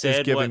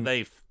said what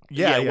they've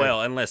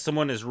unless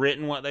someone has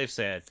written what they've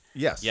said.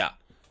 Yes. Yeah.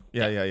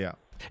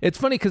 It's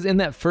funny because in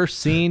that first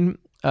scene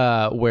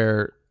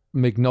where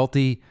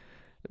McNulty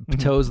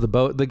tows the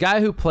boat, the guy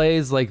who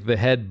plays like the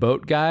head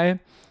boat guy,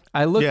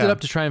 I looked it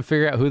up to try and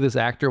figure out who this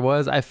actor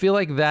was. I feel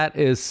like that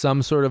is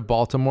some sort of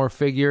Baltimore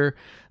figure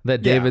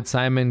that David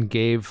Simon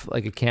gave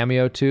like a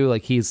cameo to.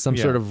 Like he's some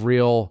sort of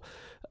real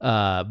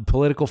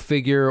political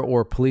figure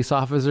or police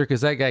officer,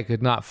 because that guy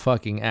could not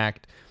fucking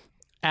act.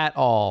 at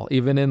all.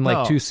 Even in like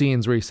No. 2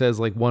 scenes where he says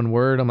like one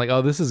word, I'm like,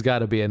 oh, this has got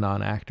to be a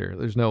non-actor.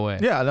 There's no way.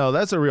 Yeah, no,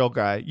 that's a real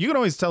guy. You can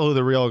always tell who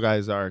the real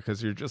guys are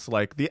because you're just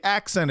like, the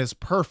accent is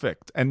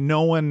perfect, and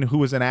no one who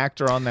was an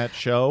actor on that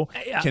show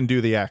can do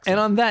the accent. And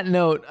on that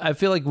note, I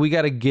feel like we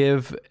got to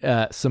give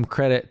some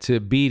credit to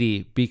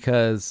Beatty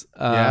because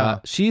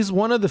she's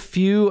one of the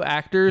few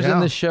actors in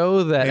the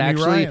show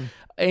that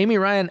Amy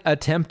Ryan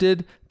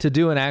attempted to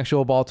do an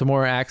actual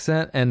Baltimore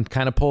accent and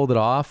kind of pulled it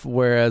off,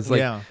 whereas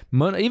like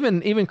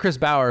even Chris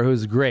Bauer,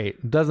 who's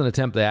great, doesn't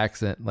attempt the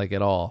accent like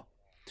at all.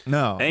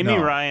 No, Amy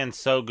Ryan's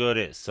so good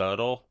at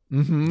subtle.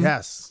 Mm-hmm.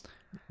 Yes,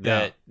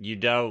 that you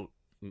don't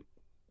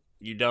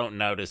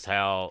notice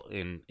how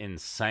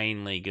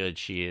insanely good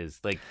she is.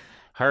 Like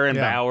her and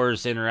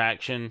Bauer's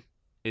interaction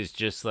is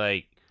just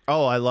like,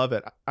 oh, I love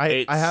it.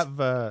 I have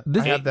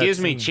it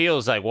gives me scene.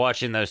 chills like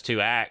watching those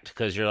two act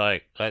because you're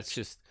like, that's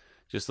just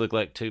look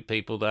like two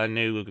people that I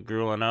knew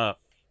growing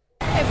up.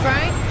 Hey,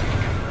 Frank.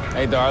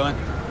 Hey, darling.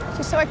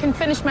 Just so I can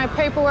finish my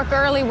paperwork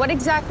early, what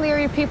exactly are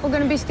your people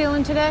going to be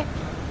stealing today?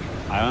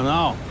 I don't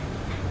know.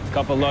 A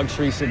couple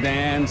luxury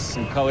sedans,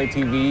 some color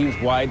TVs,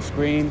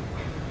 widescreen,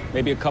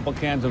 maybe a couple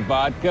cans of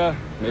vodka,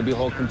 maybe a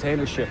whole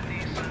container ship.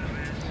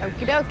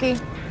 Okie dokie.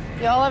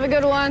 Y'all have a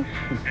good one.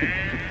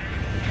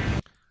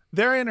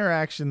 Their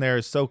interaction there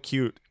is so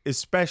cute,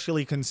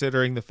 especially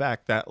considering the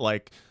fact that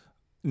like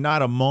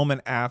not a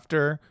moment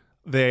after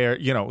they're,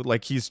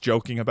 like he's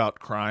joking about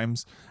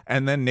crimes,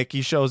 and then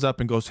Nikki shows up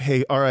and goes,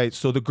 hey, all right,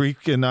 so the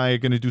Greek and I are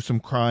going to do some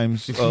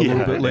crimes a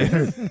little bit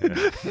later.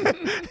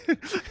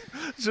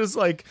 Just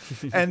like,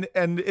 and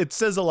it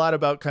says a lot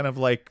about kind of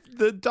like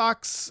the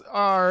Docs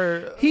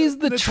are he's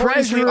the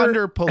treasurer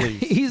under police.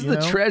 He's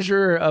the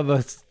treasurer of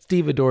a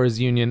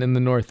stevedores union in the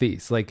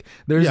Northeast. Like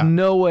there's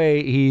no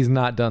way he's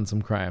not done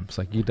some crimes.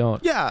 Like you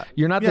don't. Yeah,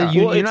 you're not the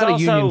union. You're not a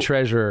union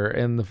treasurer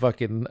in the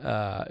fucking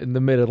in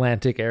the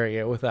Mid-Atlantic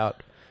area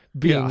without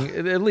being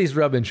at least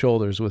rubbing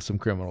shoulders with some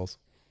criminals.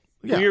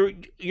 Yeah. Well,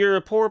 you're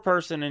a poor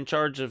person in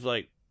charge of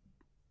like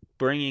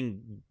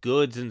bringing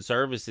goods and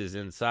services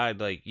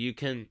inside. Like you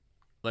can,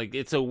 like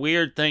it's a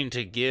weird thing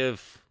to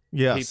give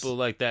people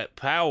like that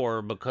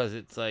power because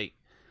it's like,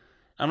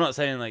 I'm not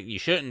saying like you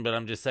shouldn't, but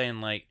I'm just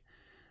saying like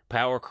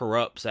power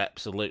corrupts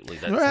absolutely.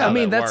 That's how I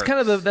mean, that that's works.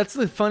 kind of that's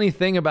the funny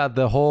thing about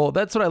the whole.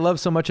 That's what I love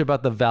so much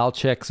about the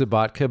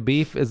Valchek-Subotka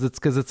beef is it's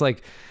because it's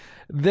like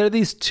they're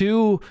these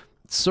two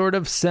sort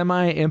of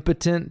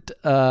semi-impotent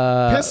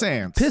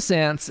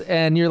pissants,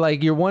 and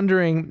you're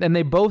wondering, and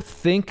they both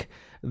think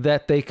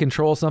that they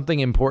control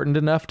something important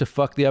enough to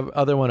fuck the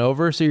other one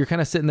over. So you're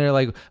kind of sitting there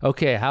like,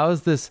 okay, how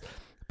is this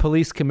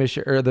police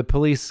commissioner or the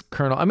police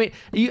colonel? I mean,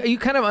 you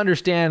kind of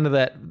understand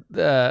that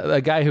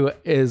a guy who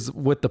is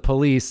with the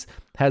police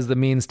has the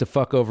means to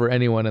fuck over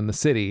anyone in the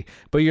city,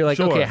 but you're like,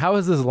 okay, how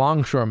is this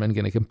longshoreman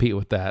going to compete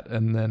with that?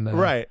 And then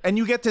right, and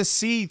you get to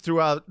see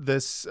throughout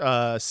this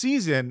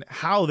season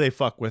how they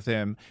fuck with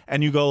him,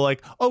 and you go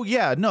like, oh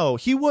yeah, no,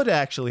 he would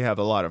actually have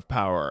a lot of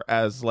power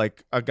as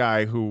like a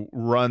guy who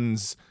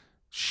runs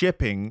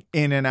shipping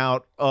in and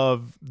out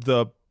of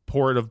the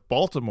port of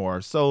Baltimore.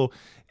 So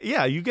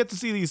yeah, you get to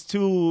see these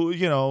two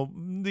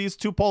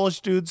Polish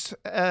dudes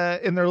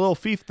in their little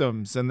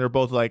fiefdoms, and they're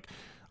both like,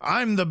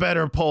 I'm the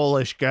better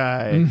Polish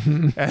guy.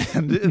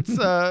 And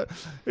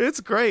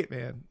it's great,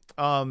 man.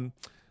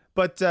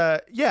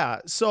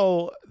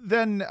 So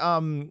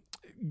then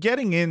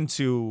getting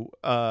into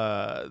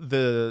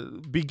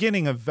the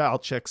beginning of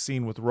Valchek's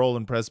scene with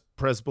Roland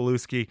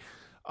Przybylewski,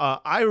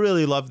 I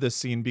really love this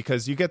scene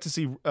because you get to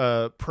see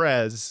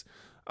Prez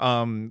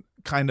kind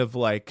of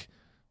like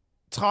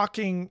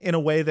talking in a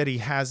way that you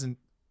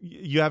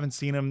haven't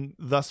seen him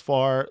thus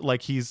far.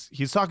 Like he's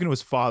talking to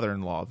his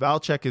father-in-law.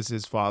 Valchek is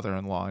his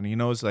father-in-law, and he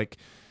knows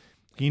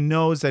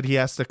that he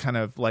has to kind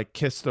of like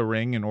kiss the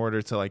ring in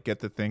order to like get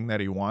the thing that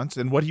he wants.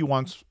 And what he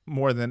wants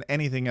more than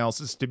anything else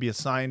is to be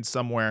assigned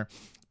somewhere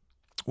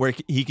where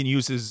he can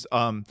use his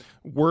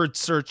word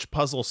search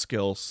puzzle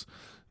skills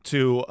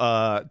to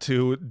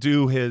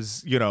do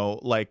his,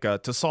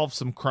 to solve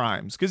some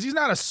crimes. Because he's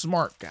not a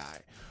smart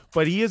guy,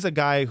 but he is a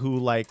guy who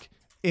like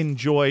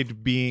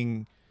enjoyed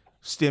being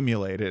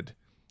stimulated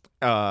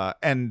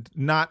and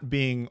not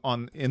being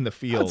in the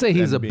field. I'd say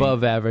he's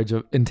above average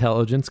of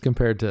intelligence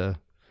compared to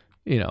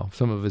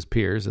some of his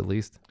peers, at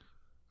least.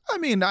 I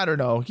mean, I don't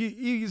know.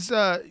 He's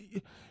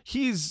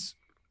his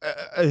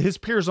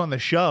peers on the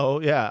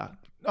show. Yeah.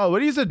 Oh,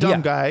 but he's a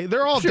dumb guy.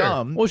 They're all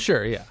dumb. Well,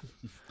 sure. Yeah.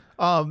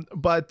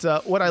 But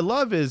what I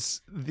love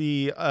is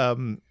the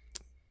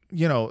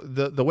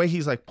way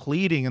he's like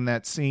pleading in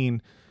that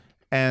scene.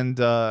 And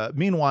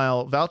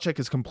meanwhile, Valchek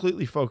is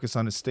completely focused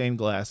on his stained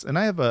glass. And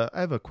I have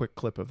a quick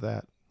clip of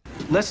that.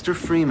 Lester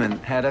Freeman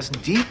had us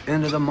deep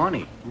into the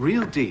money,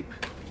 real deep.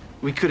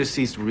 We could have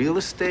seized real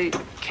estate,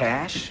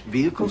 cash,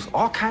 vehicles,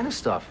 all kind of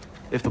stuff.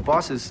 If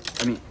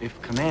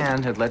if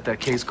Command had let that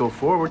case go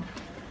forward,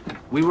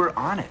 we were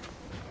on it.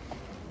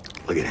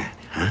 Look at that,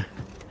 huh?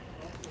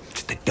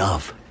 Just a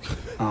dove.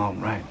 Oh,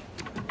 right.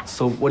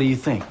 So what do you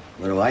think?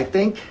 What do I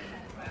think?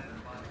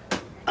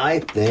 I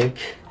think...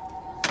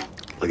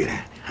 Look at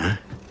that, huh?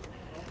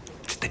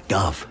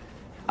 dove.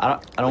 I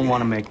don't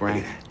want to make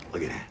rank.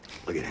 Look at that.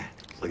 Look at that.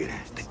 Look at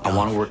that. I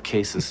want to work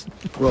cases.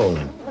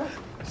 Roland,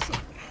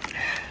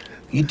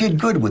 you did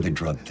good with the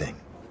drug thing.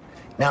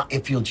 Now,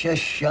 if you'll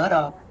just shut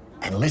up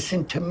and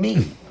listen to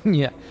me,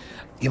 yeah,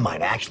 you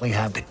might actually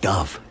have the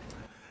dove.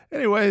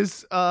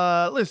 Anyways,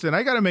 listen,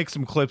 I got to make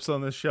some clips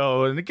on this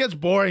show, and it gets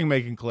boring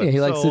making clips. Yeah, he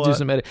likes to do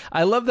some edit.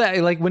 I love that.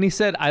 Like when he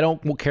said, "I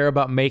don't care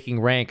about making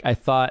rank," I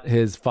thought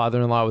his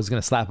father-in-law was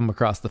going to slap him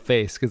across the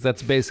face, because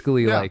that's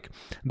basically like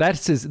that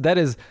is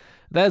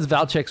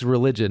Valchek's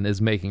religion,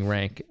 is making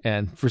rank.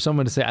 And for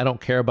someone to say, "I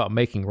don't care about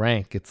making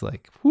rank," it's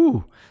like,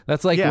 whoo.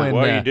 That's like when.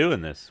 Why are you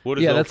doing this? What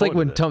is that's like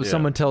when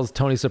someone tells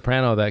Tony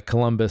Soprano that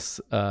Columbus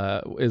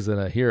isn't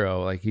a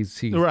hero. Like he's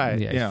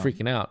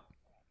freaking out.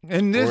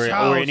 In this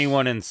house, or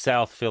anyone in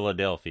South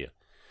Philadelphia.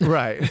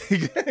 Right.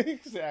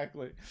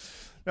 Exactly.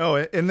 No,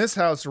 in this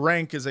house,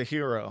 rank is a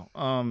hero.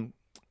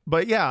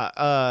 But yeah,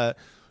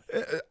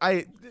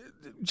 I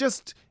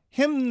just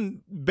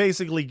him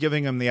basically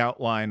giving him the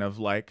outline of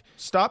like,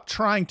 stop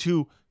trying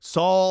to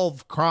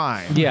solve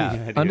crime.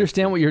 Yeah.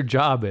 Understand what your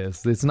job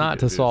is. It's not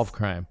to solve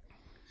crime.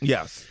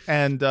 Yes.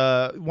 And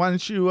why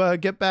don't you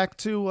get back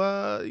to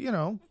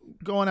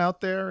going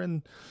out there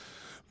and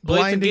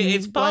blinding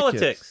it's black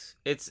politics.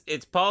 kids.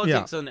 It's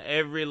politics on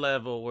every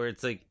level, where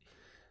it's like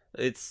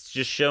it's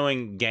just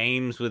showing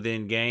games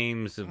within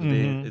games.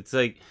 It's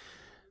like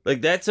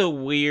that's a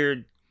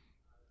weird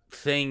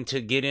thing to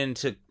get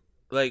into.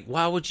 Like,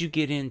 why would you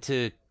get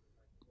into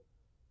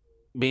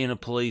being a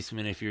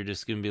policeman if you're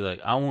just gonna be like,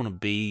 I want to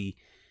be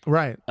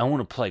right? I want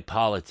to play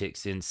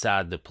politics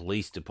inside the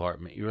police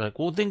department. You're like,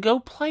 well, then go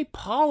play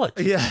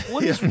politics. Yeah.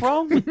 What is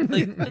wrong with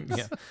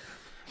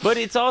But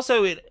it's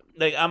also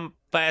like I'm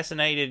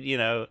fascinated.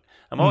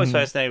 I'm always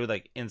fascinated with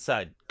like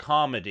inside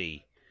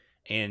comedy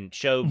and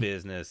show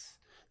business.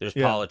 There's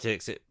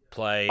politics at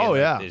play. Oh,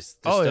 and yeah. There's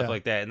stuff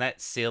like that, and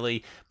that's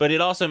silly. But it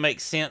also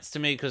makes sense to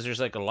me because there's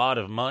like a lot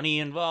of money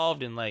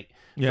involved, and like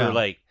for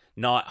like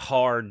not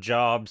hard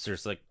jobs,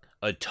 there's like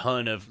a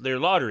ton of they're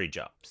lottery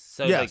jobs.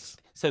 So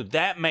so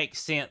that makes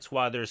sense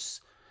why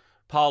there's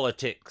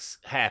politics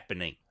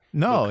happening.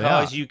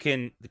 Because you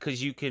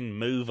can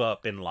move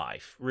up in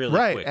life really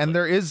quickly. And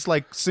there is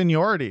like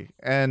seniority,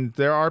 and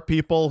there are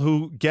people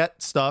who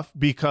get stuff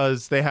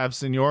because they have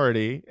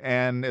seniority,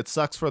 and it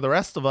sucks for the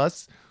rest of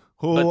us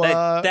who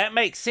but that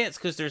makes sense,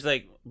 because there's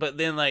like, but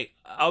then like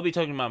I'll be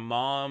talking to my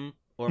mom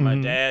or my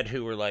dad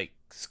who were like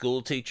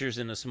school teachers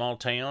in a small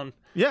town,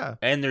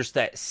 and there's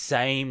that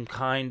same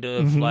kind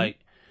of like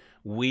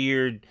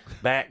weird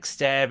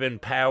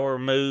backstabbing power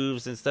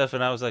moves and stuff,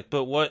 and I was like,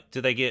 but what do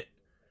they get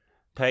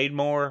paid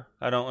more?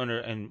 I don't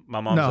and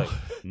my mom's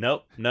like,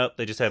 nope,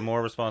 they just have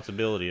more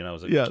responsibility. And I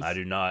was like, I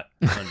do not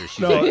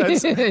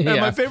understand. And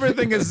my favorite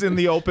thing is in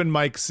the open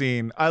mic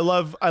scene. I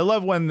love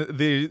when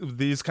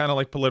these kind of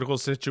like political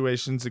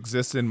situations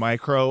exist in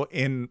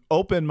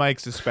open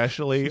mics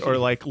especially, or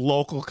like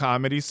local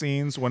comedy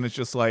scenes, when it's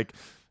just like,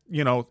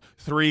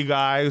 three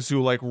guys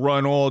who like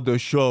run all the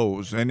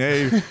shows, and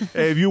hey,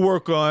 if you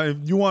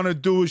want to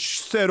do a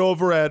set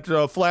over at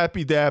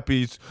Flappy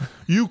Dappies,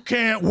 you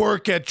can't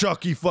work at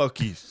Chucky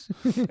Fuckies,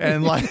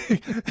 and like,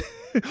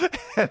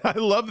 and I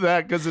love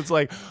that because it's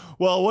like,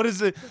 well, what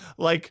is it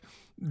like?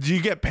 Do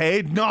you get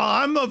paid? No,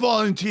 I'm a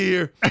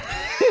volunteer.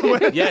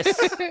 Yes.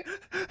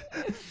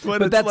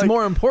 But that's like,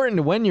 more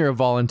important when you're a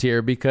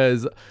volunteer,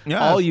 because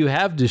all you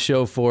have to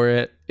show for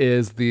it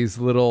is these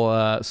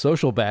little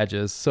social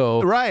badges.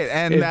 So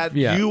and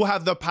you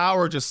have the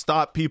power to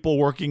stop people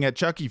working at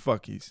Chucky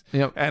Fuckies.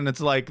 Yep. And it's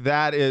like,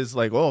 that is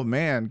like, oh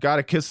man,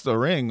 gotta kiss the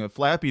ring. The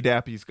Flappy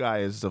Dappies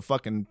guy is the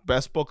fucking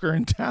best booker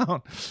in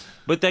town.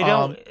 But they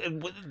don't.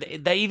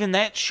 They even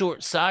that's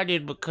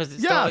short-sighted, because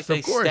it's not like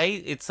they stay.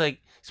 It's like,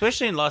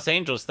 especially in Los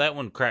Angeles, that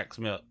one cracks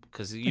me up,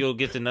 because you'll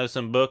get to know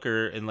some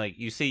booker, and like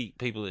you see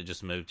people that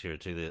just moved here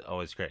too that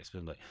always cracks me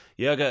up. Like,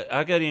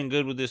 I got in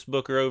good with this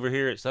booker over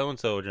here at so and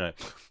so. And you're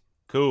like,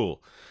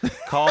 cool.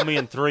 Call me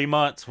in 3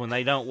 months when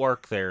they don't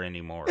work there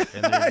anymore.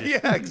 And they're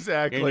just,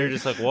 exactly. And you're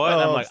just like, what?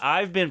 And I'm like,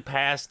 I've been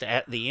passed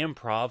at the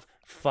Improv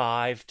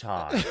 5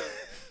 times.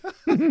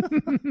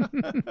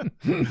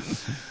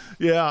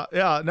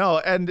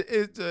 No, and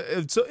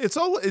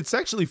it's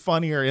actually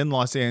funnier in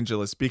Los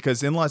Angeles,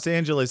 because in Los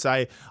Angeles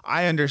I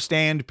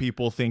understand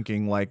people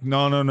thinking like,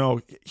 no,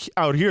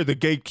 out here the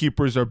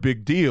gatekeepers are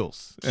big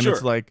deals, and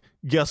it's like,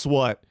 guess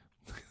what?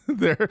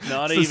 They're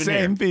not the even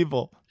same here.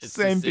 people.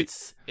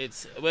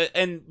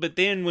 But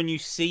then when you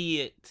see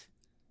it,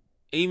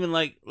 even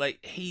like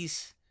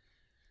he's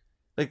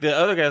like the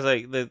other guy's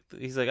like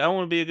he's like, I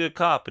want to be a good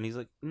cop, and he's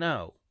like,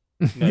 no,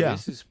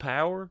 this is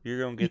power.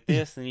 You're gonna get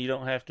this, and you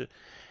don't have to.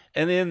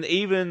 And then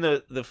even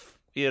the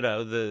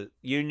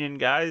union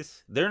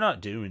guys, they're not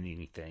doing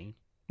anything.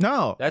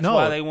 No, that's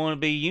why they want to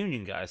be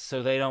union guys,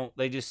 so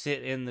they just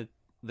sit in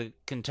the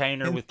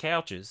container with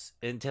couches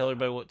and tell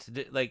everybody what to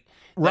do. Like,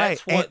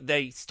 that's what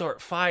they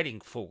start fighting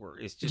for.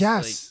 It's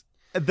just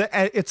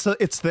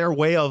it's their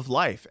way of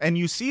life, and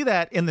you see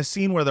that in the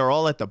scene where they're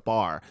all at the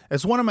bar.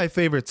 It's one of my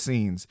favorite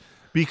scenes,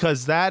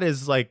 because that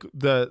is like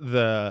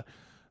the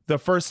the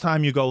first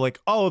time you go like,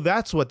 oh,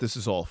 that's what this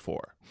is all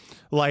for.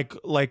 Like,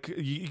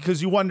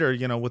 because you wonder,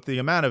 with the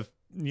amount of,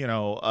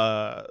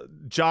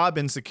 job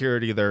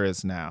insecurity there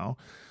is now,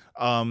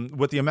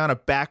 with the amount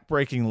of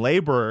backbreaking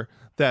labor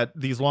that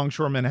these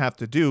longshoremen have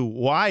to do,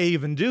 why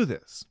even do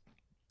this?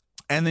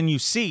 And then you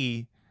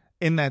see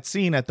in that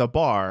scene at the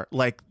bar,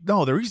 like,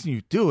 no, the reason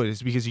you do it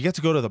is because you get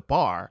to go to the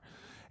bar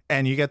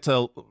and you get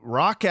to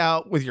rock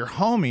out with your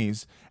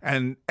homies,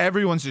 and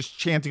everyone's just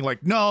chanting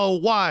like, no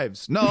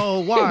wives, no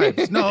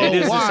wives, no wives.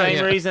 It is the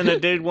same reason a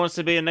dude wants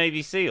to be a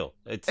Navy SEAL.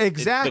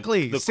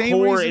 Exactly. The same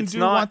core, reason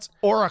dude wants,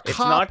 or a cop. It's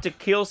not to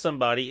kill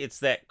somebody. It's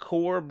that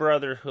core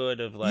brotherhood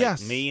of like,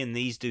 Yes. me and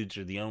these dudes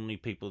are the only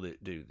people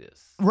that do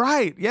this.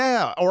 Right,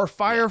 yeah. Or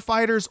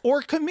firefighters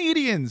or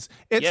comedians.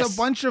 It's Yes. a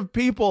bunch of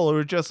people who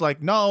are just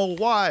like, no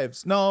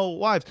wives, no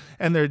wives.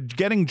 And they're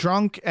getting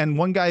drunk, and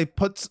one guy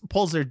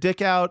pulls their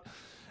dick out.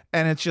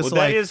 And it's just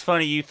that is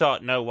funny. You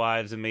thought no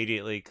wives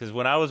immediately, because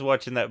when I was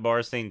watching that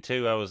bar scene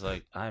too, I was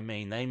like, I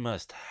mean, they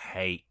must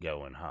hate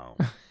going home.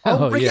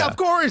 Yeah, of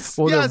course.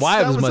 Well, yes, their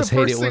wives that was must the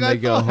hate first it when thing I they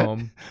go thought.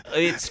 home.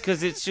 It's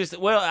because it's just,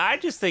 well, I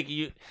just think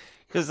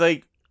because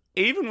like,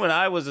 even when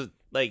I was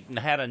like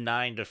had a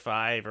 9 to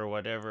 5 or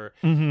whatever,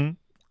 Mm-hmm.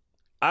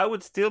 I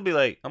would still be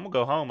like, I'm gonna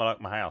go home. I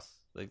like my house.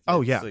 Like,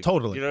 Oh, it's yeah, like,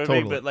 totally, You know what I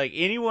totally. mean? But like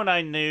anyone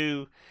I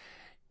knew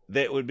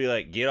that would be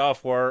like, get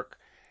off work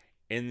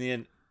and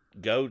then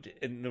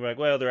and they're like,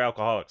 well, they're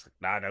alcoholics.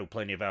 I know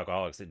plenty of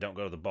alcoholics that don't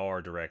go to the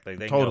bar directly.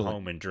 They can Totally. go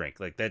home and drink.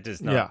 Like that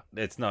does not. Yeah.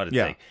 It's not a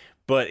Yeah. thing.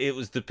 But it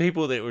was the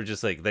people that were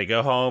just like, they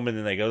go home and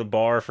then they go to the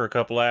bar for a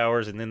couple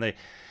hours and then it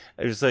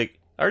was like,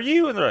 are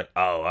you? And they're like,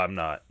 oh, I'm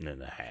not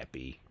in a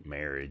happy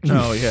marriage.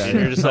 Oh, yeah. And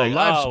you're just No, like,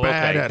 life's oh,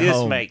 bad okay, at this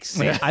home. makes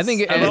sense. I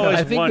think I've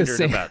always the wondered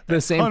same, about that.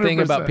 the same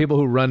thing about 100%. people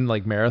who run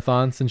like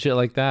marathons and shit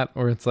like that,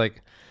 where it's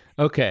like,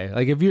 okay,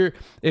 like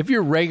if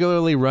you're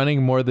regularly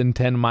running more than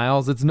 10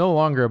 miles, it's no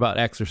longer about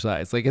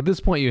exercise. Like at this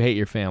point, you hate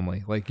your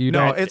family. Like you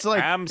No, don't. it's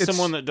like I'm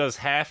someone that does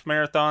half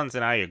marathons,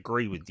 and I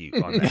agree with you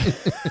on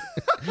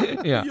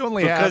that. Yeah. You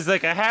only Because have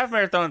like a half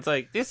marathon's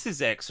like, this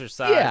is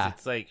exercise. Yeah.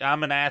 It's like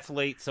I'm an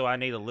athlete, so I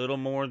need a little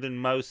more than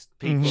most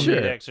people Sure.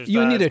 need exercise.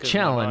 You need a 'cause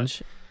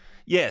challenge.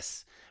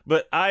 Yes,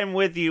 but I'm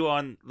with you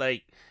on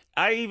like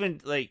I even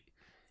like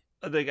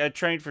I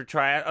trained for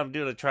I'm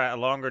doing a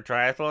longer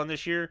triathlon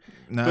this year.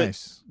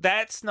 Nice. But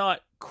that's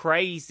not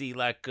crazy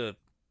like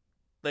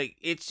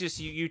it's just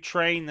you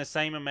train the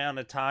same amount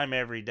of time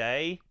every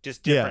day,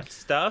 just different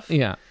stuff.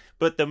 Yeah.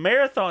 But the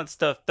marathon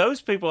stuff,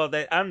 those people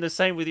that I'm the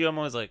same with you. I'm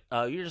always like,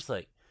 oh, you're just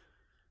like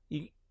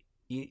you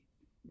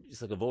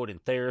just like avoiding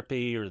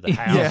therapy or the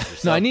house. Yeah. Or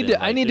something. No,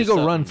 I need to go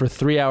there's run for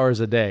 3 hours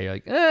a day.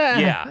 Like,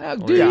 Yeah. how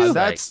do yeah, you?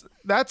 that's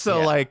a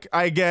like,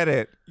 I get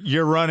it.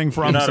 You're running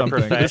from You're not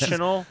something. a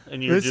professional,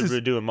 and you're this just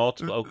is- doing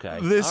multiple. Okay,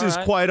 This All is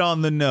right. quite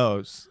on the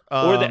nose.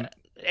 Or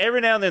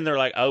every now and then they're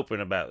like open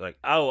about like,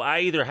 oh,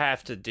 I either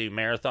have to do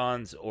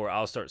marathons or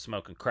I'll start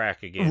smoking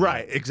crack again.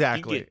 Right, Like,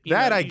 exactly. you get, you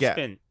That know, I you get.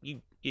 spend-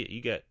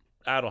 you got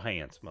idle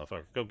hands,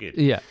 motherfucker. Go get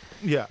it. Yeah.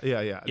 Yeah.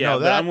 Yeah, No,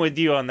 but that I'm with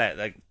you on that.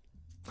 Like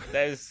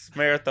those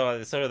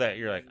marathons, so that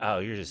you're like, oh,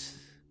 you're just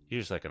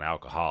like an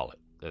alcoholic.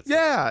 That's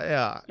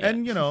yeah.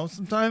 And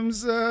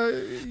sometimes I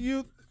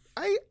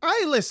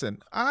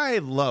listen. I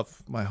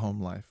love my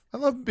home life. I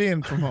love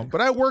being from home, but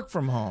I work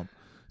from home.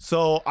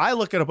 So I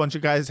look at a bunch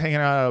of guys hanging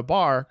out at a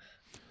bar,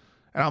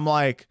 and I'm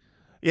like,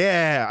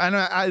 yeah, and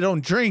I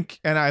don't drink,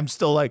 and I'm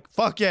still like,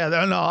 fuck yeah,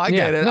 no, I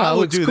get it. no, I it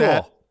would looks do cool.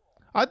 that.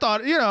 I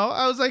thought,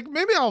 I was like,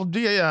 maybe I'll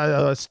be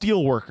a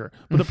steel worker.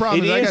 But the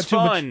problem It is I got is too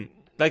much. fun.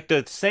 Like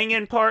the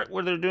singing part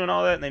where they're doing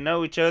all that and they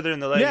know each other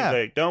and the lady's Yeah.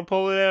 like, don't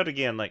pull it out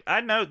again. Like,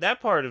 I know that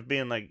part of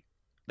being like,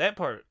 that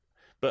part.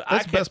 But I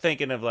That's kept best-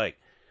 thinking of like,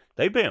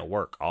 they've been at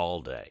work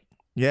all day.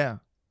 Yeah.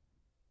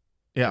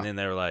 Yeah. And then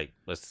they were like,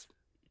 let's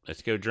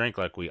go drink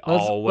like we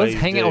Let's always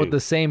hang do. out with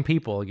the same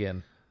people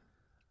again.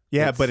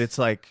 Yeah, but it's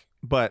like,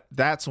 but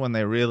that's when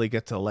they really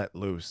get to let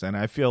loose. And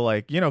I feel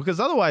like, because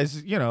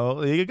otherwise,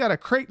 you got a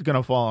crate going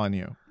to fall on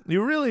you.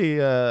 You really,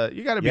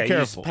 you got to be Yeah,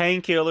 careful. use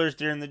painkillers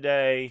during the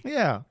day.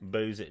 Yeah.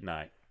 Booze at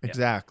night. Yeah.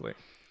 Exactly.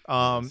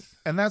 And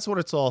that's what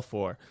it's all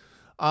for.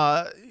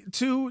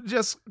 To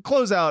just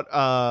close out,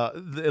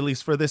 at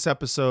least for this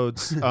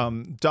episode's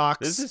docs.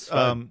 This is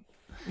fun.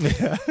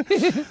 Yeah.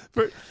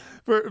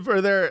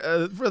 for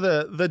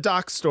the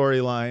doc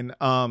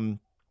storyline.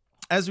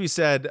 As we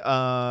said,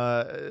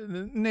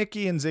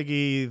 Nikki and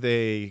Ziggy,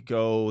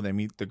 they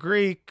meet the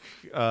Greek.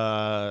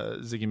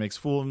 Ziggy makes a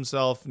fool of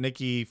himself.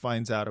 Nikki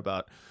finds out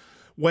about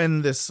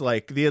when this,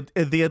 like,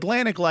 the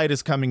Atlantic Light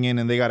is coming in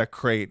and they got a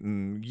crate,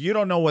 and you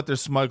don't know what they're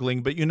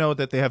smuggling, but you know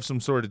that they have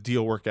some sort of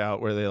deal work out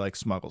where they like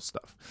smuggle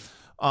stuff.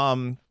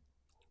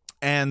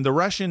 And the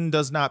Russian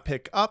does not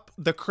pick up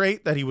the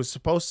crate that he was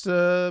supposed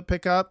to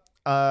pick up.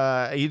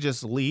 He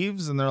just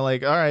leaves, and they're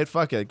like, all right,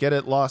 fuck it, get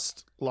it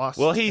lost.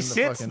 Well, he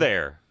sits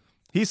there.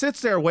 He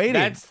sits there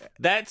waiting.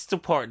 That's the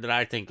part that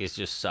I think is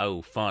just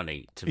so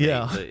funny to me.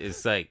 Yeah.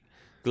 It's like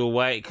the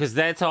way, because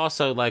that's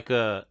also like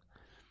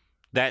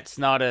that's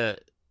not a,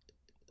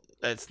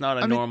 That's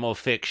not a normal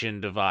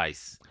fiction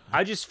device.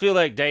 I just feel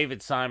like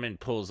David Simon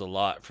pulls a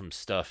lot from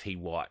stuff he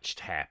watched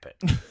happen.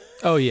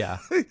 Oh yeah.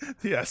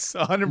 Yes,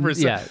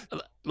 100%. Yeah.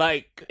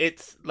 Like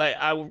it's like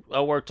I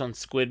worked on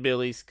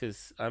Squidbillies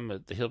because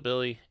I'm the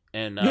hillbilly,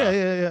 and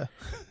yeah.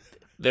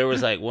 There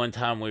was like one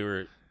time we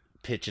were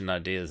pitching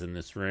ideas in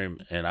this room,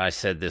 and I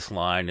said this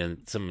line, and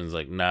someone's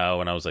like,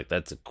 "No," and I was like,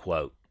 "That's a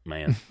quote,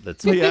 man.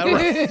 That's a yeah,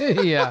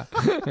 right. yeah.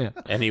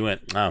 And he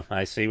went, "Oh,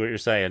 I see what you're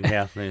saying."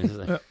 Yeah, and he's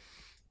like,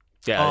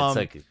 yeah. It's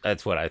like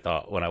that's what I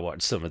thought when I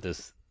watched some of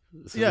this.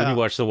 So when you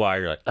watch The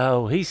Wire, you're like,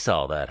 "Oh, he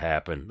saw that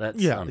happen.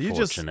 That's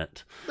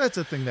unfortunate." That's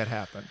a thing that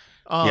happened.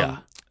 Yeah.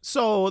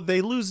 So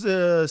they lose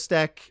the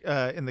stack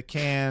in the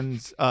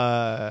cans,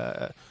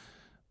 or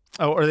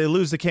they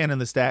lose the can in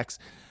the stacks.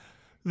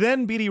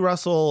 Then Beatty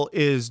Russell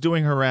is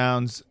doing her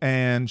rounds,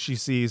 and she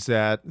sees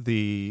that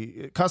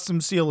the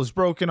customs seal is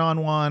broken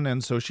on one,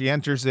 and so she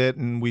enters it,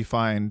 and we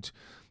find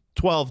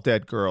 12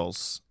 dead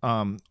girls,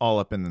 all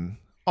up in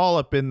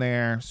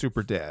there,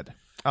 super dead.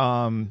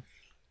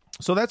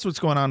 So that's what's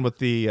going on with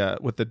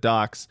the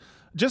docks.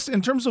 Just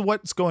in terms of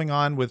what's going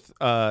on with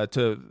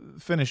to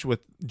finish with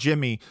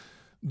Jimmy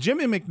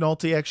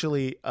McNulty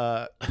actually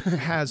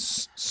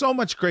has so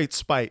much great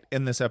spite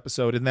in this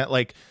episode, in that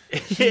like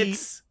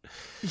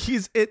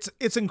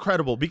it's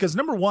incredible because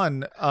number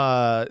one,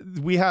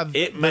 we have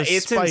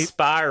it's spite.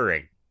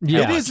 inspiring.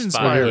 Yeah, it is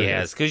inspiring.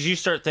 Yes, because you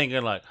start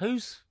thinking like,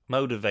 who's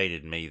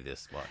motivated me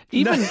this much?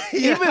 Even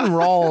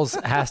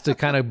Rawls has to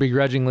kind of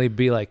begrudgingly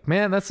be like,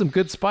 man, that's some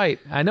good spite.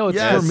 I know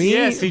it's for me,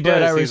 he but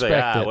does. I He's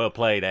respect like, it. Well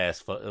played,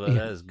 ass.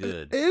 That's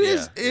good.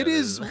 It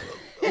is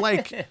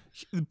like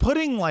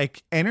putting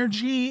like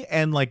energy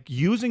and like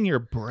using your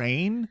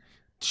brain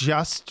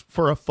just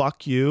for a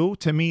fuck you,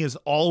 to me, is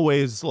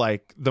always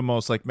like the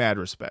most like mad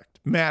respect.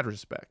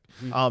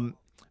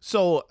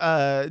 So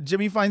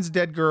Jimmy finds a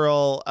dead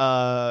girl.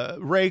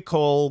 Ray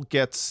Cole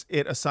gets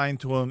it assigned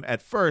to him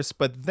at first,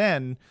 but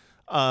then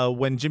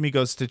when Jimmy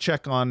goes to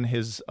check on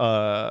his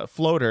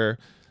floater,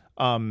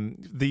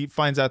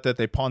 finds out that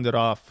they pawned it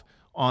off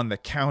on the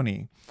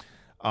county.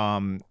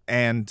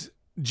 And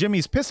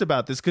Jimmy's pissed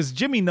about this because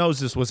Jimmy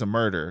knows this was a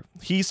murder.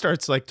 He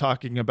starts like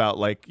talking about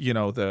like, you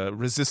know, the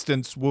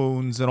resistance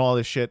wounds and all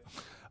this shit.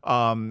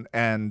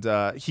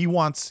 He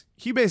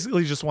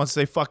basically just wants to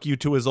say fuck you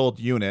to his old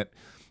unit.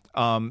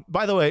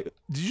 By the way,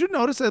 did you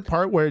notice that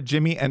part where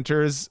Jimmy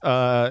enters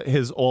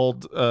his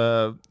old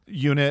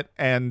unit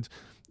and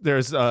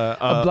there's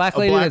a black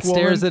lady that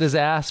stares woman at his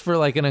ass for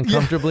like an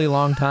uncomfortably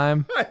long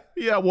time?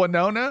 Yeah,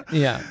 Winona.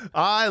 Yeah,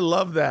 I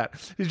love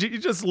that. He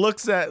just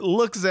looks at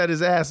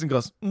his ass and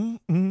goes,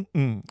 and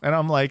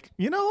I'm like,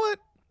 you know what?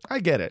 I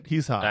get it.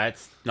 He's hot.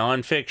 That's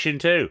nonfiction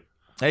too.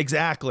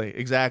 Exactly.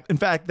 In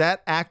fact,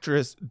 that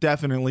actress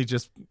definitely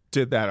just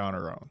did that on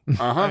her own.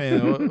 I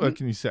mean, what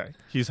can you say?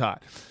 He's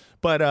hot.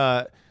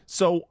 But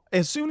so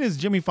as soon as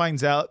Jimmy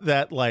finds out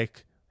that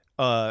like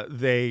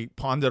they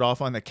pawned it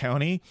off on the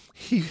county,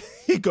 he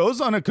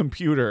goes on a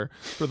computer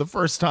for the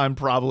first time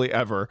probably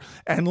ever,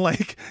 and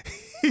like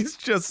he's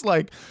just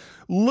like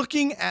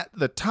looking at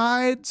the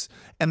tides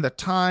and the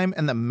time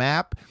and the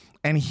map,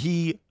 and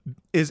he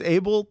is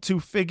able to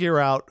figure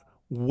out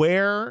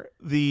where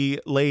the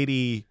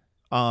lady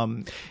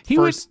he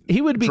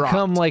would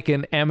become dropped. like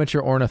an amateur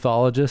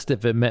ornithologist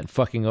if it meant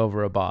fucking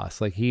over a boss.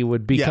 Like he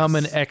would become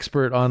an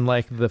expert on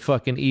like the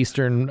fucking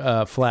eastern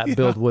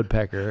flat-billed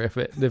woodpecker if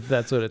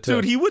that's what it took.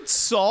 Dude, he would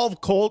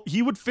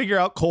he would figure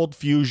out cold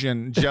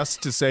fusion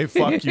just to say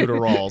fuck you to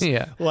Rawls.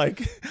 Yeah.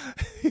 Like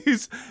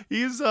he's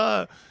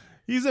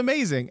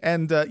amazing.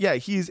 And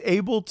he's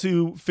able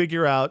to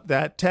figure out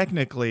that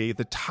technically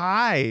the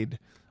tide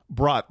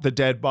brought the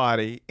dead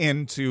body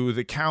into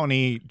the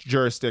county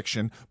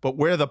jurisdiction, but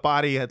where the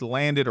body had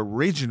landed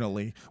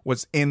originally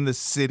was in the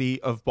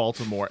city of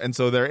Baltimore, and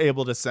so they're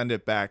able to send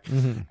it back.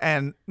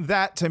 And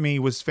that to me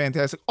was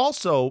fantastic.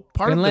 Also,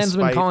 part of the Land's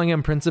been spite, calling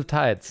him Prince of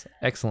Tides.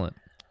 Excellent.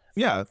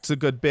 Yeah, it's a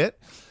good bit.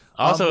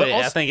 Also,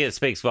 I think it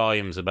speaks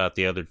volumes about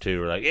the other two.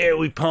 We're like, yeah,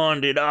 we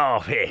pawned it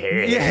off.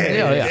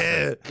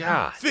 Yeah.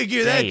 God,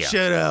 figure that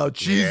shit out.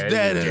 She's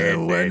dead,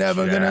 and we're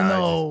never gonna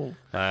know.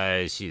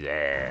 She's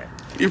there.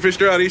 You fished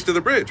her out east of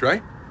the bridge,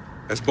 right?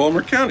 That's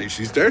Baltimore County.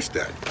 She's their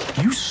stat.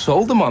 You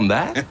sold them on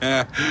that?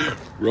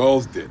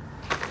 Rawls did.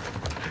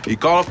 He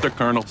called up their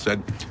colonel,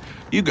 said,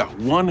 "You got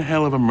one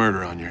hell of a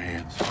murder on your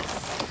hands."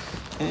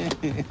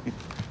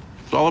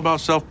 It's all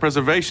about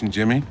self-preservation,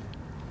 Jimmy.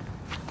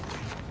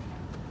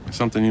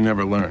 Something you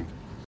never learned.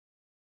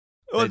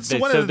 Well,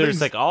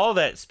 there's like all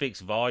that speaks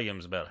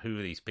volumes about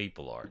who these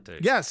people are too.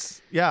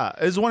 Yes, yeah,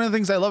 it's one of the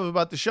things I love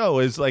about the show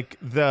is like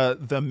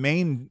the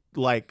main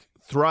like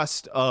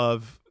thrust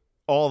of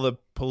all the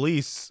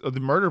police, of the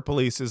murder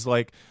police, is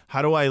like,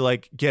 how do I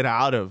like get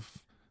out of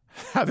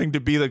having to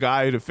be the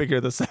guy to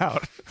figure this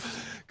out?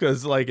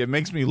 Because like it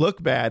makes me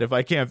look bad if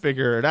I can't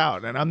figure it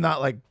out, and I'm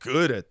not like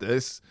good at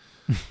this.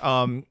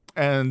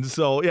 And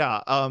so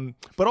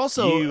but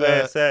also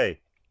USA.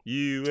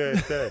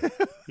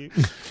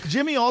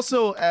 Jimmy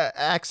also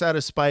acts out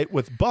of spite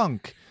with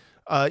Bunk,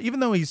 even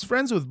though he's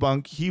friends with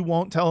Bunk, he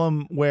won't tell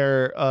him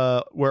where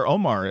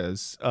Omar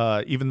is,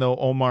 even though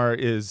Omar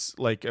is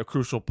like a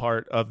crucial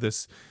part of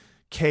this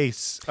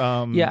case.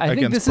 I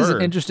think this is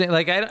interesting.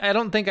 Like, I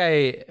don't think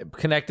I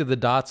connected the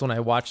dots when I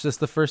watched this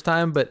the first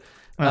time, but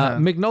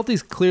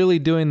McNulty's clearly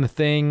doing the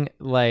thing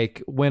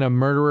like when a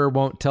murderer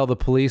won't tell the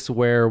police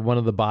where one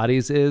of the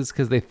bodies is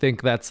because they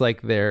think that's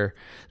like they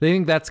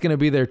think that's going to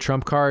be their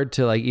trump card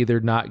to like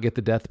either not get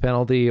the death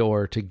penalty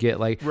or to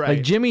get like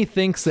Jimmy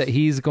thinks that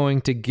he's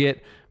going to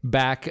get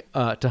back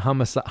to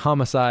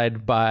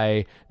homicide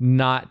by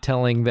not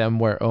telling them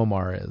where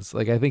Omar is.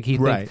 Like I think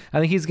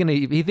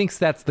he thinks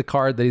that's the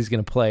card that he's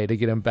going to play to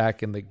get him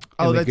back in the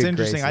that's good interesting.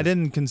 graces. I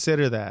didn't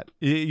consider that.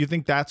 You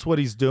think that's what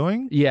he's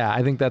doing? Yeah,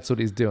 I think that's what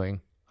he's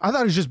doing. I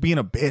thought he was just being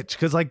a bitch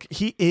because like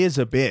he is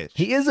a bitch.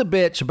 He is a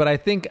bitch, but I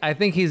think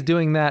he's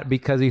doing that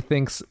because he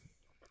thinks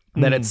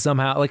that it's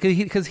somehow like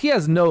because he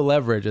has no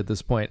leverage at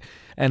this point,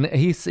 and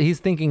he's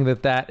thinking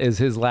that is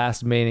his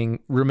last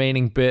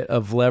remaining bit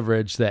of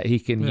leverage that he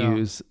can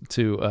use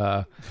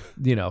to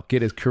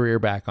get his career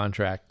back on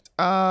track.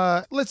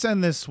 Let's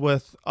end this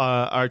with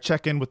our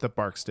check-in with the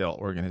Barksdale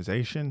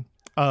organization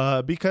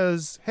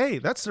because hey,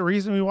 that's the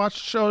reason we watched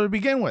the show to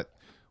begin with.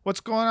 What's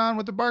going on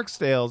with the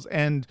Barksdales?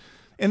 And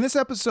in this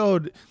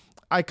episode,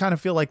 I kind of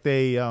feel like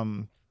they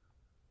I'm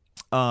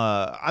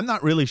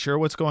not really sure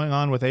what's going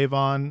on with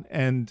Avon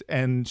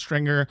and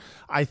Stringer.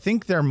 I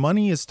think their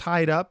money is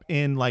tied up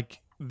in like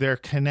their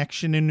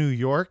connection in New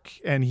York,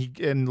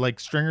 and like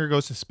Stringer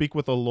goes to speak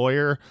with a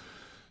lawyer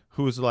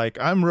who's like,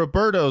 I'm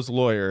Roberto's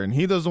lawyer, and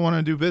he doesn't want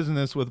to do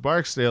business with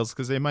Barksdales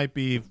because they might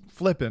be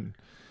flipping.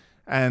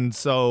 And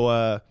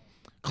so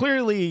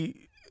clearly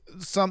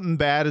something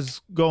bad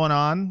is going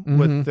on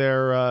with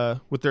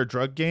their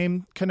drug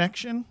game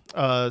connection.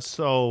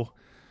 So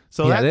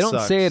yeah, that they don't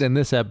sucks. say it in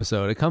this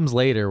episode. It comes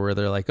later where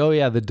they're like, oh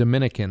yeah, the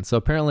Dominicans. So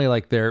apparently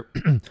like their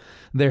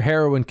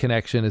heroin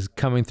connection is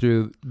coming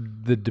through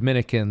the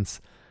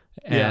Dominicans,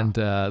 and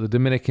the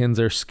Dominicans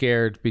are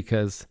scared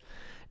because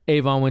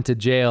Avon went to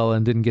jail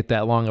and didn't get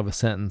that long of a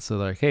sentence. So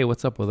they're like, hey,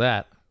 what's up with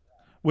that?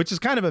 Which is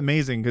kind of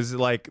amazing because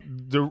like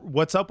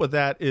what's up with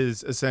that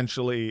is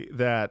essentially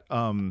that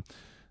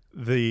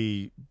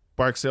the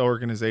Barksdale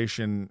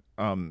organization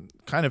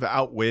kind of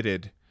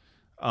outwitted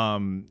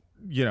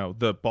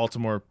the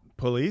Baltimore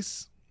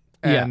police,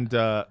 and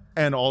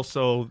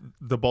also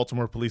the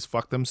Baltimore police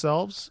fucked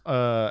themselves,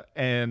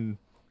 and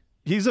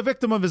he's a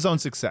victim of his own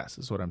success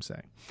is what I'm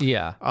saying.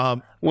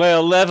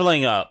 Well,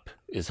 leveling up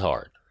is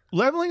hard.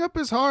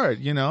 It's hard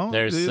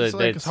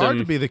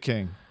to be the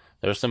king.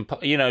 There's some,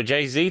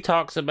 Jay-Z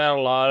talks about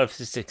a lot of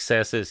his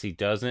successes. He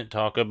doesn't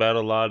talk about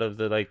a lot of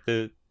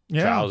the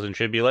trials and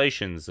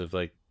tribulations of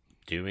like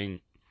doing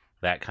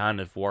that kind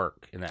of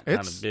work in that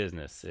kind of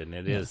business, and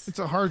it's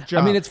a hard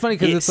job. I mean, it's funny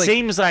because it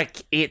seems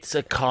like it's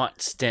a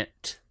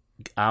constant.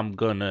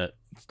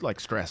 It's like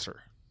stressor.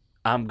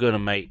 I'm gonna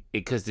make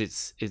it because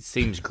it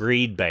seems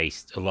greed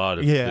based. A lot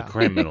of the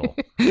criminal.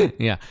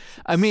 Yeah,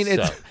 I mean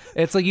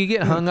it's like you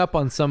get hung up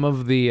on some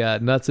of the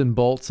nuts and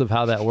bolts of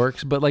how that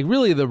works, but like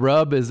really the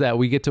rub is that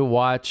we get to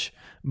watch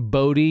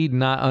Bodie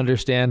not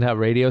understand how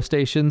radio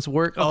stations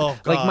work. Oh,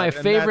 God. Like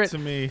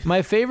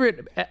my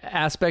favorite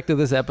aspect of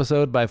this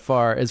episode by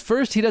far is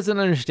first he doesn't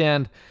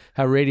understand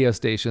how radio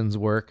stations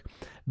work.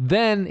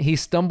 Then he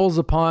stumbles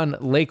upon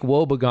Lake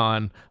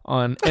Wobegon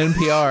on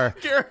NPR.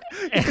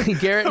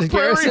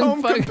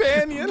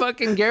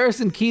 Fucking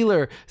Garrison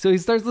Keillor. So he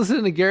starts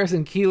listening to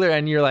Garrison Keillor,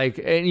 and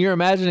you're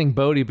imagining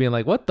Bodie being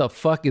like, "What the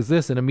fuck is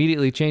this?" and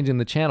immediately changing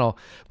the channel.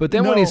 But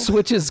then when he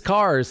switches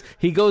cars,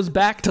 he goes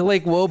back to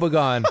Lake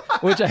Wobegon,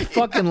 which I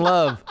fucking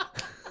love.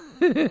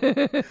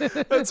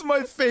 That's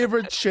my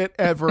favorite shit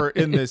ever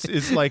in this.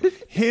 Is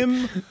like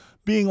him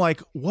being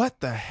like, what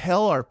the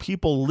hell are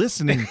people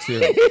listening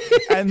to?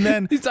 And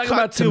then he's talking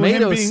about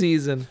tomato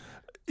season.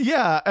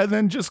 Yeah, and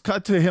then just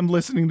cut to him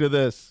listening to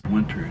this.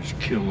 Winters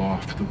kill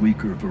off the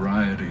weaker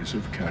varieties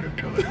of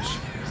caterpillars.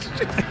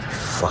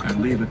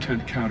 And leave a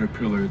tent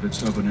caterpillar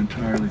that's of an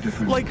entirely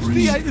different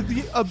breed.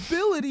 The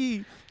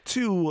ability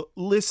to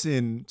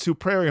listen to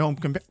Prairie Home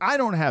Companion, I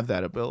don't have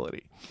that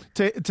ability.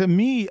 To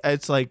me,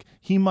 it's like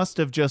he must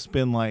have just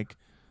been like,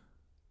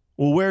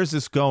 well, where's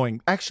this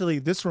going? Actually,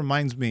 this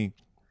reminds me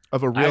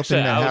of a real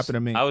thing that happened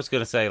to me. I was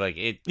going to say,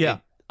 like,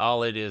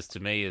 all it is to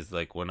me is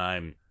like when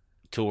I'm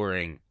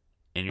touring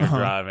and you're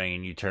driving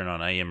and you turn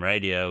on AM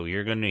radio,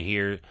 you're going to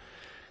hear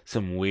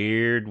some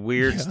weird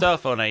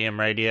stuff on AM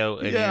radio.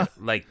 And you're,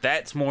 like,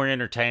 that's more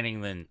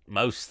entertaining than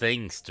most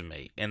things to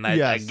me. And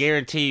I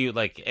guarantee you,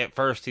 like, at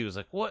first he was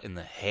like, what in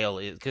the hell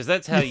is, because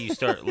that's how you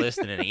start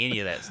listening to any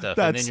of that stuff.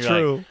 That's and then you're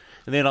true. Like,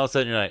 and then all of a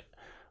sudden you're like,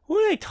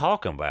 what are they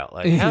talking about?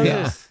 Like, how is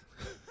this?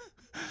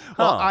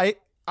 Well,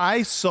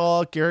 I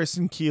saw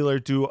Garrison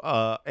Keillor do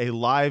a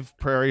live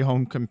Prairie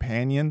Home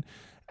Companion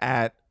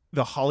at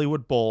the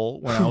Hollywood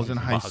Bowl when I was in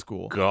high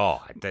school.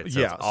 God, that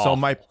sounds awful.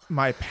 So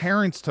my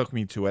parents took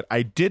me to it.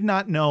 I did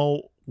not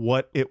know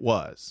what it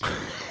was,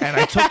 and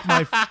I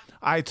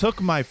took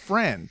my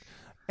friend.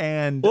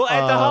 And well,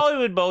 at the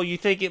Hollywood Bowl, you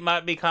think it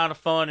might be kind of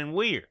fun and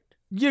weird.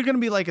 you're going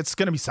to be like, it's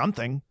going to be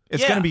something.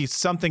 It's going to be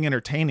something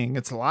entertaining.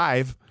 It's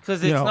live.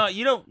 Because it's not,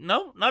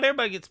 not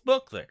everybody gets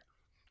booked there.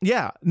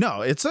 Yeah,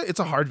 no, it's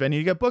a hard venue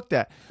to get booked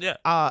at.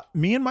 Yeah.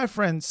 Me and my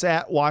friend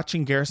sat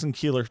watching Garrison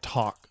Keillor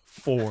talk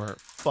for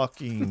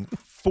fucking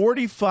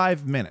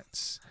 45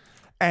 minutes.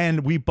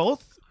 And we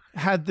both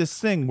had this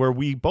thing where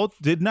we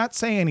both did not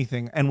say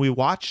anything and we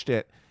watched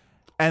it.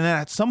 And then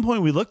at some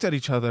point we looked at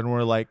each other and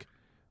we're like,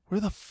 where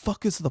the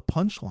fuck is the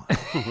punchline?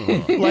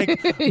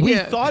 Like, we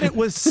thought it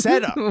was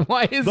set up.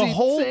 Why is he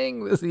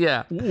saying this?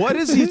 Yeah. What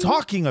is he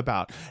talking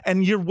about?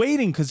 And you're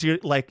waiting because you're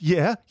like,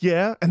 yeah.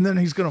 And then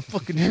he's going to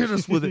fucking hit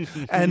us with it.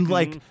 And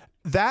like,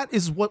 that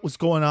is what was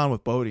going on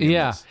with Bodhi.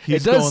 Yeah.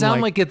 It does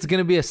sound like it's going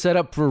to be a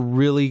setup for a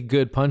really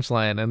good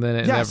punchline, and then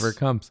it never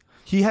comes.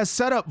 He has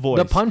setup voice.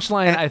 The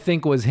punchline, I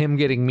think, was him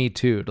getting Me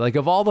Too'd. Like,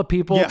 of all the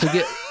people to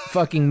get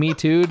fucking Me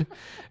Too'd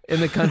in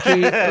the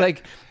country,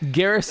 like,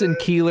 Garrison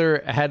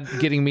Keillor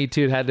getting Me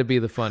Too'd had to be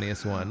the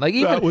funniest one. Like,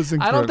 even That was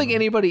I don't think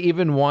anybody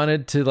even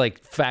wanted to,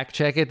 like, fact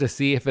check it to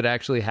see if it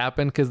actually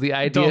happened, because the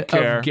idea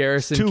of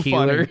Garrison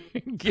Keillor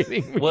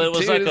getting Me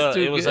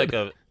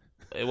Too'd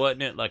it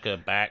wasn't like a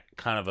back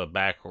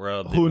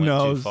rub that Who went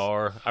knows? too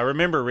far. I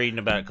remember reading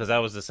about it because I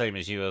was the same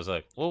as you. I was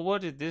like, well,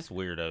 what did this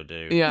weirdo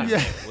do? Yeah.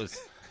 It was,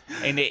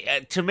 and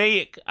to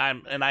me,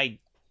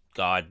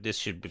 God, this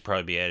should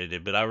probably be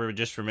edited, but I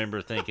just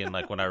remember thinking,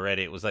 like, when I read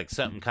it, it was like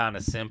something kind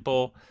of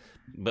simple,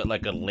 but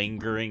like a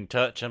lingering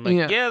touch. I'm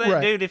like,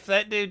 dude, if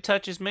that dude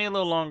touches me a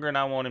little longer and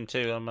I want him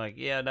to, I'm like,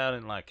 I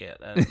didn't like it.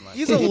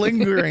 He's a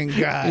lingering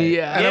guy.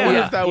 Yeah. I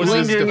wonder if that was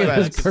his lingering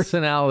defense. his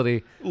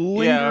personality.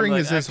 Lingering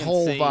like, is his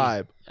whole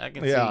vibe. I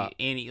can see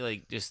any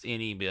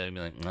be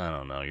like, I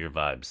don't know, your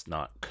vibe's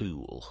not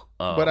cool.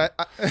 But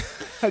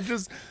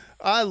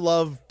I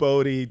love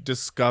Bodhi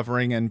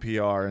discovering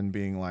NPR and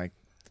being like,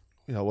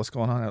 what's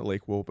going on at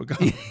Lake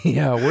Wobegon?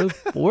 Yeah,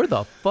 where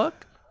the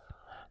fuck?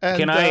 And,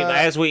 can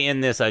I, as we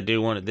end this, I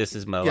do want to, this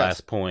is my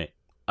last point.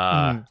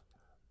 I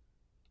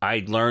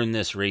learned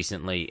this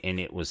recently,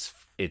 and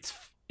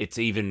it's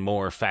even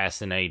more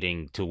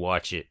fascinating to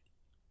watch it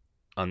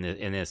in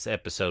this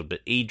episode.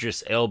 But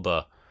Idris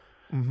Elba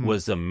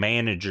was a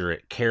manager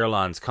at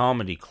Caroline's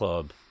Comedy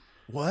Club.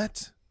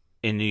 What?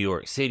 In New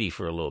York City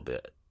for a little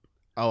bit.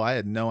 Oh, I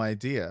had no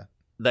idea.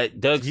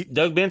 That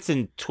Doug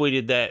Benson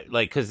tweeted that,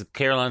 like, because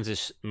Caroline's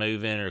is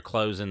moving or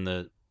closing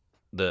the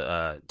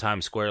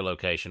Times Square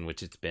location,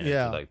 which it's been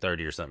for like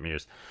 30 or something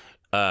years.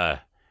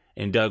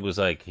 And Doug was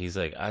like, he's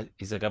like,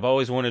 I've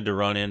always wanted to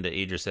run into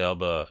Idris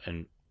Elba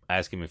and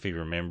ask him if he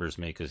remembers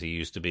me, because he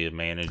used to be a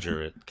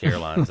manager at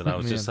Caroline's. And I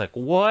was just like,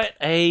 what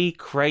a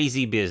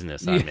crazy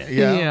business I'm in.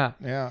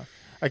 Yeah.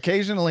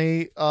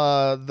 Occasionally,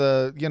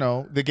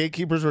 the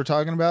gatekeepers we're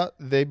talking about,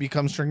 they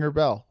become Stringer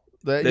Bell.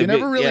 You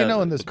never really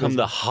know in this become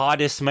business. the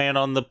hottest man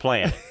on the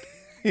planet.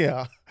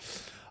 Yeah.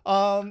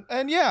 And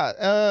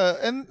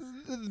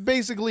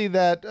basically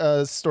that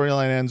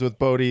storyline ends with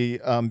Bodhi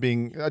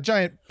being a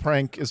giant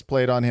prank is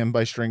played on him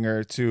by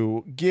Stringer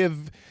to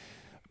give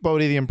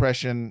Bodhi the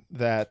impression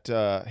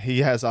that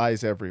he has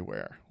eyes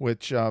everywhere,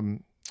 which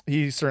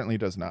he certainly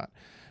does not.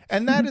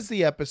 And that is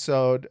the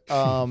episode.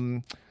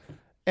 And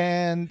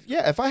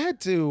yeah, if I had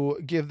to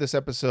give this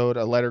episode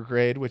a letter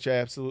grade, which I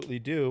absolutely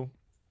do,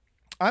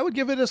 I would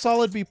give it a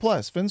solid B+.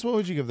 Vince, what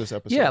would you give this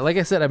episode? Yeah, like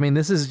I said, I mean,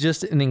 this is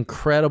just an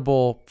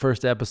incredible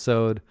first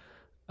episode.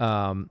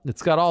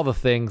 It's got all the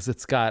things.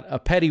 It's got a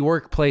petty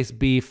workplace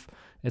beef.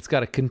 It's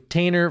got a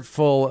container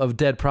full of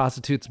dead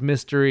prostitutes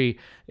mystery.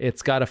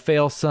 It's got a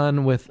fail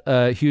son with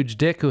a huge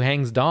dick who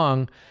hangs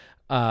dong.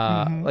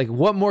 Like,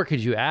 what more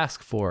could you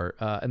ask for?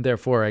 And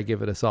therefore, I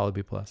give it a solid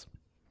B+. All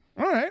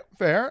right,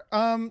 fair.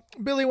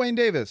 Billy Wayne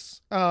Davis.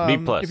 B+.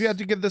 If you had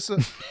to give this a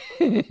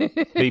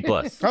B+.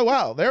 Oh,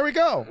 wow. There we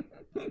go.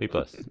 B+.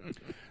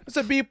 It's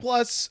a B+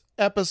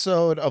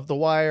 episode of The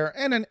Wire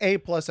and an A+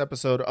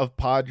 episode of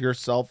Pod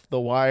Yourself The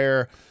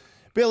Wire.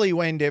 Billy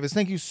Wayne Davis,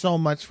 thank you so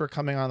much for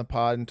coming on the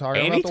pod and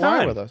talking about The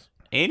Wire with us.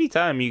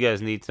 Anytime you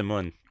guys need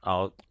someone,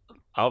 I'll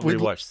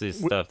rewatch this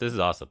stuff. This is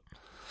awesome.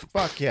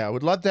 Fuck yeah.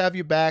 Would love to have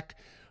you back.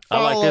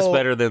 I like this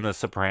better than The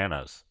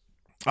Sopranos.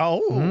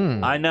 Oh.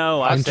 I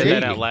know. I said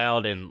that out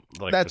loud, and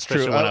like, that's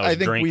especially true. when I was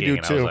think drinking, we do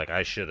and too. I was like,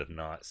 I should have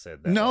not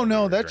said that.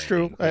 No, that's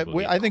drinking.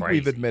 true. I think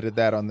we've admitted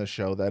that on the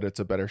show, that it's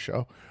a better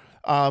show.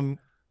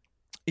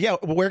 Yeah,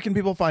 where can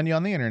people find you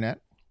on the internet?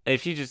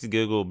 If you just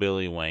Google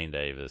Billy Wayne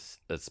Davis,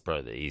 that's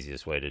probably the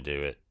easiest way to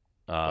do it.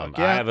 I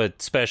have a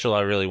special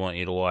I really want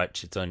you to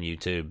watch. It's on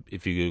YouTube.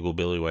 If you Google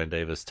Billy Wayne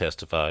Davis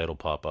Testify, it'll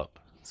pop up.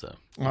 So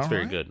it's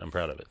very good. I'm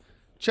proud of it.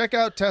 Check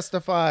out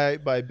Testify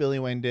by Billy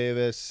Wayne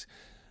Davis.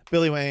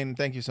 Billy Wayne,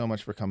 thank you so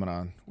much for coming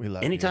on. We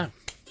love you. Anytime.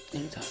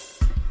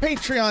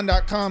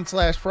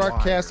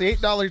 Patreon.com/Frogcast. The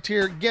 $8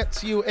 tier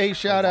gets you a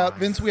shout out.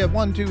 Vince, we have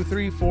 1, 2,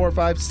 3, 4,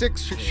 5,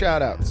 6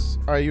 shout outs.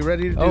 Are you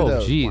ready to do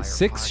those? Oh, geez.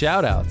 6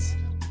 shout outs.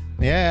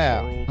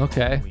 Yeah.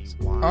 Okay.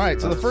 All right.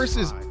 So the first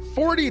is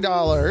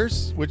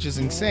 $40, which is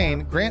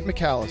insane. Grant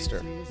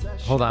McAllister.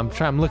 Hold on.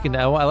 I'm looking.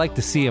 I like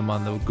to see him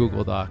on the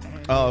Google Doc.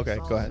 Oh, okay.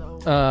 Go ahead.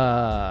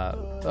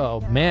 Oh,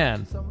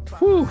 man.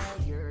 Whew.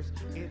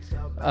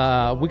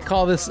 We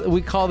call this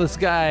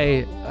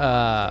guy.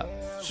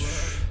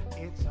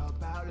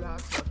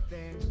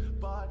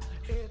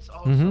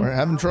 We're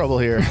having trouble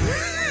here.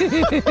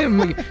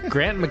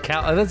 Grant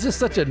McCall. That's just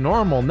such a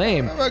normal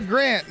name. How about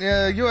Grant?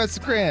 U.S.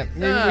 Grant.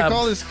 We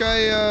call this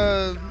guy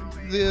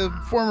the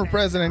former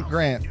President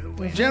Grant.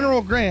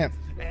 General Grant.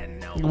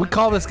 We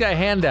call this guy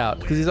Handout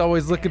because he's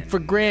always looking for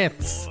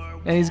grants.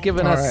 And he's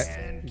giving us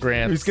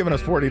grants. He's giving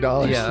us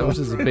 $40. Yeah, which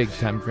is a big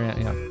time grant,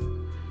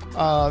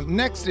 yeah.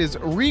 Next is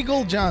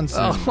Regal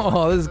Johnson.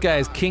 Oh, this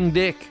guy's King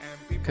Dick.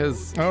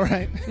 Because all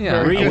right,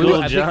 yeah,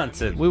 Regal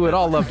Johnson. We would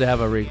all love to have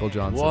a Regal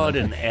Johnson. What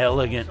an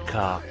elegant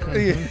cock.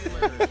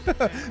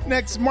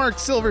 Next, Mark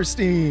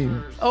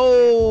Silverstein.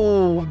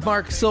 Oh,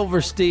 Mark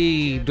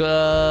Silverstein.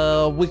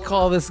 We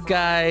call this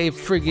guy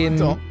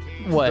friggin'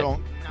 what?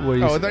 Don't.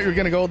 I thought you were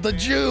gonna go the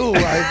Jew.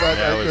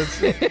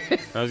 I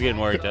was getting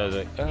worried. I was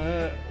like,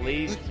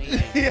 leave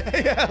meeting.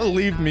 yeah,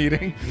 leave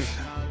meeting.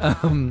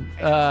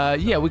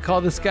 Yeah, we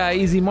call this guy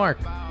Easy Mark.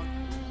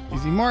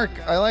 Easy Mark,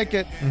 I like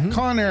it. Mm-hmm.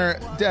 Connor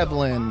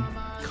Devlin.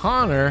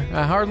 Connor,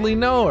 I hardly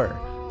know her.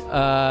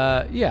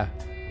 Yeah,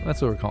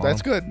 that's what we're calling.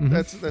 That's him. good.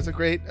 Mm-hmm. That's a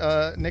great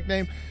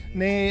nickname.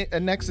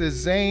 Next is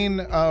Zane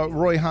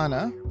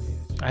Royhana.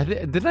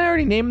 Didn't I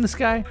already name this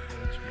guy?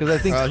 Because I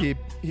think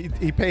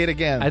he paid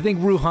again. I think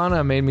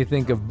Ruhana made me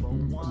think of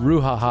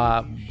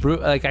Ruhaha.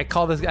 I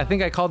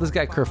think I called this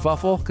guy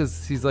Kerfuffle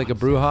because he's like a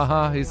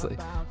brouhaha.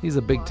 He's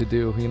a big to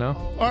do, you know.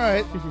 All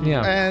right.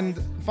 Yeah. And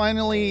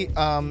finally,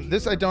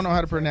 this I don't know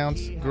how to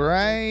pronounce.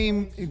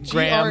 Graham.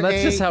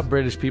 That's just how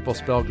British people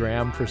spell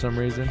Graham for some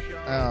reason.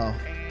 Oh,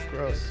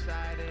 gross.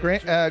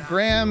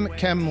 Graham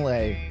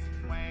Kemley.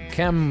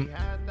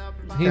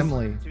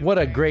 Kemley. What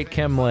a great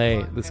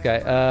Kemley, this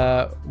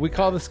guy. We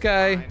call this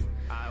guy.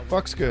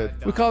 Fuck's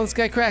good. We call this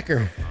guy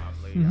Cracker.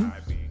 Mm-hmm.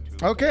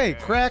 Okay,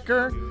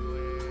 Cracker.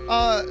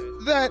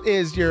 That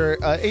is your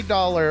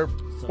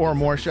 $8 or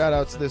more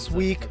shout-outs this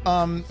week.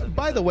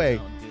 By the way,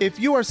 if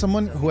you are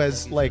someone who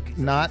has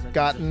not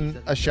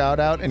gotten a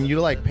shout-out and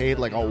you paid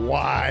a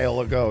while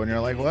ago and you're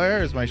like,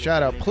 where's my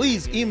shout-out?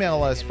 Please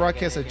email us,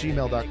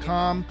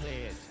 frogcast@gmail.com,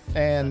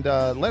 and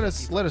let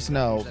us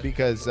know,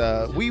 because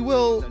we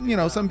will,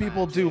 some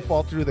people do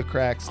fall through the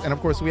cracks, and of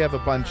course we have a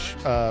bunch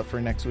for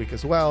next week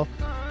as well.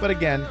 But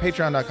again,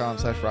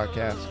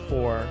 patreon.com/frogcast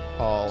for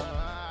all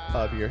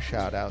of your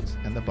shout-outs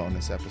and the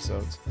bonus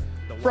episodes.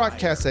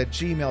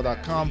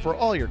 Frogcast@gmail.com for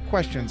all your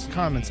questions,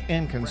 comments,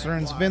 and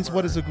concerns. Vince,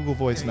 what is the Google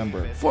Voice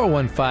number?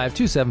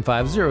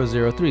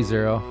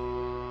 415-275-0030.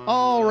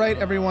 All right,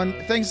 everyone.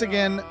 Thanks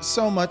again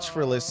so much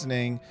for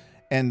listening.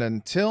 And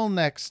until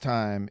next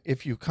time,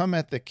 if you come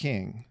at the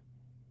king,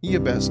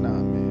 you best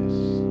not miss.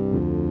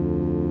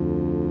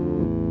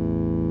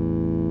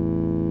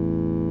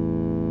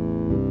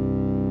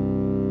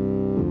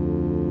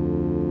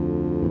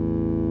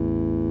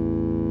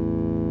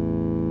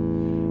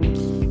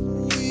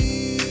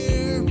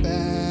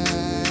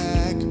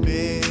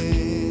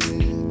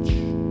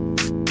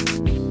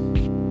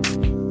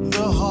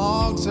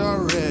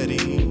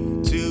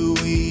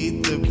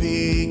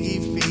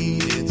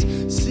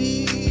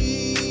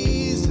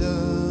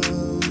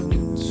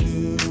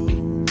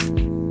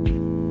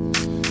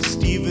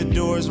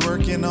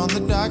 Working on the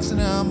docks,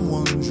 and I'm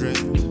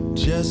wondering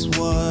just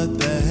what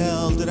the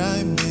hell did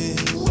I miss?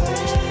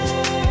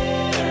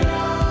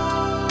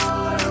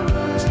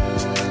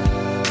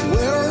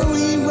 Where are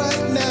we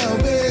right now,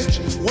 bitch?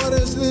 What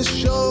is this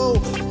show?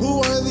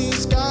 Who are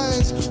these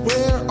guys?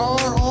 Where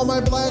are all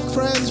my black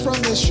friends from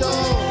this show?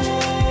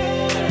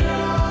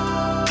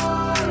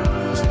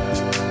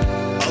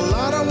 A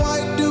lot of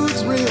white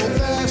dudes real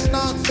fast,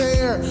 not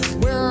fair.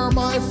 Where are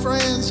my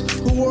friends?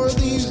 Who are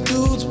these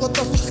dudes? What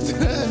the fuck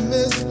did I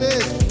miss,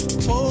 bitch?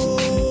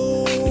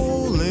 Polish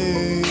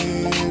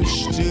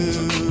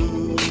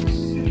dudes.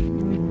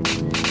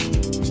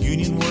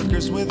 Union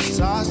workers with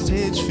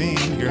sausage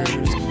fingers.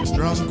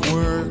 Drunk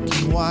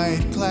working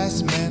white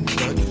class men.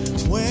 But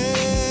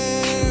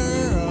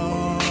where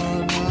are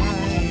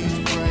my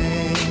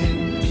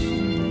friends?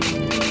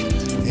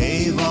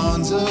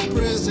 Avon's a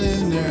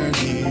prisoner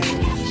here.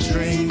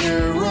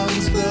 Stringer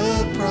runs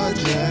the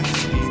project.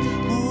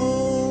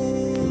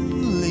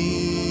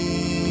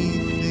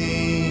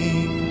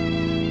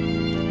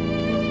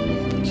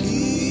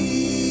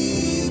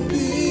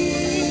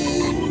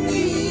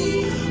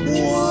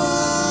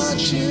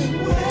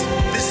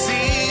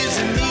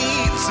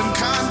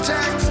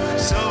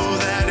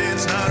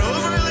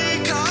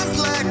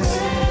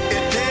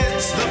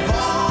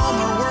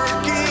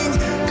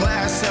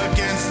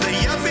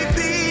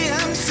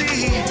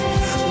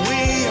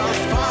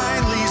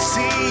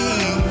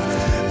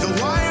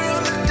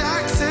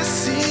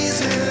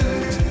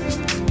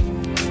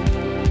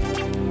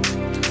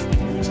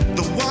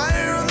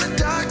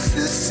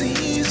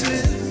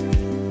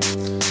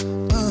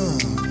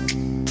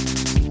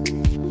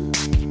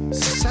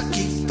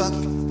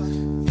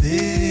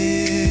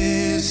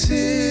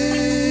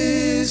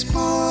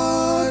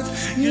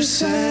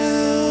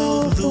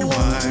 Yourself the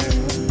wire.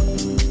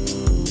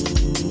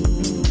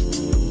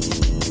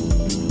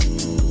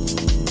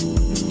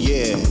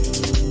 Yeah.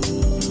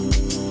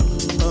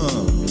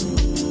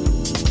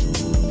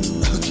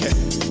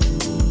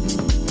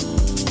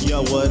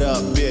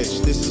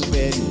 bitch, this is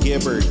Ben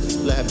Gibbard.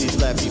 Flappy,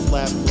 flappy,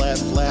 flap, flap,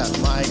 flap,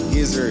 my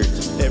gizzard.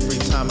 Every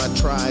time I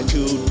try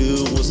to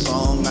do a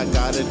song, I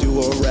gotta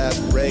do a rap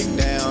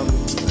breakdown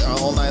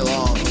all night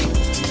long.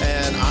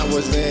 And I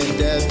was in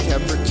Death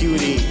Cab for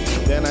Cutie.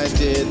 Then I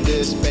did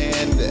this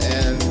band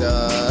and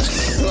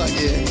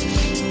fucking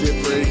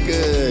did pretty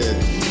good.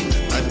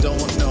 I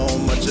don't know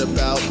much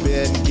about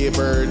Ben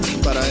Gibbard,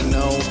 but I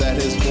know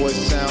that his voice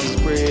sounds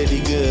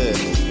pretty good.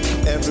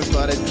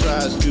 Everybody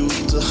tries to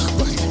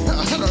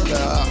I don't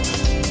know.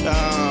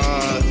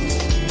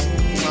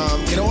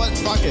 You know what?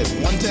 Fuck it.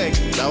 One take.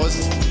 That was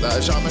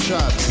shot my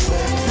shot.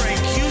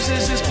 Frank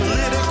uses his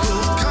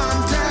political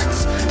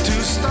contacts to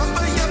stop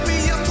a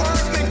yuppie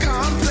apartment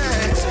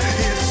complex.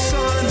 His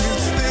son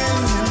is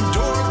thin and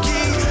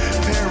dorky,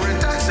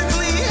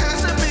 paradoxically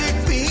has a big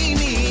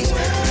penis.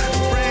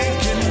 Frank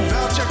and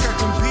Valchuk are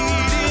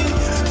competing.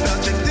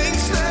 Valchuk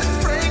thinks that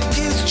Frank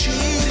is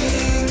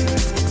cheating.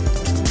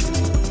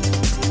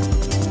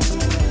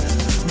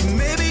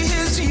 Maybe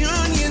his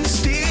union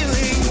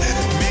stealing.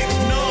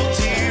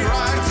 McNulty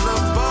rides the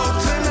boat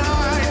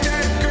tonight.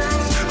 Dead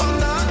girls on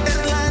the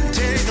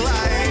Atlantic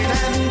light,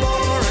 and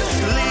Boris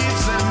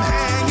leaves them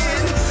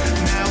hanging.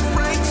 Now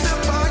Frank's a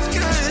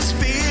vodka is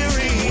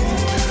fearing.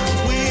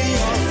 We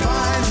are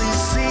finally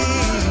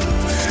seeing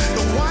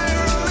the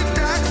wire on the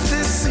docks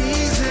this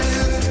season.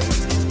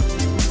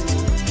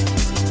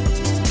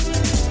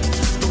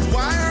 The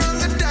wire on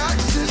the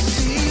docks this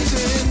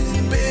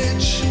season,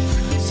 bitch.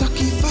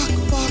 Sucky fuck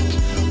fuck.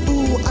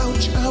 Ooh,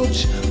 ouch, ouch.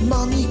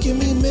 Mommy, give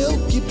me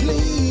milky,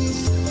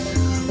 please.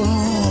 Oh, I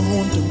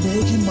want the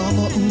milky,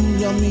 mama.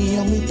 Yummy,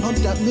 yummy. Pump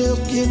that milk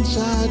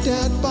inside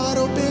that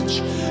bottle,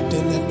 bitch.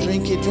 Then I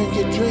drink it, drink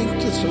it,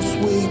 drink it. So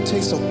sweet,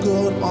 tastes so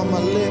good on my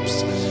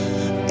lips.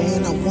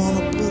 And I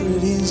wanna put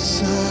it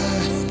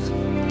inside.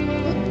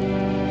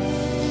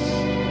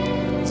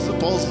 It's the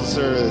Postal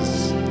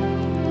Service.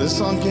 This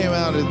song came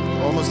out at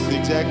almost the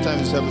exact time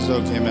this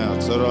episode came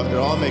out, so it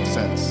all makes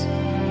sense.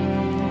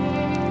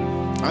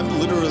 I'm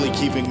literally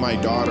keeping my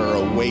daughter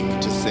awake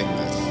to sing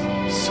this,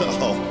 so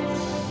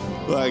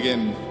I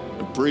can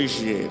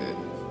appreciate it.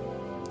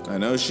 I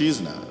know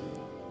she's not.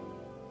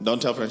 Don't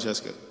tell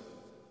Francesca.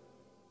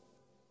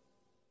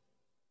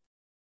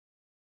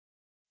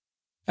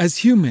 As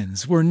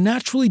humans, we're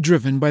naturally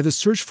driven by the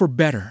search for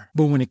better.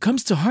 But when it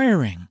comes to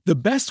hiring, the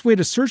best way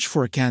to search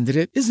for a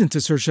candidate isn't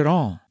to search at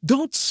all.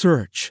 Don't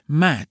search,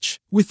 match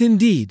with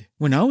Indeed.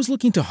 When I was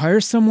looking to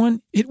hire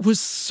someone, it was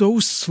so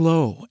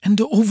slow and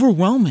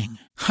overwhelming.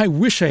 I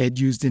wish I had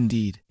used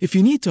Indeed. If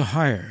you need to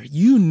hire,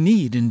 you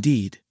need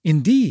Indeed.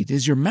 Indeed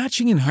is your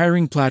matching and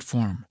hiring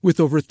platform with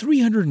over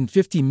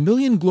 350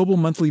 million global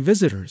monthly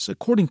visitors,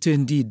 according to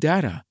Indeed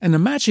data, and a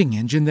matching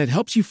engine that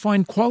helps you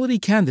find quality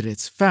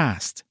candidates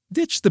fast.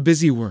 Ditch the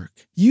busy work.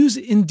 Use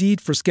Indeed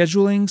for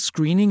scheduling,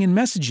 screening, and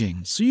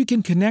messaging so you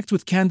can connect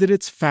with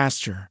candidates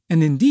faster.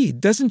 And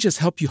Indeed doesn't just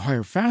help you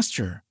hire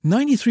faster.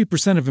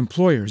 93% of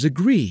employers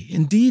agree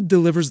Indeed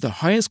delivers the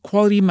highest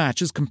quality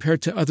matches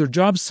compared to other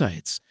job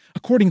sites,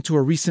 according to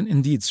a recent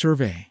Indeed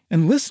survey.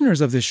 And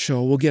listeners of this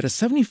show will get a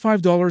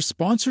 $75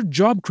 sponsored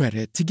job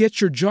credit to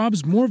get your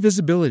jobs more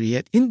visibility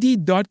at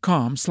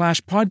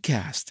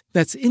Indeed.com/podcast.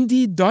 That's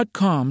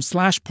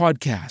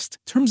Indeed.com/podcast.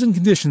 Terms and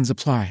conditions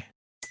apply.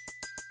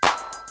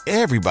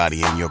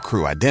 Everybody in your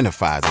crew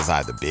identifies as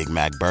either Big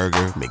Mac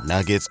Burger,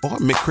 McNuggets, or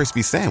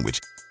McCrispy Sandwich.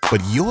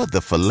 But you're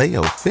the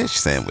Filet-O-Fish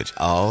Sandwich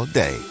all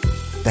day.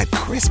 That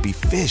crispy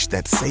fish,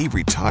 that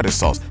savory tartar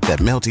sauce, that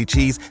melty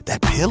cheese,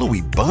 that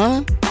pillowy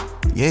bun.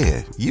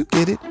 Yeah, you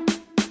get it.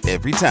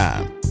 Every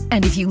time.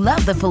 And if you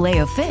love the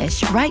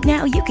Filet-O-Fish, right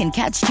now you can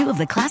catch two of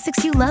the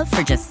classics you love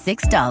for just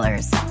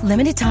 $6.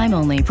 Limited time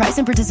only. Price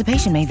and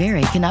participation may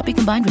vary. Cannot be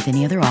combined with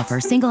any other offer.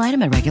 Single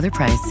item at regular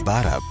price.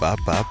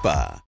 Ba-da-ba-ba-ba.